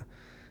Magnolia.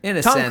 In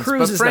a Tom sense,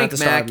 Cruise but is Frank not the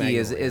star of Mackey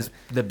Magnolia. is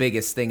the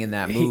biggest thing in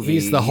that movie.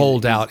 He's the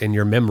holdout in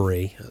your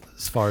memory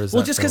as far as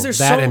just because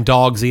there's and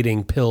dogs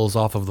eating pills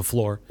off of the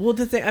floor. Well,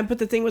 the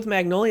thing with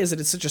Magnolia is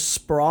that it's such a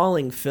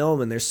sprawling film,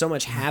 and there's so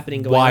much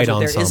happening going on.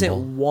 There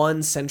isn't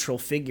one central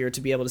figure to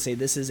be able to say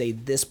this is a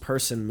this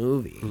person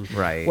movie,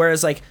 right?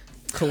 Whereas like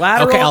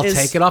Collateral. Okay, I'll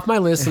take it off my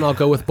list, and I'll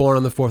go with Born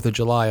on the 4th of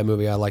July, a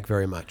movie I like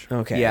very much.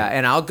 Okay, yeah,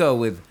 and I'll go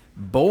with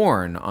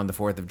Born on the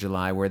 4th of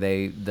July, where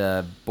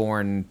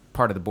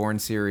part of the Born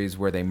series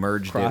where they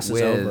merged Crosses it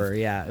with over.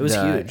 Yeah, it was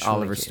huge.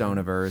 Oliver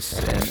Stoneverse,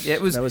 and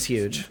that was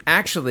huge.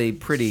 Actually,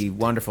 pretty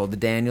wonderful. The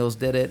Daniels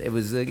did it. It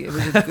was a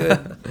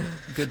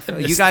good film.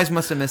 You guys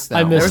must have missed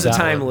that. There was a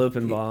time loop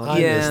involved. I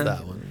missed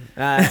that one.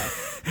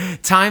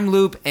 Time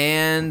loop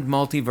and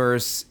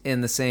multiverse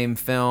in the same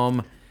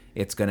film.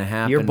 It's going to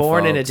happen. You're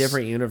born in a folks.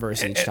 different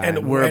universe each time.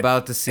 And we're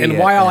about to see and it.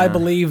 And while I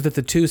believe that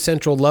the two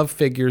central love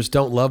figures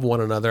don't love one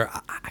another,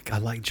 I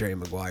like Jerry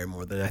Maguire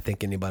more than I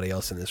think anybody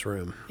else in this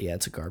room. Yeah,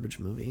 it's a garbage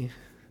movie.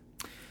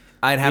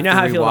 I'd have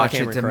how I to feel about rewatch it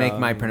Cameron to make Crowe.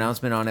 my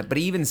pronouncement on it. But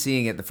even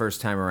seeing it the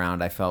first time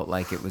around, I felt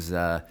like it was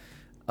a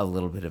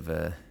little bit of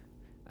a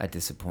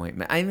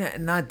disappointment.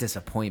 Not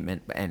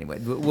disappointment, but anyway,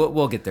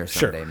 we'll get there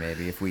someday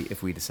maybe if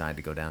we decide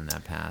to go down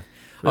that path.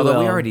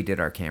 Although we already did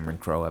our Cameron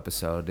Crowe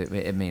episode,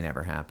 it may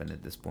never happen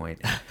at this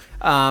point.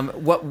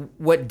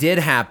 What did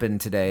happen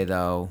today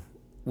though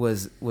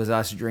was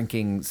us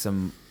drinking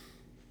some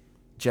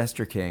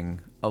Jester King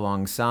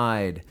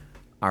alongside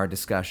our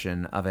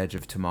discussion of Edge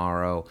of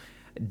Tomorrow,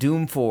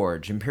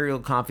 Doomforge Imperial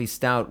Coffee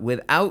Stout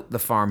without the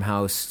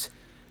farmhouse,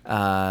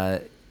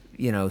 sort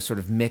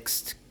of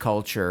mixed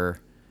culture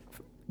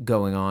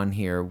going on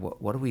here.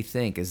 What do we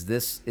think? Is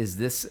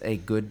this a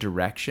good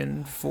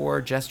direction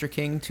for Jester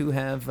King to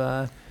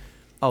have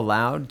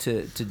allowed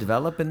to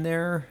develop in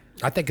there?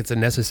 I think it's a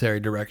necessary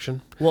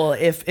direction. Well,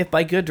 if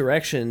by good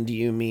direction do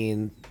you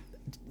mean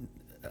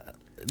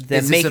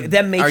them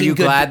making Are you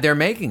good, glad they're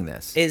making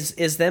this?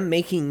 Is them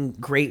making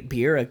great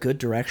beer a good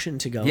direction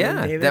to go?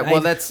 Yeah, in,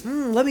 that's.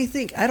 Let me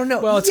think. I don't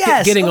know. Well, it's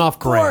yes, getting of off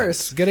brand.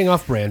 course. Getting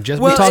off brand.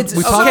 Just Well, we talked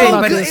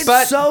about good. this.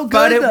 It's so good,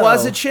 but it though.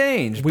 was a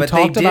change. We But they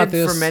talked about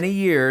did this. for many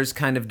years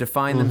kind of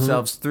define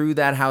themselves through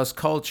that house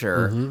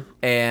culture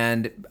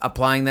and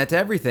applying that to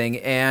everything.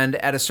 And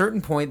at a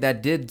certain point,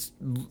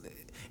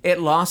 it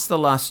lost the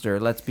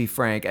luster. Let's be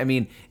frank. I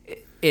mean,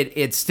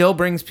 it still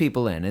brings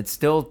people in. It's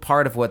still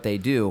part of what they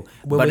do,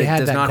 but it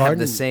does not have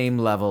the same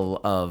level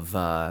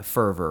of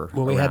fervor.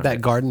 When we had that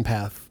garden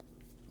path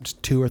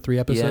just 2 or 3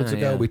 episodes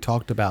ago, yeah. we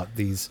talked about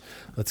these.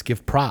 Let's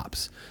give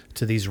props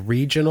to these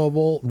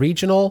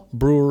regional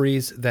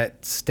breweries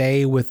that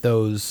stay with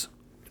those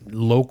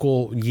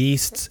local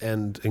yeasts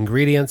and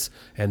ingredients.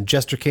 And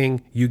Jester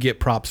King, you get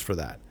props for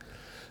that.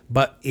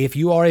 But if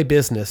you are a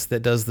business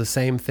that does the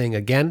same thing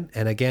again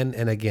and again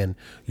and again,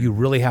 you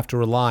really have to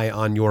rely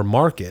on your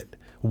market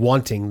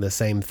wanting the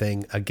same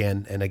thing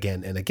again and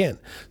again and again.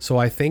 So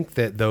I think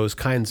that those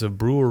kinds of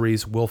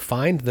breweries will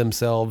find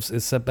themselves,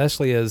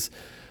 especially as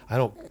I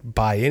don't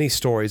buy any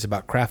stories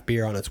about craft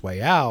beer on its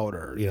way out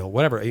or,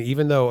 whatever,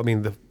 even though, I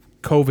mean, the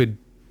COVID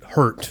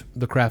hurt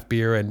the craft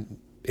beer and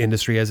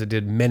industry as it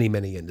did many,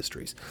 many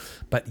industries.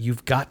 But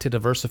you've got to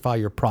diversify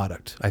your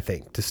product, I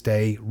think, to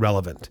stay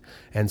relevant.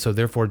 And so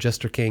therefore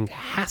Jester King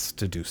has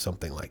to do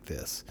something like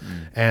this.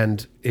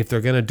 And if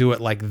they're going to do it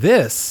like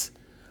this,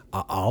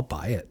 I'll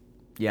buy it.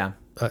 Yeah.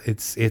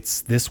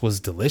 This was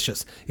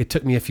delicious. It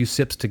took me a few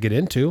sips to get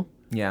into.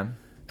 Yeah.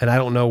 And I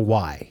don't know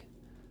why.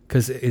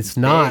 Because it's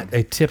not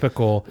a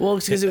typical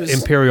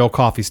Imperial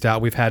Coffee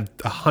Stout. We've had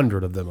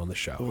 100 of them on the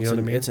show. You know what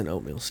I mean? It's an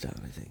oatmeal stout,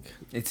 I think.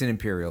 It's an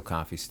Imperial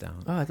Coffee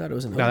Stout. Oh, I thought it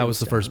was an No, oatmeal that was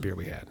the stout. first beer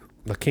we had.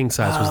 The king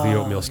size was the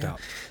oatmeal stout.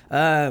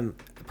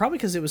 Probably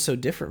because it was so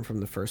different from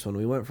the first one.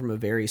 We went from a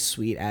very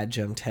sweet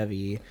adjunct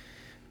heavy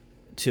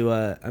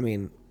to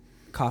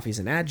coffee's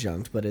an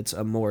adjunct, but it's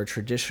a more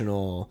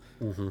traditional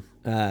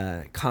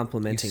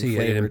complementing You see it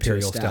flavor in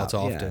Imperial to a stout. stouts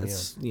often,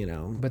 It's,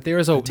 But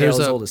there's tale as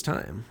old as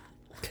time.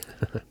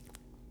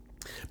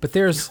 But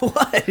there's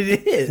What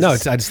it is? no. I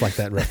just like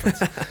that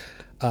reference.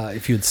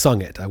 If you had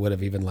sung it, I would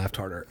have even laughed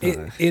harder.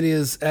 It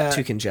is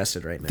too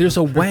congested right now. There's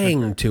a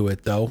wang to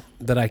it though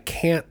that I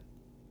can't.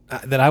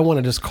 That I want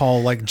to just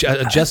call like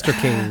a Jester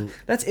King.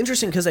 That's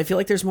interesting because I feel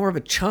like there's more of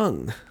a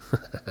chung.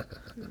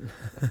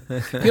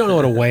 If you don't know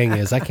what a wang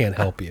is, I can't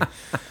help you.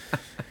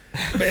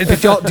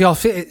 But do y'all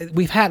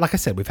we've had, like I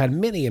said, we've had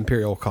many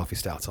Imperial Coffee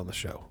Stouts on the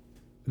show.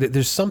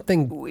 There's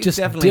something We've just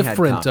definitely had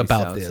different coffee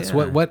about stouts, this.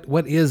 yeah.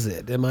 What is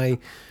it? Am I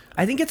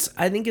I think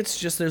it's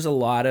just there's a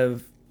lot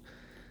of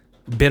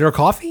bitter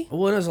coffee?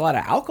 there's a lot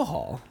of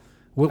alcohol.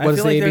 What I is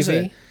feel the like there's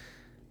ABV?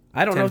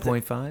 I don't know.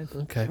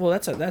 10.5. Okay. Well,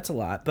 that's a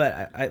lot,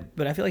 but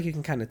I feel like you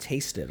can kind of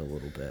taste it a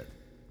little bit.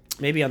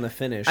 Maybe on the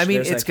finish. I mean,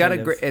 there's it's that got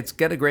kind of- it's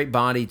got a great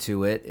body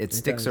to it. It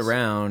sticks does.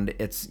 around.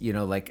 It's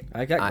like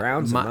I got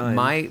grounds in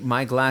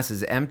my glass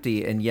is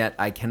empty, and yet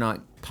I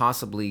cannot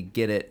possibly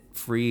get it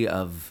free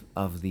of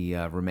the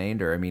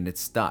remainder. I mean,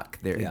 it's stuck.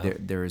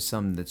 There is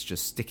some that's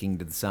just sticking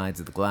to the sides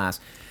of the glass.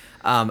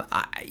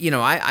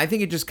 I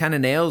think it just kind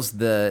of nails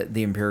the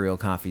Imperial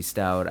Coffee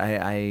Stout.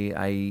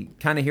 I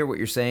kind of hear what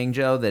you're saying,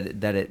 Joe.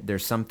 That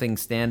there's something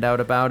standout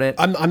about it.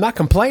 I'm not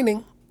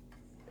complaining.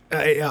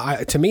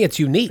 To me, it's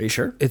unique. Are you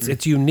sure?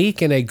 It's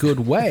unique in a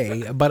good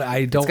way, but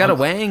I don't. It's got a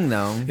wang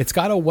though. It's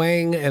got a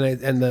wang,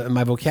 and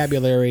my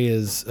vocabulary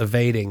is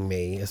evading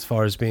me as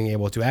far as being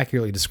able to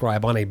accurately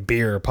describe on a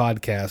beer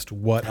podcast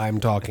what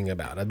I'm talking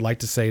about. I'd like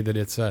to say that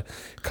it's a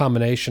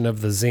combination of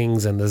the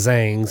zings and the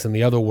zangs and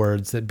the other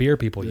words that beer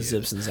people use.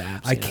 zips and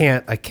zaps. I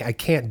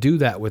can't do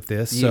that with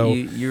this. So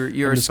You're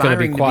I'm just gonna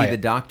aspiring to be quiet. the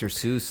Dr.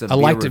 Seuss of I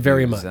beer liked it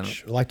very reviews.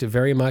 much. I liked it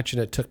very much,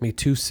 and it took me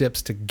 2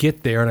 sips to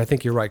get there. And I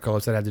think you're right,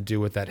 Carlos. That had to do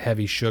with that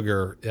heavy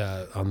sugar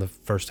on the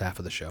first half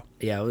of the show.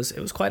 Yeah, it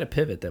was quite a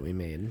pivot that we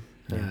made.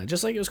 Yeah,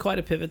 just like it was quite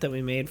a pivot that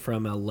we made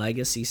from a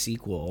legacy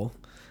sequel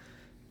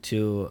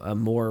to a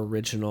more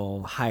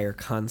original, higher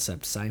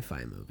concept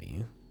sci-fi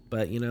movie.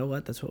 But you know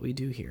what? That's what we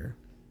do here.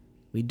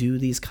 We do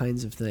these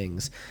kinds of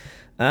things.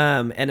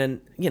 And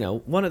then,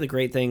 one of the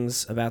great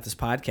things about this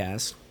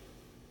podcast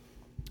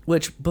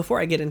which before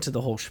I get into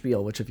the whole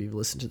spiel, which if you've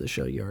listened to the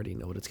show, you already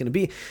know what it's going to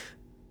be.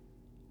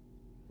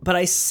 But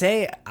I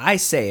say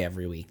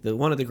every week that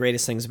one of the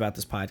greatest things about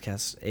this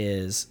podcast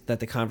is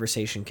that the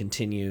conversation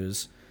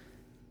continues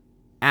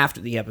after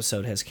the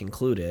episode has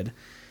concluded.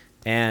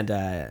 And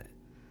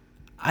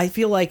I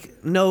feel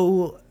like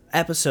no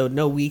episode,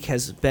 no week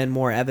has been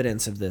more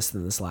evidence of this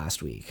than this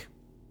last week.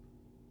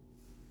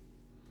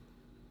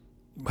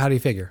 How do you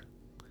figure?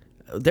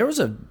 There was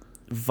a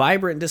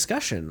vibrant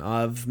discussion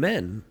of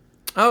men.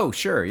 Oh,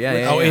 sure.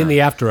 Yeah. In the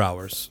after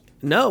hours.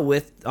 No,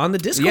 on the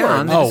Discord. Yeah,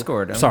 on the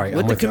Discord. Sorry.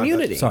 With the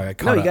community. Sorry,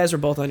 No, you guys are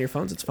both on your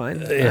phones. It's fine.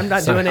 I'm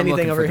not sorry. doing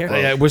anything over here.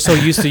 Yeah, we're so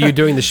used to you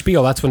doing the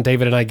spiel. That's when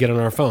David and I get on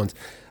our phones.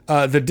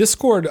 The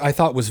Discord, I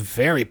thought, was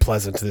very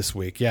pleasant this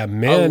week. Yeah,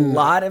 men. A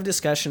lot of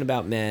discussion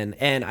about men,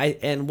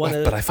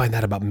 But I find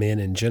that about men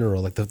in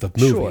general, like the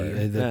movie. Sure,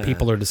 The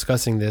people are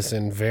discussing this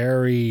in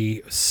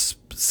very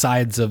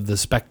sides of the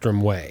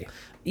spectrum way.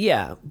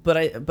 Yeah, but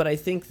I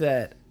think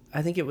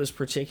it was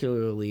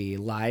particularly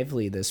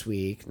lively this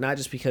week, not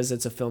just because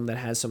it's a film that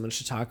has so much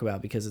to talk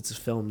about, because it's a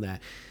film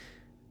that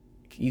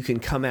you can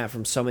come at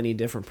from so many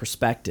different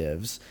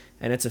perspectives,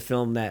 and it's a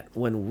film that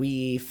when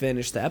we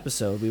finished the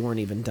episode, we weren't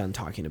even done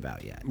talking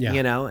about yet. Yeah.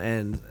 You know,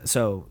 and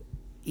so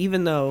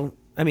even though,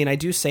 I mean, I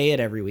do say it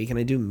every week and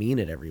I do mean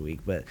it every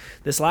week, but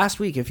this last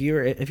week, if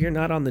you're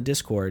not on the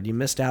Discord, you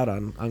missed out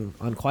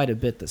on quite a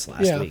bit this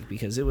last week,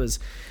 because there was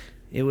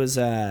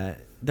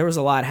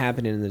a lot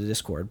happening in the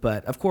Discord.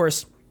 But of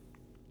course,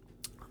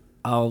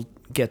 I'll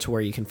get to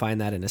where you can find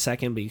that in a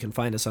second, but you can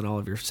find us on all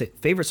of your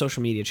favorite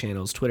social media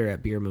channels: Twitter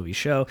at Beer and Movie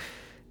Show,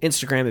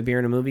 Instagram at Beer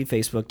and a Movie,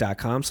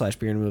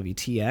 Facebook.com/Beer and a Movie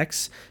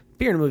TX,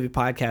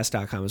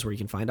 beerandmoviepodcast.com is where you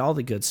can find all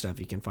the good stuff.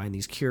 You can find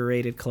these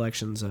curated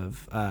collections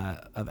of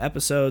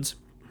episodes.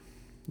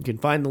 You can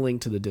find the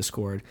link to the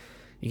Discord.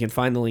 You can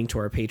find the link to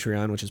our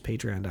Patreon, which is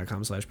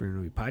patreon.com/Beer and a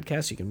Movie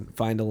Podcast. You can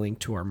find a link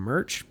to our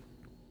merch,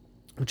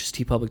 which is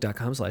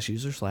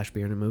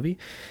tpublic.com/user/Beer and a Movie.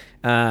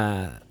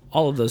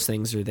 All of those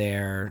things are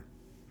there.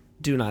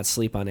 Do not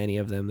sleep on any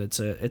of them.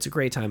 It's a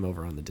great time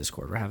over on the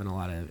Discord. We're having a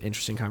lot of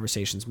interesting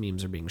conversations.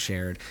 Memes are being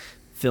shared.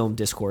 Film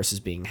discourse is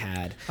being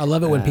had. I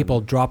love it when people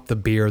drop the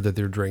beer that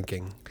they're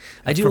drinking.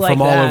 I do like from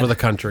that. all over the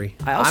country.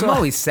 I'm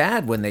always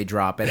sad when they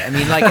drop it. I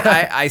mean, like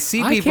I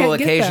see people can't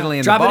get occasionally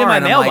in Drop the it bar, in my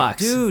and I'm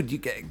mailbox. like, dude, you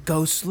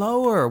go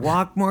slower,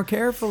 walk more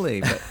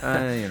carefully. But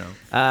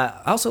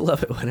I also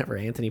love it whenever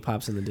Anthony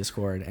pops in the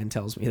Discord and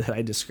tells me that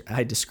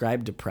I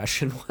describe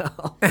depression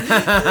well.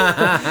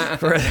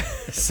 For a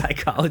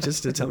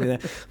psychologist to tell me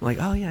that, I'm like,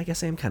 oh yeah, I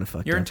guess I am kind of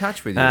fucked you're up. in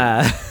touch with you.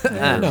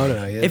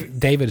 No.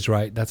 David's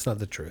right. That's not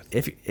the truth.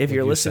 If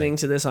you're listening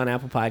to this on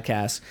Apple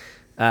Podcasts,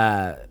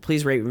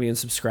 please rate, review, and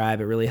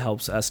subscribe. It really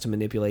helps us to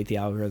manipulate the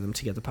algorithm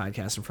to get the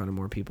podcast in front of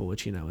more people,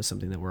 which, you know, is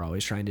something that we're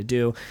always trying to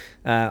do.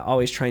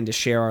 Always trying to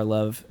share our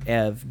love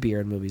of beer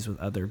and movies with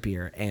other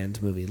beer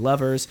and movie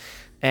lovers.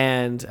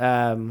 And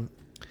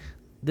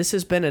this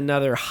has been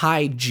another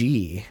high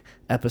G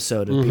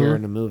episode of Beer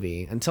and a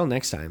Movie. Until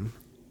next time.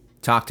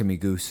 Talk to me,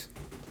 Goose.